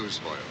spot of news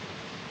for you.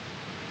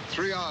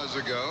 3 hours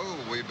ago,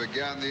 we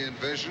began the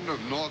invasion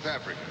of North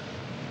Africa.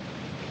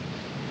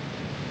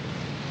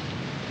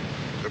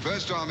 The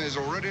First Army has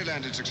already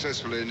landed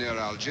successfully near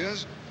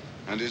Algiers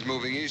and is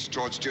moving east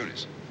towards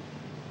Tunis.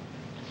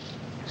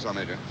 Sir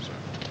Major, sir.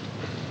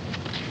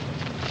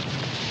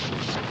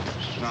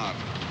 Now,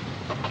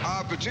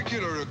 our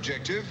particular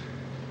objective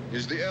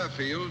is the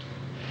airfield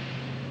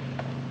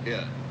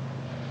here.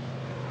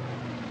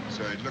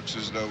 So it looks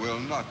as though we'll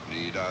not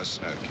need our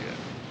snow kit.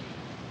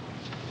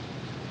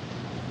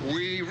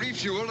 We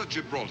refuel at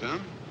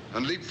Gibraltar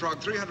and leapfrog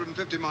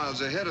 350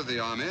 miles ahead of the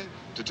army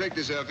to take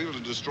this airfield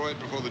and destroy it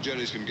before the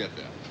Jerrys can get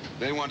there.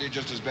 They want it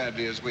just as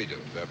badly as we do.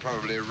 They're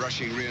probably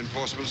rushing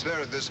reinforcements there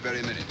at this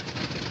very minute.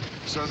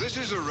 So this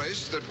is a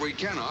race that we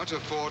cannot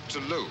afford to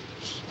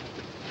lose.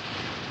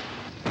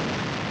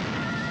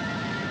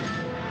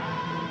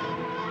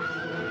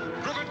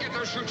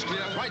 Shoots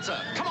clear. Right, sir.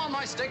 Come on,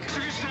 my stick.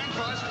 So you stand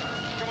fast.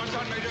 Come on,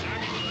 Don, Major.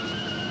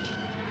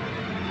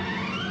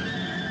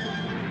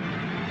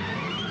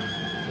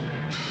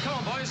 Come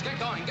on, boys. Get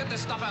going. Get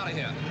this stuff out of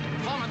here.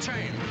 Form a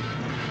chain.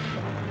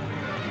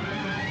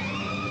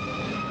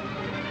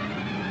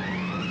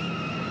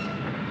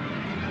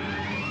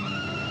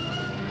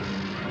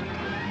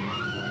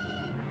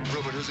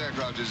 Rupert, whose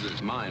aircraft is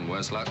this? Mine,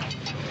 worse luck.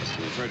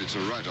 I'm afraid it's a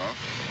write-off.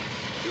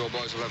 Your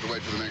boys will have to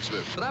wait for the next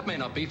lift. But that may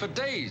not be for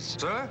days.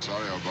 Sir?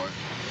 Sorry, old boy.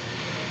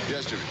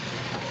 Yes, Jimmy.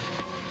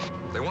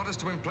 They want us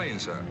to in plane,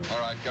 sir. All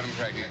right, get them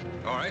cracking.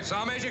 All right,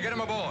 Sergeant Major, get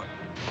him aboard.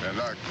 Good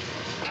luck.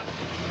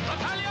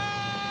 Battalion!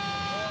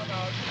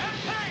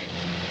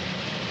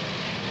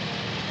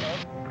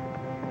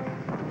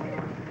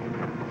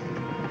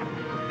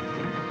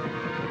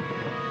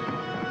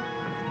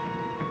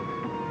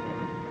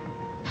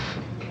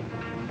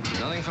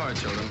 Nothing for it,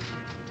 children.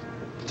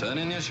 Turn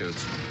in your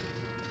chutes.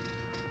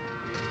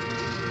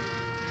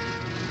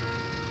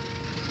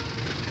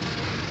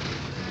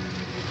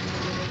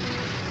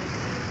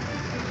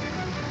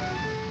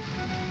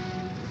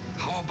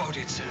 How about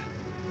it, sir?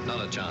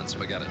 Not a chance.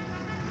 Forget it.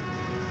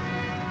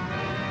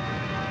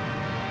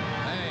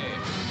 Hey,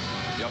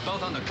 you're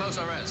both under close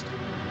arrest.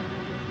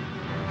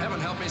 Heaven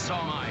help me, so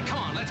am I. Come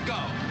on, let's go.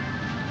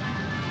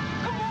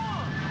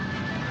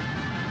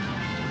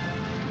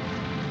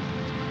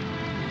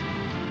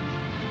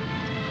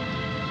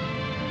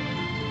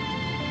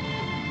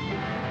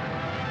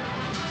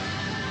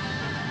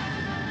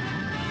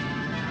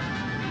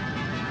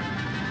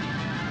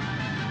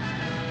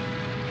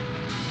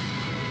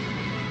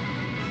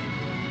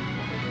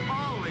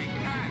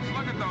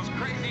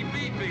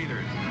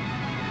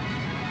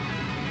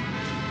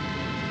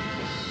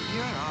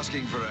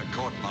 Asking for a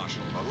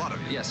court-martial, a lot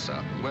of you. Yes,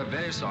 sir. We're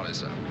very sorry,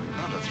 sir.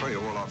 Bound to throw you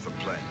all off the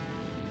plane.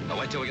 Now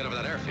wait till we get over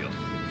that airfield.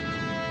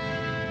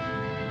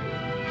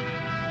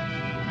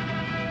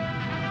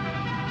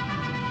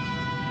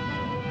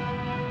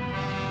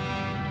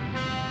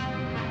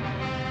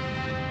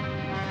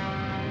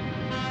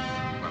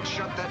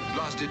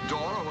 blasted door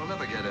or we'll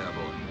never get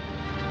airborne.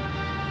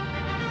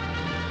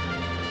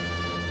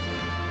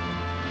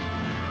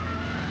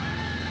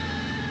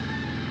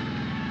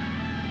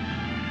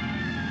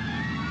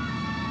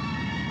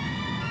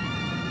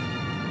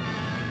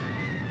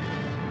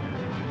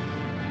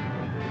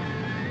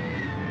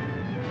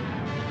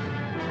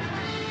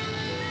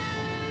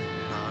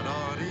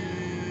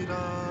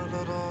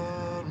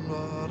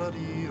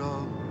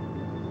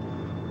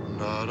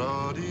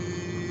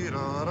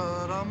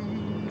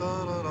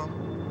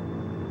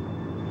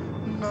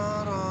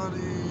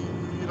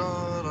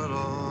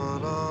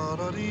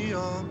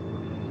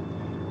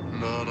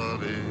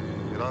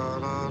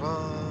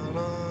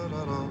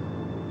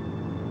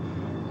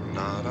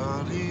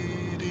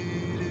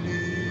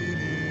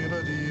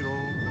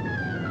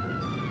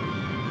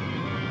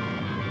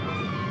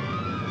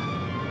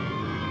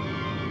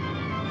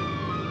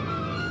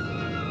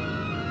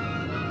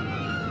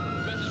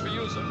 Message for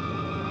you, sir.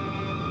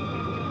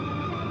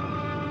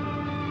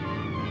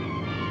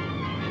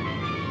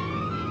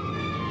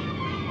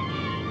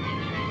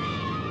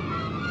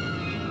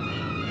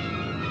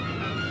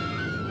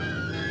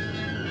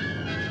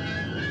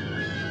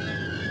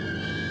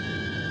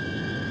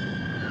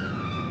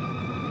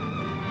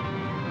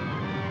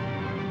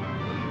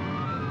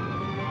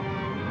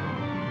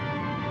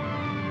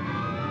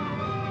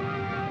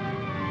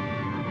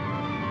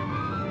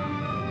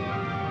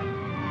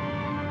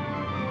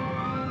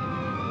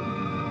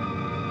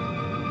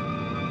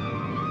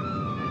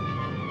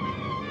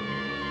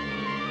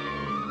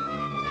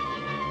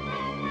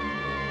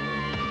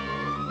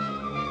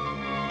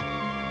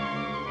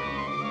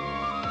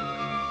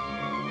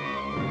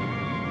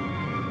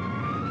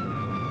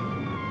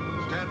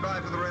 Stand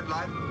by for the red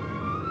light.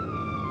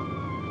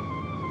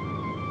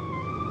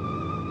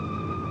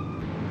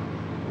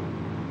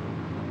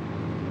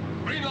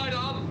 Green light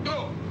on.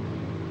 Go.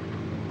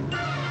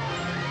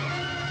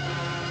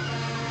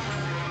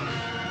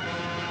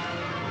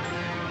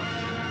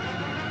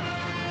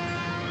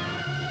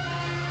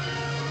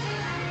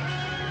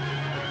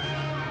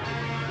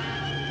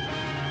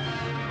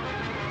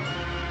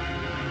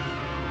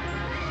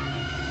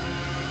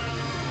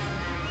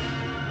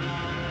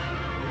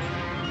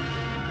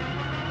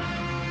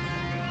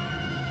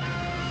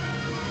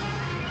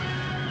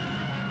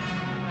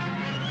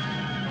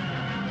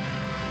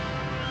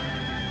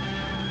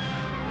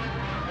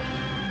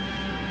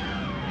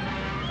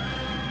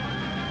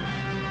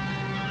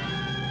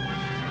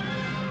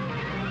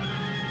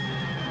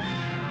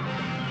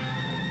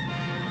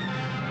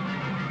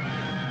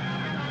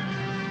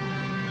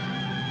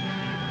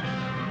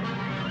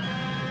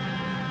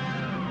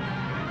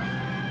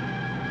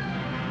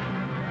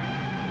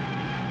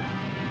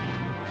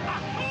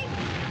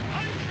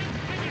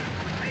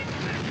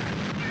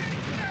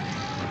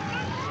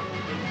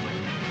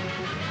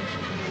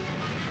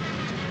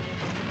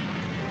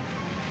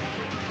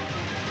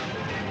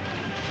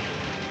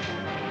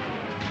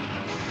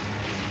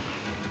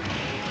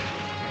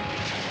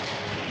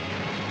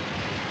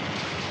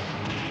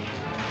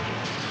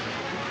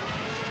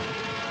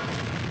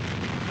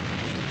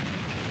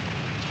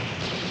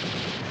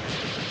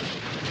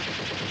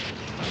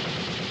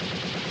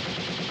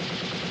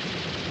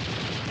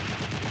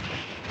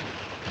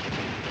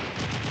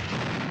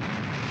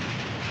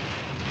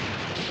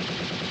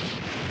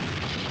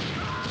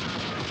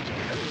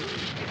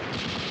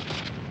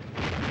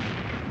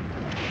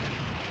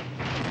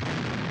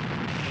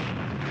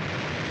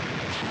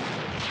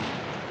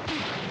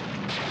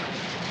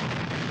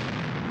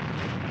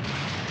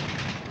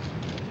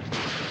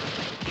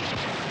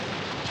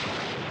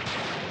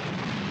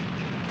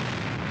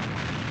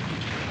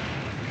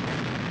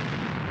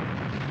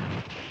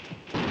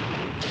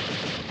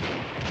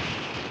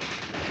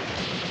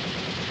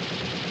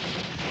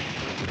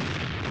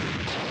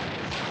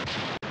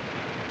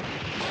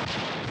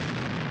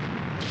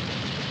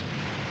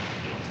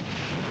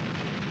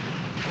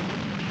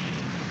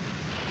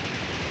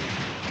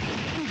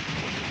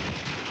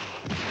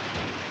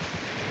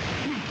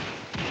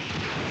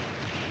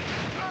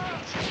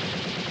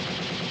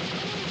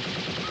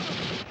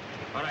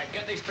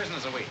 Get these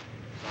prisoners away.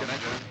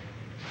 Connector.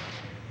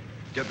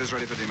 Get this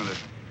ready for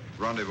demolition.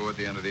 Rendezvous at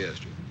the end of the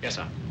airstrip. Yes,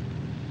 sir.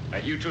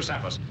 You two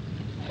sappers,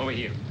 over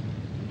here.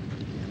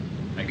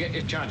 Now get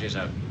your charges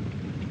out.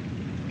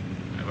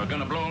 We're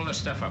gonna blow all this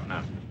stuff up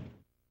now.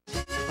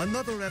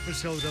 Another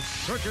episode of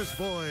Circus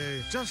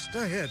Boy just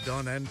ahead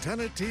on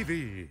Antenna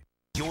TV.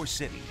 Your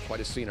city. Quite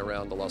a scene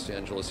around the Los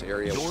Angeles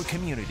area. Your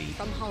community.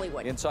 From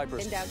Hollywood. In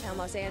Cyprus. In downtown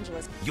Los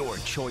Angeles. Your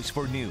choice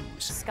for news.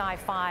 Sky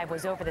 5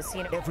 was over the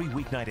scene. Every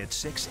weeknight at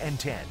 6 and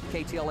 10.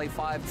 KTLA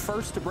 5,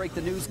 first to break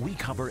the news. We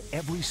cover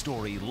every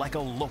story like a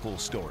local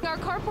story. Our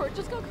carport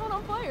just got caught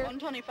on fire.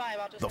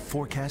 125. The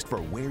forecast for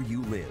where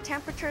you live.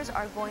 Temperatures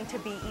are going to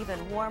be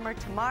even warmer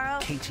tomorrow.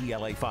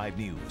 KTLA 5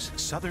 News,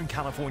 Southern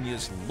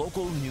California's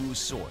local news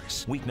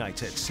source.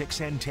 Weeknights at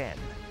 6 and 10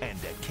 and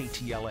at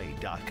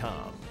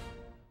KTLA.com.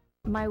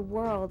 My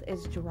world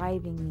is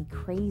driving me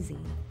crazy.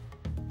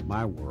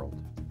 My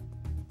world?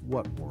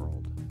 What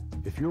world?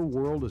 If your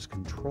world is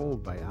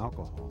controlled by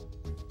alcohol,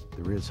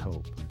 there is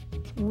hope.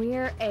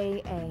 We're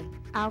AA,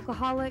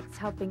 alcoholics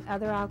helping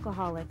other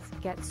alcoholics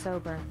get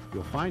sober.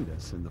 You'll find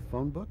us in the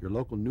phone book, your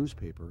local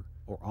newspaper,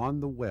 or on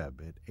the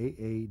web at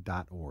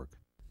aa.org.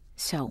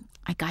 So,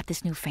 I got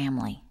this new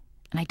family,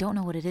 and I don't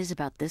know what it is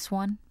about this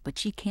one, but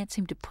she can't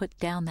seem to put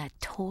down that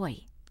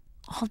toy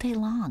all day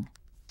long.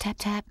 Tap,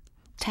 tap,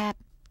 tap,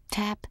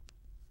 tap.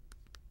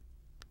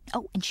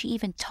 Oh, and she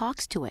even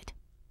talks to it.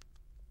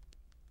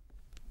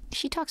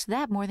 She talks to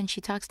that more than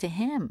she talks to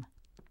him.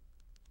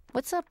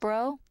 What's up,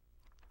 bro?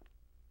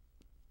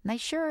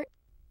 Nice shirt.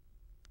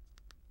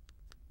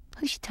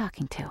 Who's she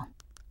talking to?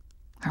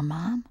 Her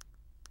mom?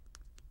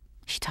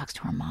 She talks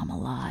to her mom a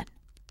lot.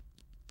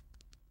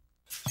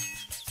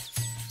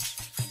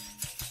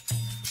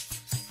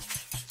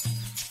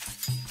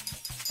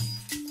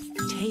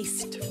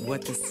 Taste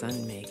what the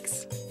sun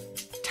makes.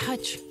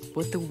 Touch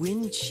what the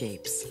wind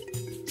shapes.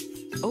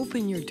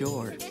 Open your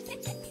door.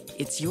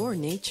 It's your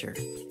nature.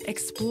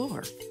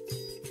 Explore.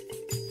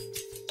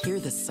 Hear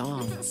the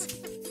songs.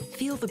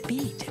 Feel the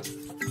beat.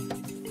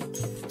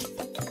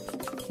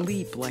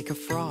 Leap like a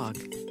frog.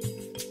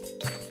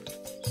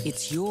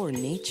 It's your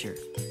nature.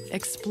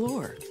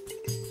 Explore.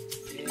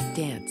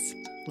 Dance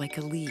like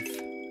a leaf.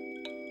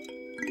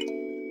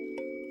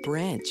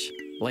 Branch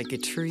like a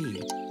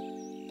tree.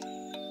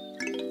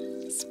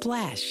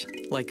 Splash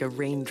like a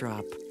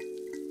raindrop.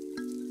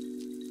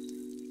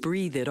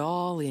 Breathe it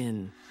all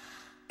in.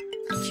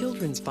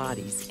 Children's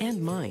bodies and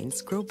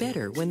minds grow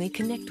better when they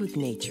connect with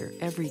nature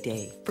every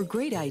day. For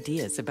great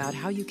ideas about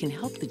how you can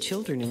help the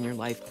children in your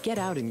life get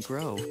out and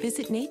grow,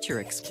 visit Nature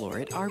Explore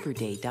at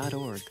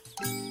arborday.org.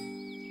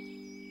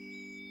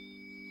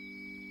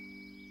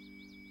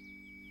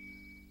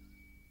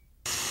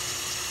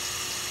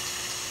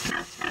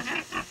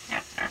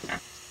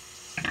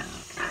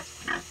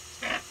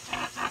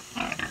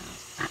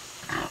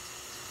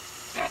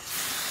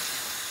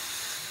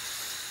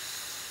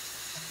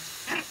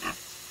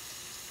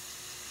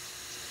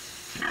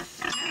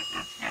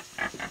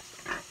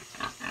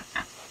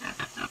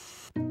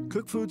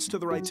 Cook foods to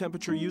the right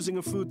temperature using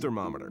a food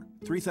thermometer.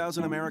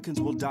 3,000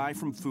 Americans will die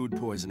from food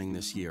poisoning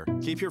this year.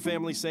 Keep your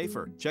family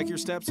safer. Check your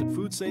steps at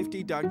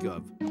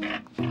foodsafety.gov.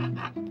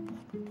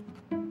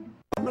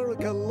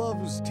 America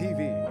loves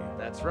TV.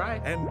 That's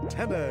right.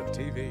 Antenna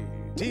TV.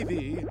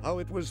 TV how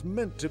it was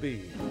meant to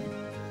be.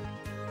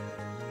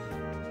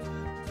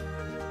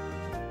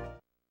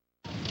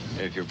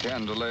 If you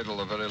can delay till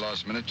the very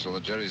last minute so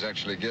that Jerry's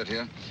actually get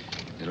here,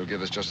 it'll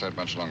give us just that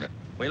much longer.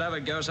 We'll have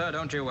it go, sir.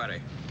 Don't you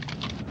worry.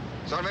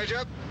 Sergeant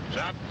Major?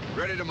 Sir?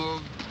 Ready to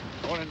move.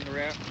 All in the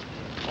rear.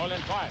 All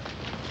in fire.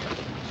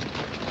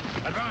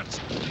 Advance.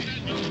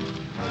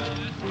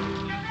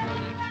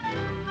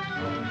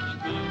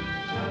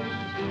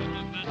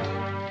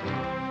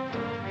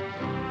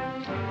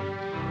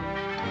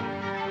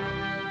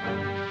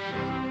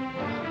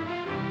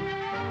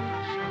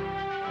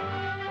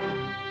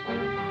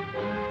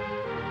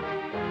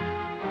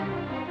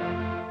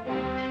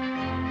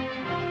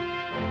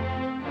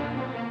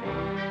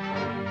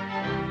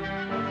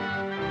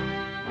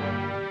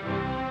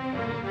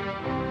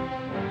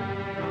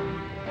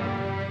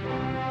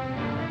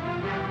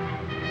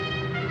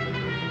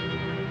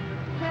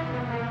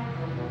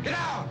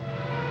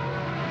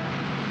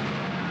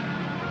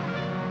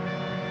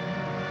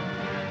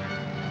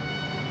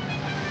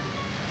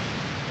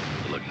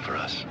 For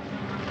us.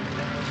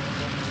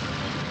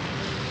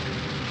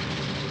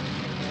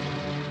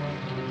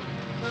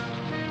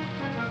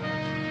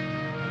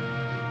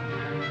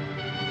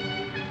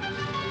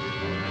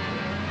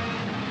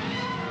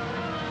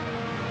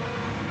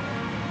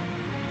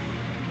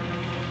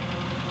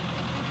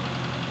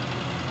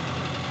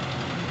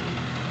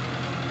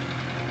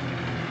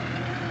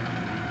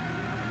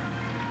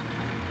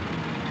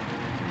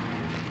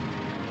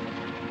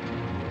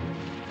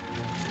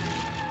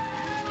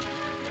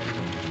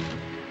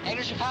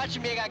 Englische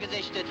Fallschirmjäger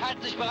gesichtet.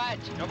 Halten sich bereit.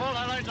 Jawohl,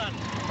 Herr Leutnant.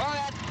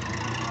 Vorwärts.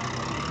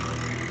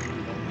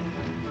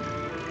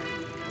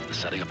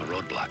 Setting up a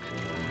roadblock.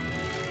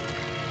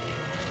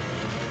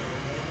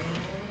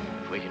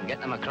 If we can get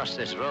them across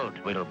this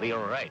road, we'll be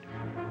all right.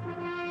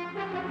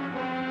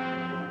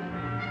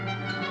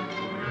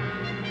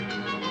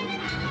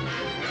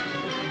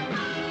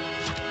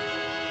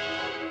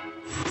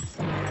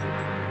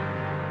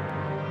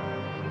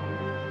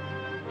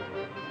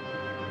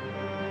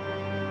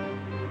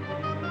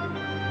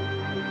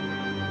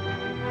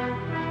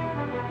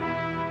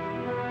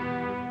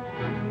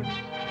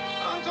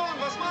 Anton,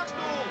 was machst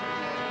du?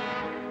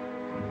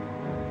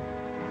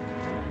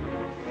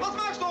 Was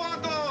machst du,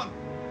 Anton?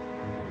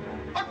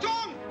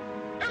 Achtung!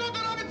 Im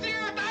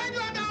Unteroffizier, der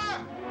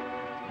Engländer!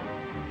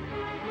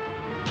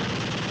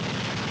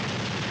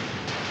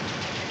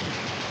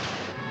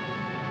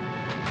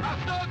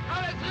 Achtung,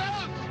 alles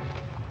los!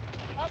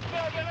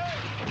 Abwehr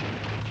gelegt!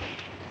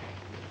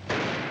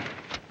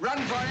 Run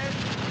for it!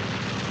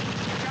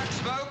 Got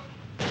smoke!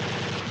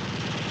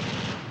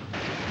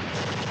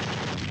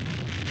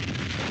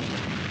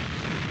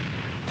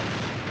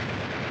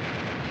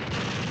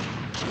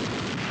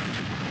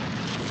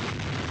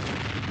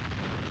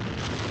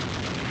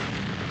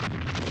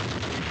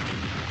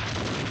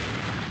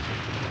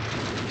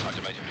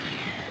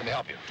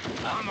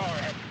 I'm all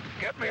right.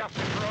 Get me off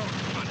the road.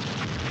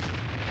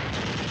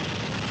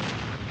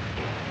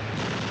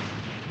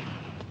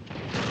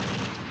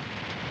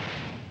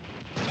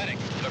 Medic,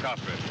 look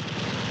after it.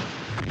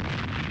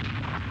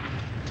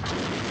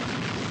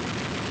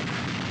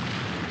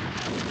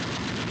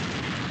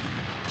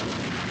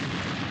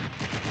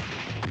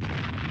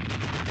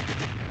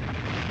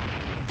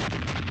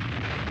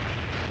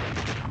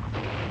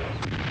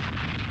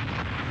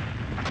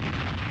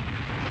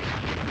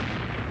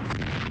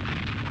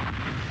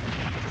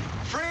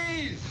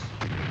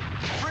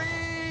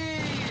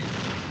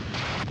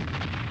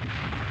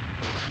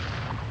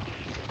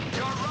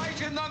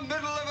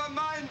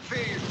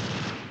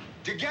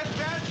 To get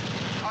that,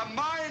 a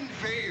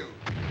minefield.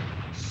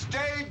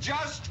 Stay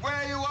just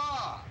where you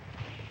are.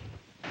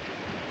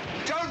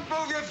 Don't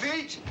move your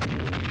feet.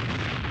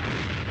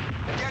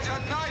 Get a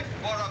knife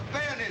or a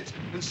bayonet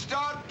and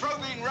start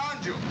probing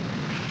round you.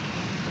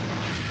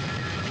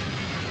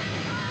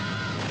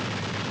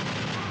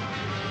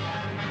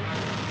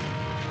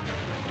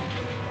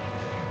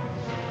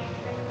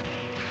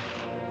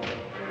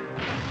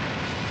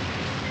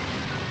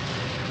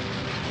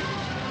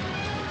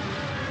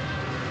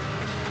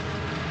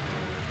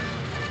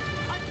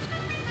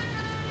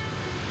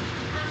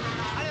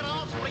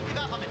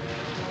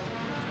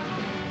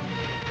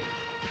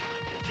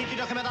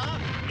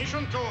 Nicht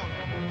und Ton.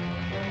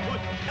 Gut,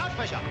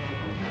 Lautsprecher.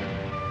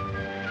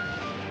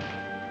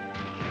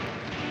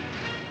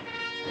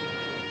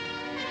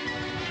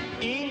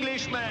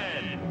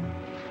 Englishman,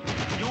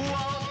 you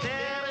out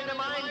there in the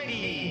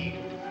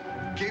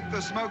minefield. Keep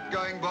the smoke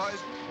going,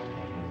 boys.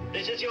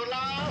 This is your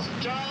last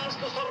chance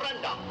to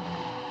surrender.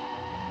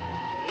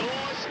 No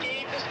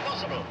escape is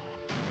possible.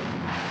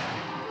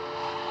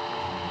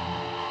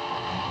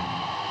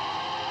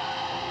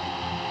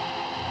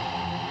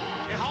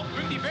 Der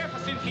Hauptmann, die Werfer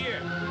sind hier.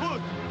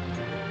 Gut.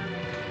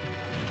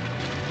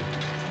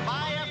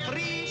 Fire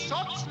 3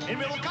 shots and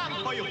we will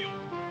come for you.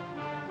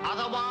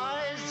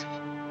 Otherwise,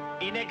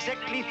 in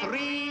exactly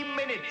 3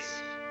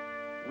 minutes,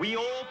 we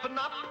open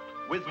up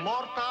with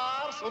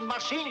mortars and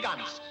machine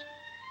guns.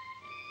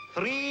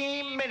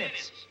 3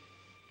 minutes.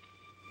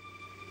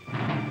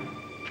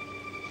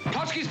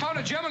 Kotsky's found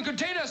a German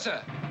container,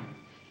 sir.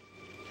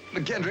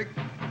 McKendrick,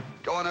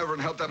 go on over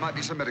and help. There might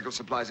be some medical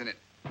supplies in it.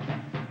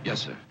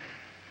 Yes, sir.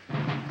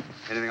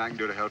 Anything I can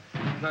do to help?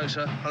 No,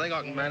 sir. I think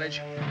I can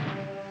manage.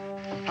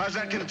 How's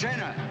that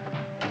container?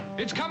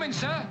 It's coming,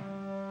 sir.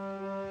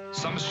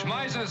 Some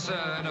schmeisers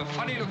and a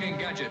funny-looking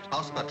gadget.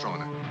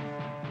 Hauspatrone.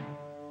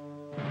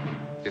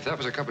 If that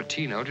was a cup of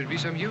tea note, it'd be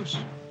some use.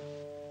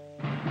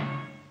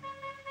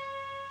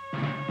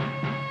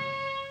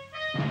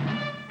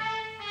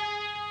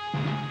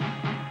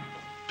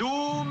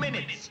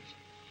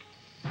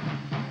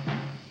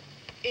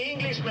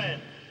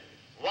 Englishman,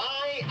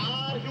 why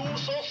are you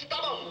so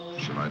stubborn?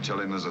 Should I tell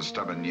him there's a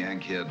stubborn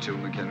Yank here too,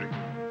 McKendrick?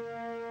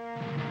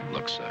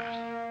 Look, sir,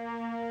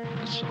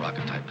 this is a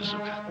rocket-type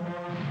bazooka.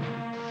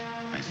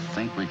 I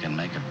think we can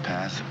make a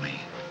path if we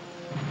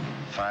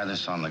fire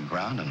this on the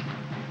ground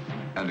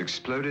and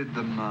exploded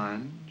the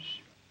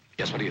mines?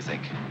 Yes, what do you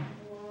think?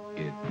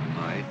 It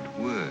might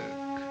work.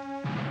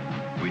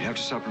 We'd have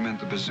to supplement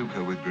the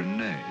bazooka with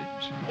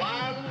grenades.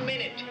 1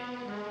 minute.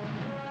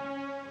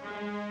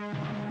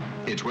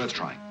 It's worth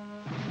trying.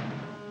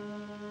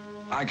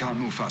 I can't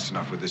move fast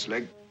enough with this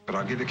leg, but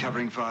I'll give you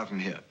covering fire from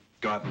here.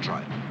 Go out and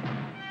try it.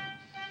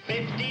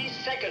 50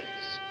 seconds.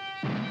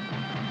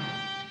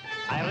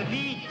 I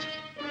repeat,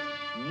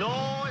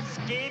 no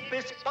escape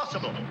is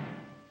possible.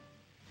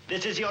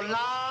 This is your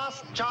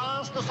last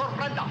chance to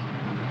surrender.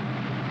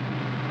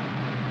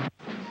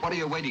 What are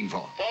you waiting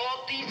for?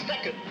 40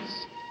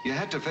 seconds. You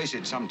had to face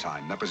it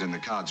sometime. That was in the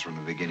cards from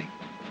the beginning.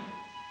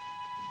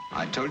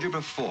 I told you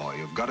before,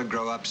 you've got to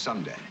grow up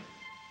someday.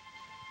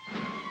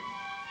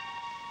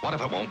 What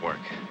if it won't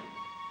work?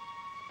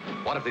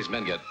 What if these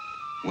men get...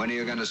 When are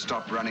you going to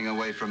stop running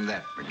away from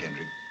that,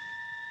 McKendrick?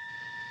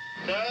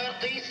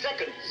 30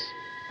 seconds.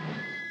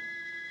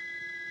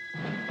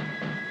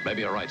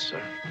 Maybe you're right,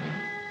 sir.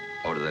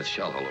 Over to that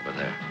shell hole over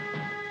there.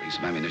 Need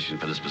some ammunition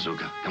for this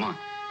bazooka. Come on.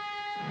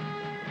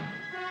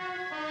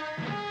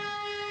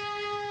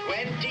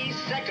 20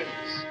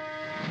 seconds.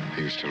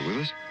 Are you still with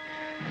us?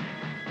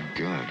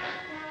 Good.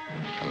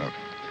 Now, look,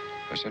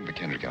 I sent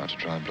McKendrick out to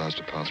try and blast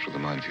a path through the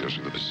minefields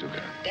with the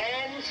bazooka.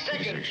 10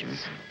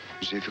 seconds.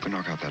 See if you can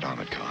knock out that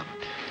armored car.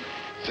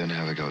 Then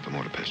have a go at the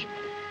mortar pistol.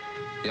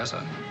 Yes,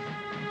 sir.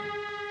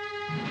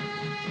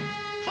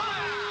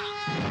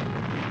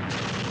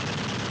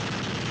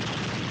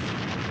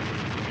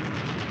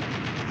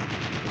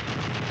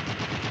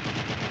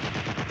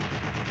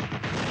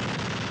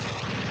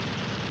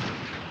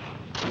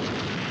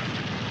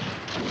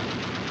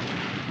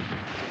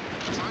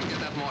 Try and get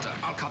that mortar.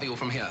 I'll cover you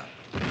from here.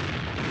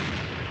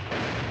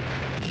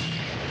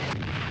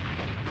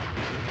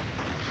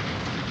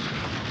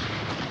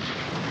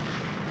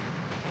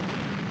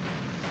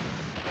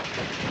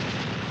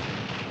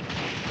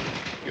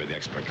 You're the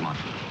expert. Come on.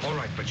 All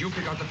right, but you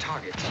pick out the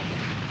targets.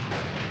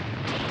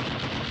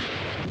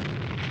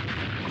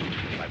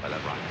 Right by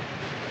that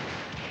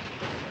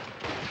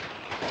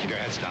your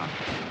heads down.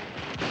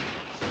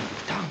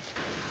 Down.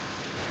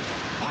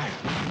 Fire.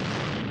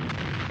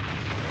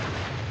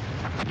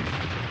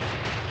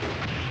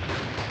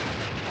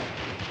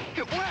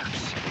 It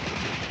works.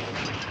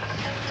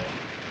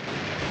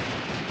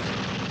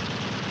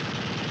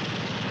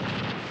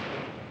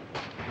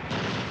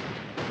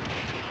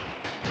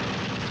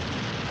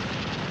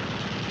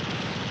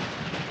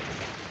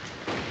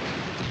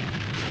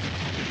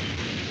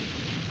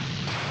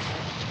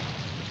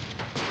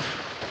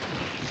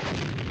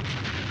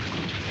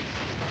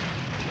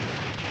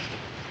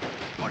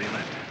 What do you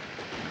left?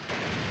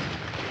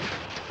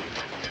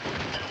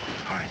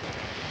 All right.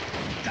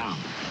 Down.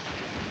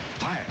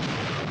 Fire.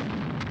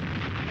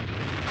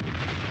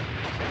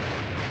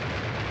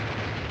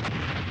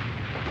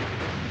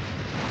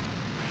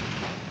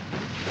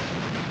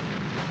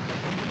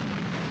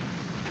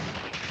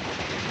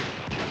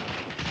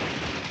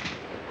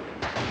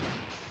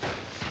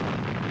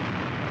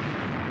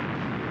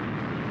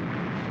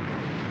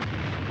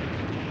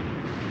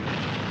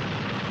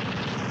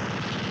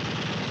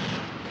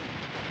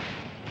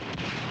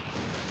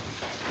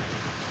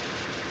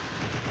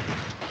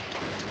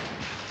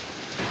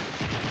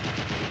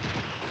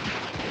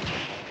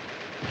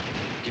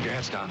 Keep your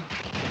heads down.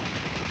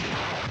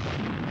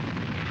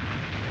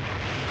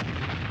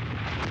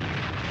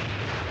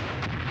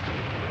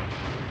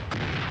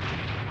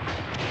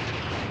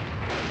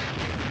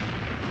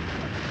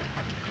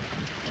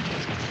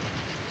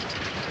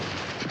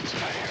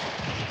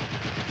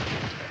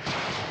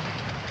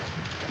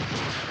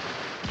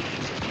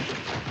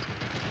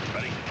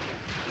 Ready?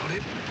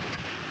 Loaded.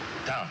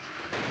 Down.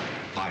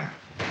 Fire.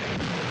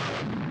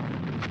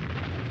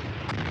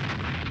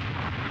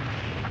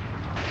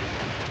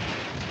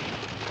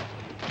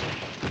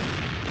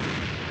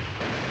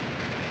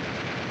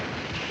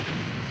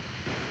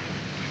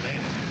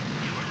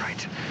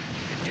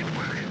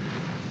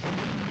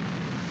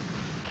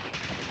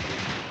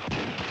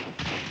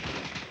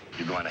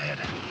 Going ahead.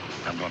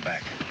 I'm going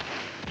back.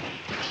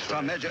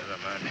 Sir, Major.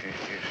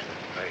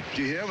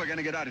 Do you hear? We're going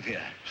to get out of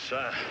here.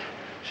 Sir.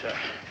 Sir.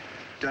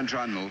 Don't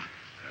try and move.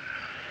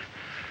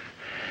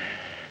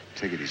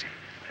 Take it easy.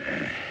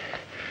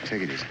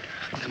 Take it easy.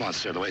 Come on,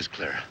 sir. The way's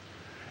clear.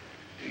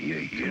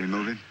 Can we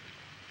move in?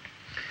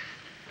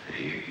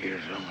 Do you hear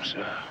them,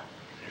 sir?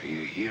 Do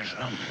you hear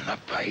them? The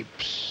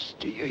pipes.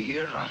 Do you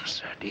hear them,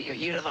 sir? Do you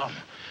hear them?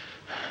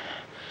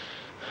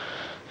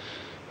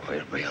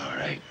 We'll be all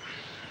right.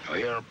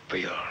 We'll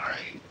be all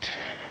right.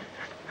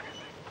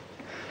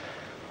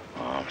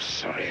 Oh, I'm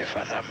sorry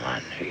for the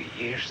man who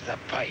hears the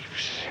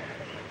pipes.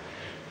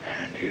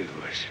 And who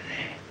wasn't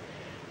he?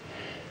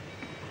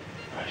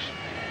 Wasn't he?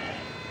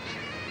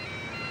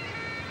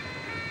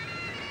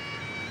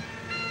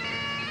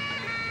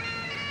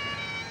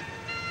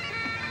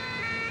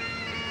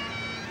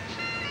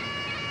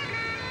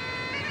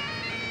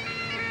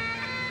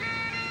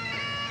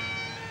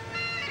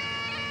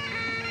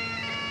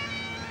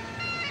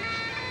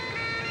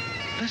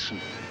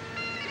 Listen.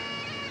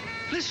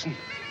 Listen.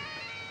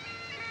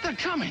 They're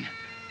coming.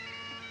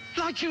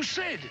 Like you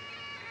said.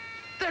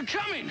 They're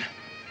coming.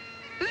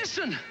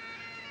 Listen.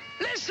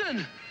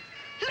 Listen.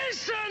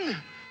 Listen.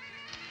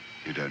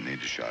 You don't need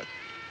to shout.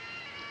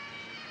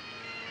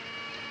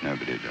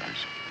 Nobody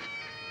does.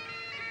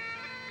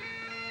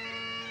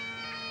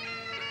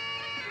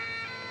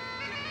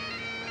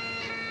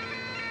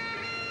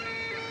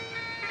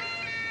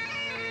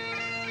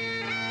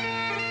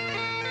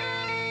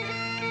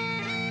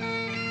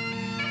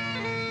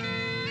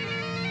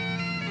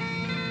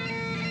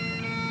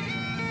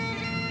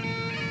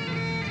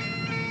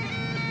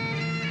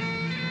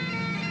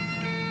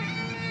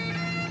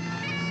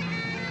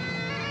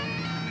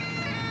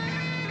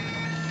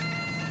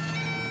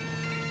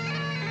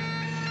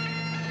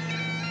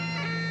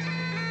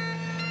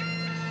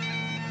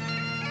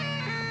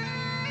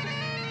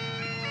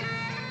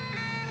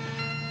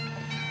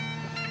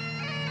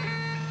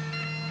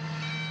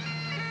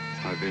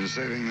 I've been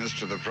saving this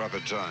to the proper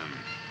time.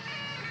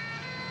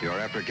 Your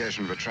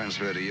application for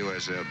transfer to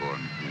U.S.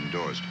 Airborne,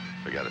 endorsed.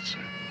 Forget it, sir.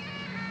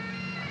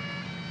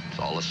 It's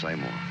all the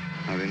same war.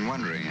 I've been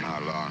wondering how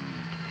long.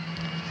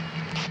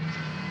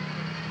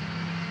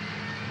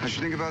 I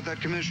should think about that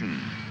commission.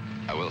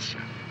 I will, sir.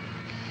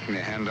 Give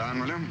me a hand on,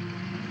 will you?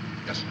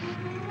 Yes, sir.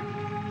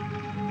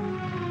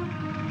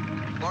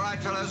 All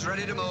right, fellows,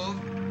 ready to move.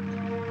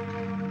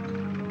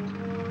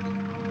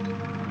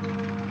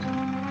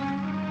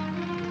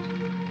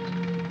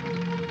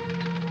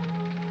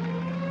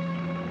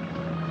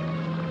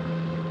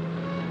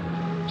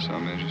 So,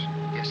 Majors?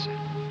 Yes, sir.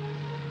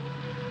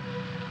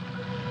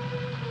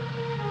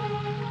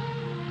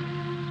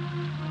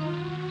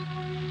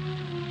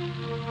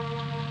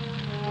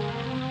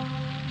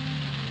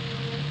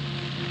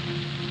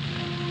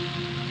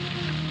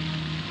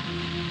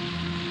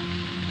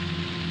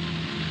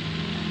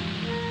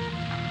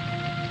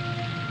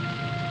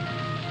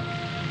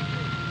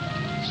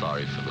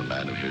 Sorry for the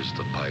man who hears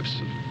the pipes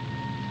and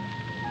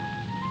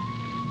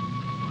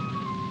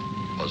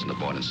wasn't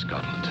born in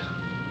Scotland.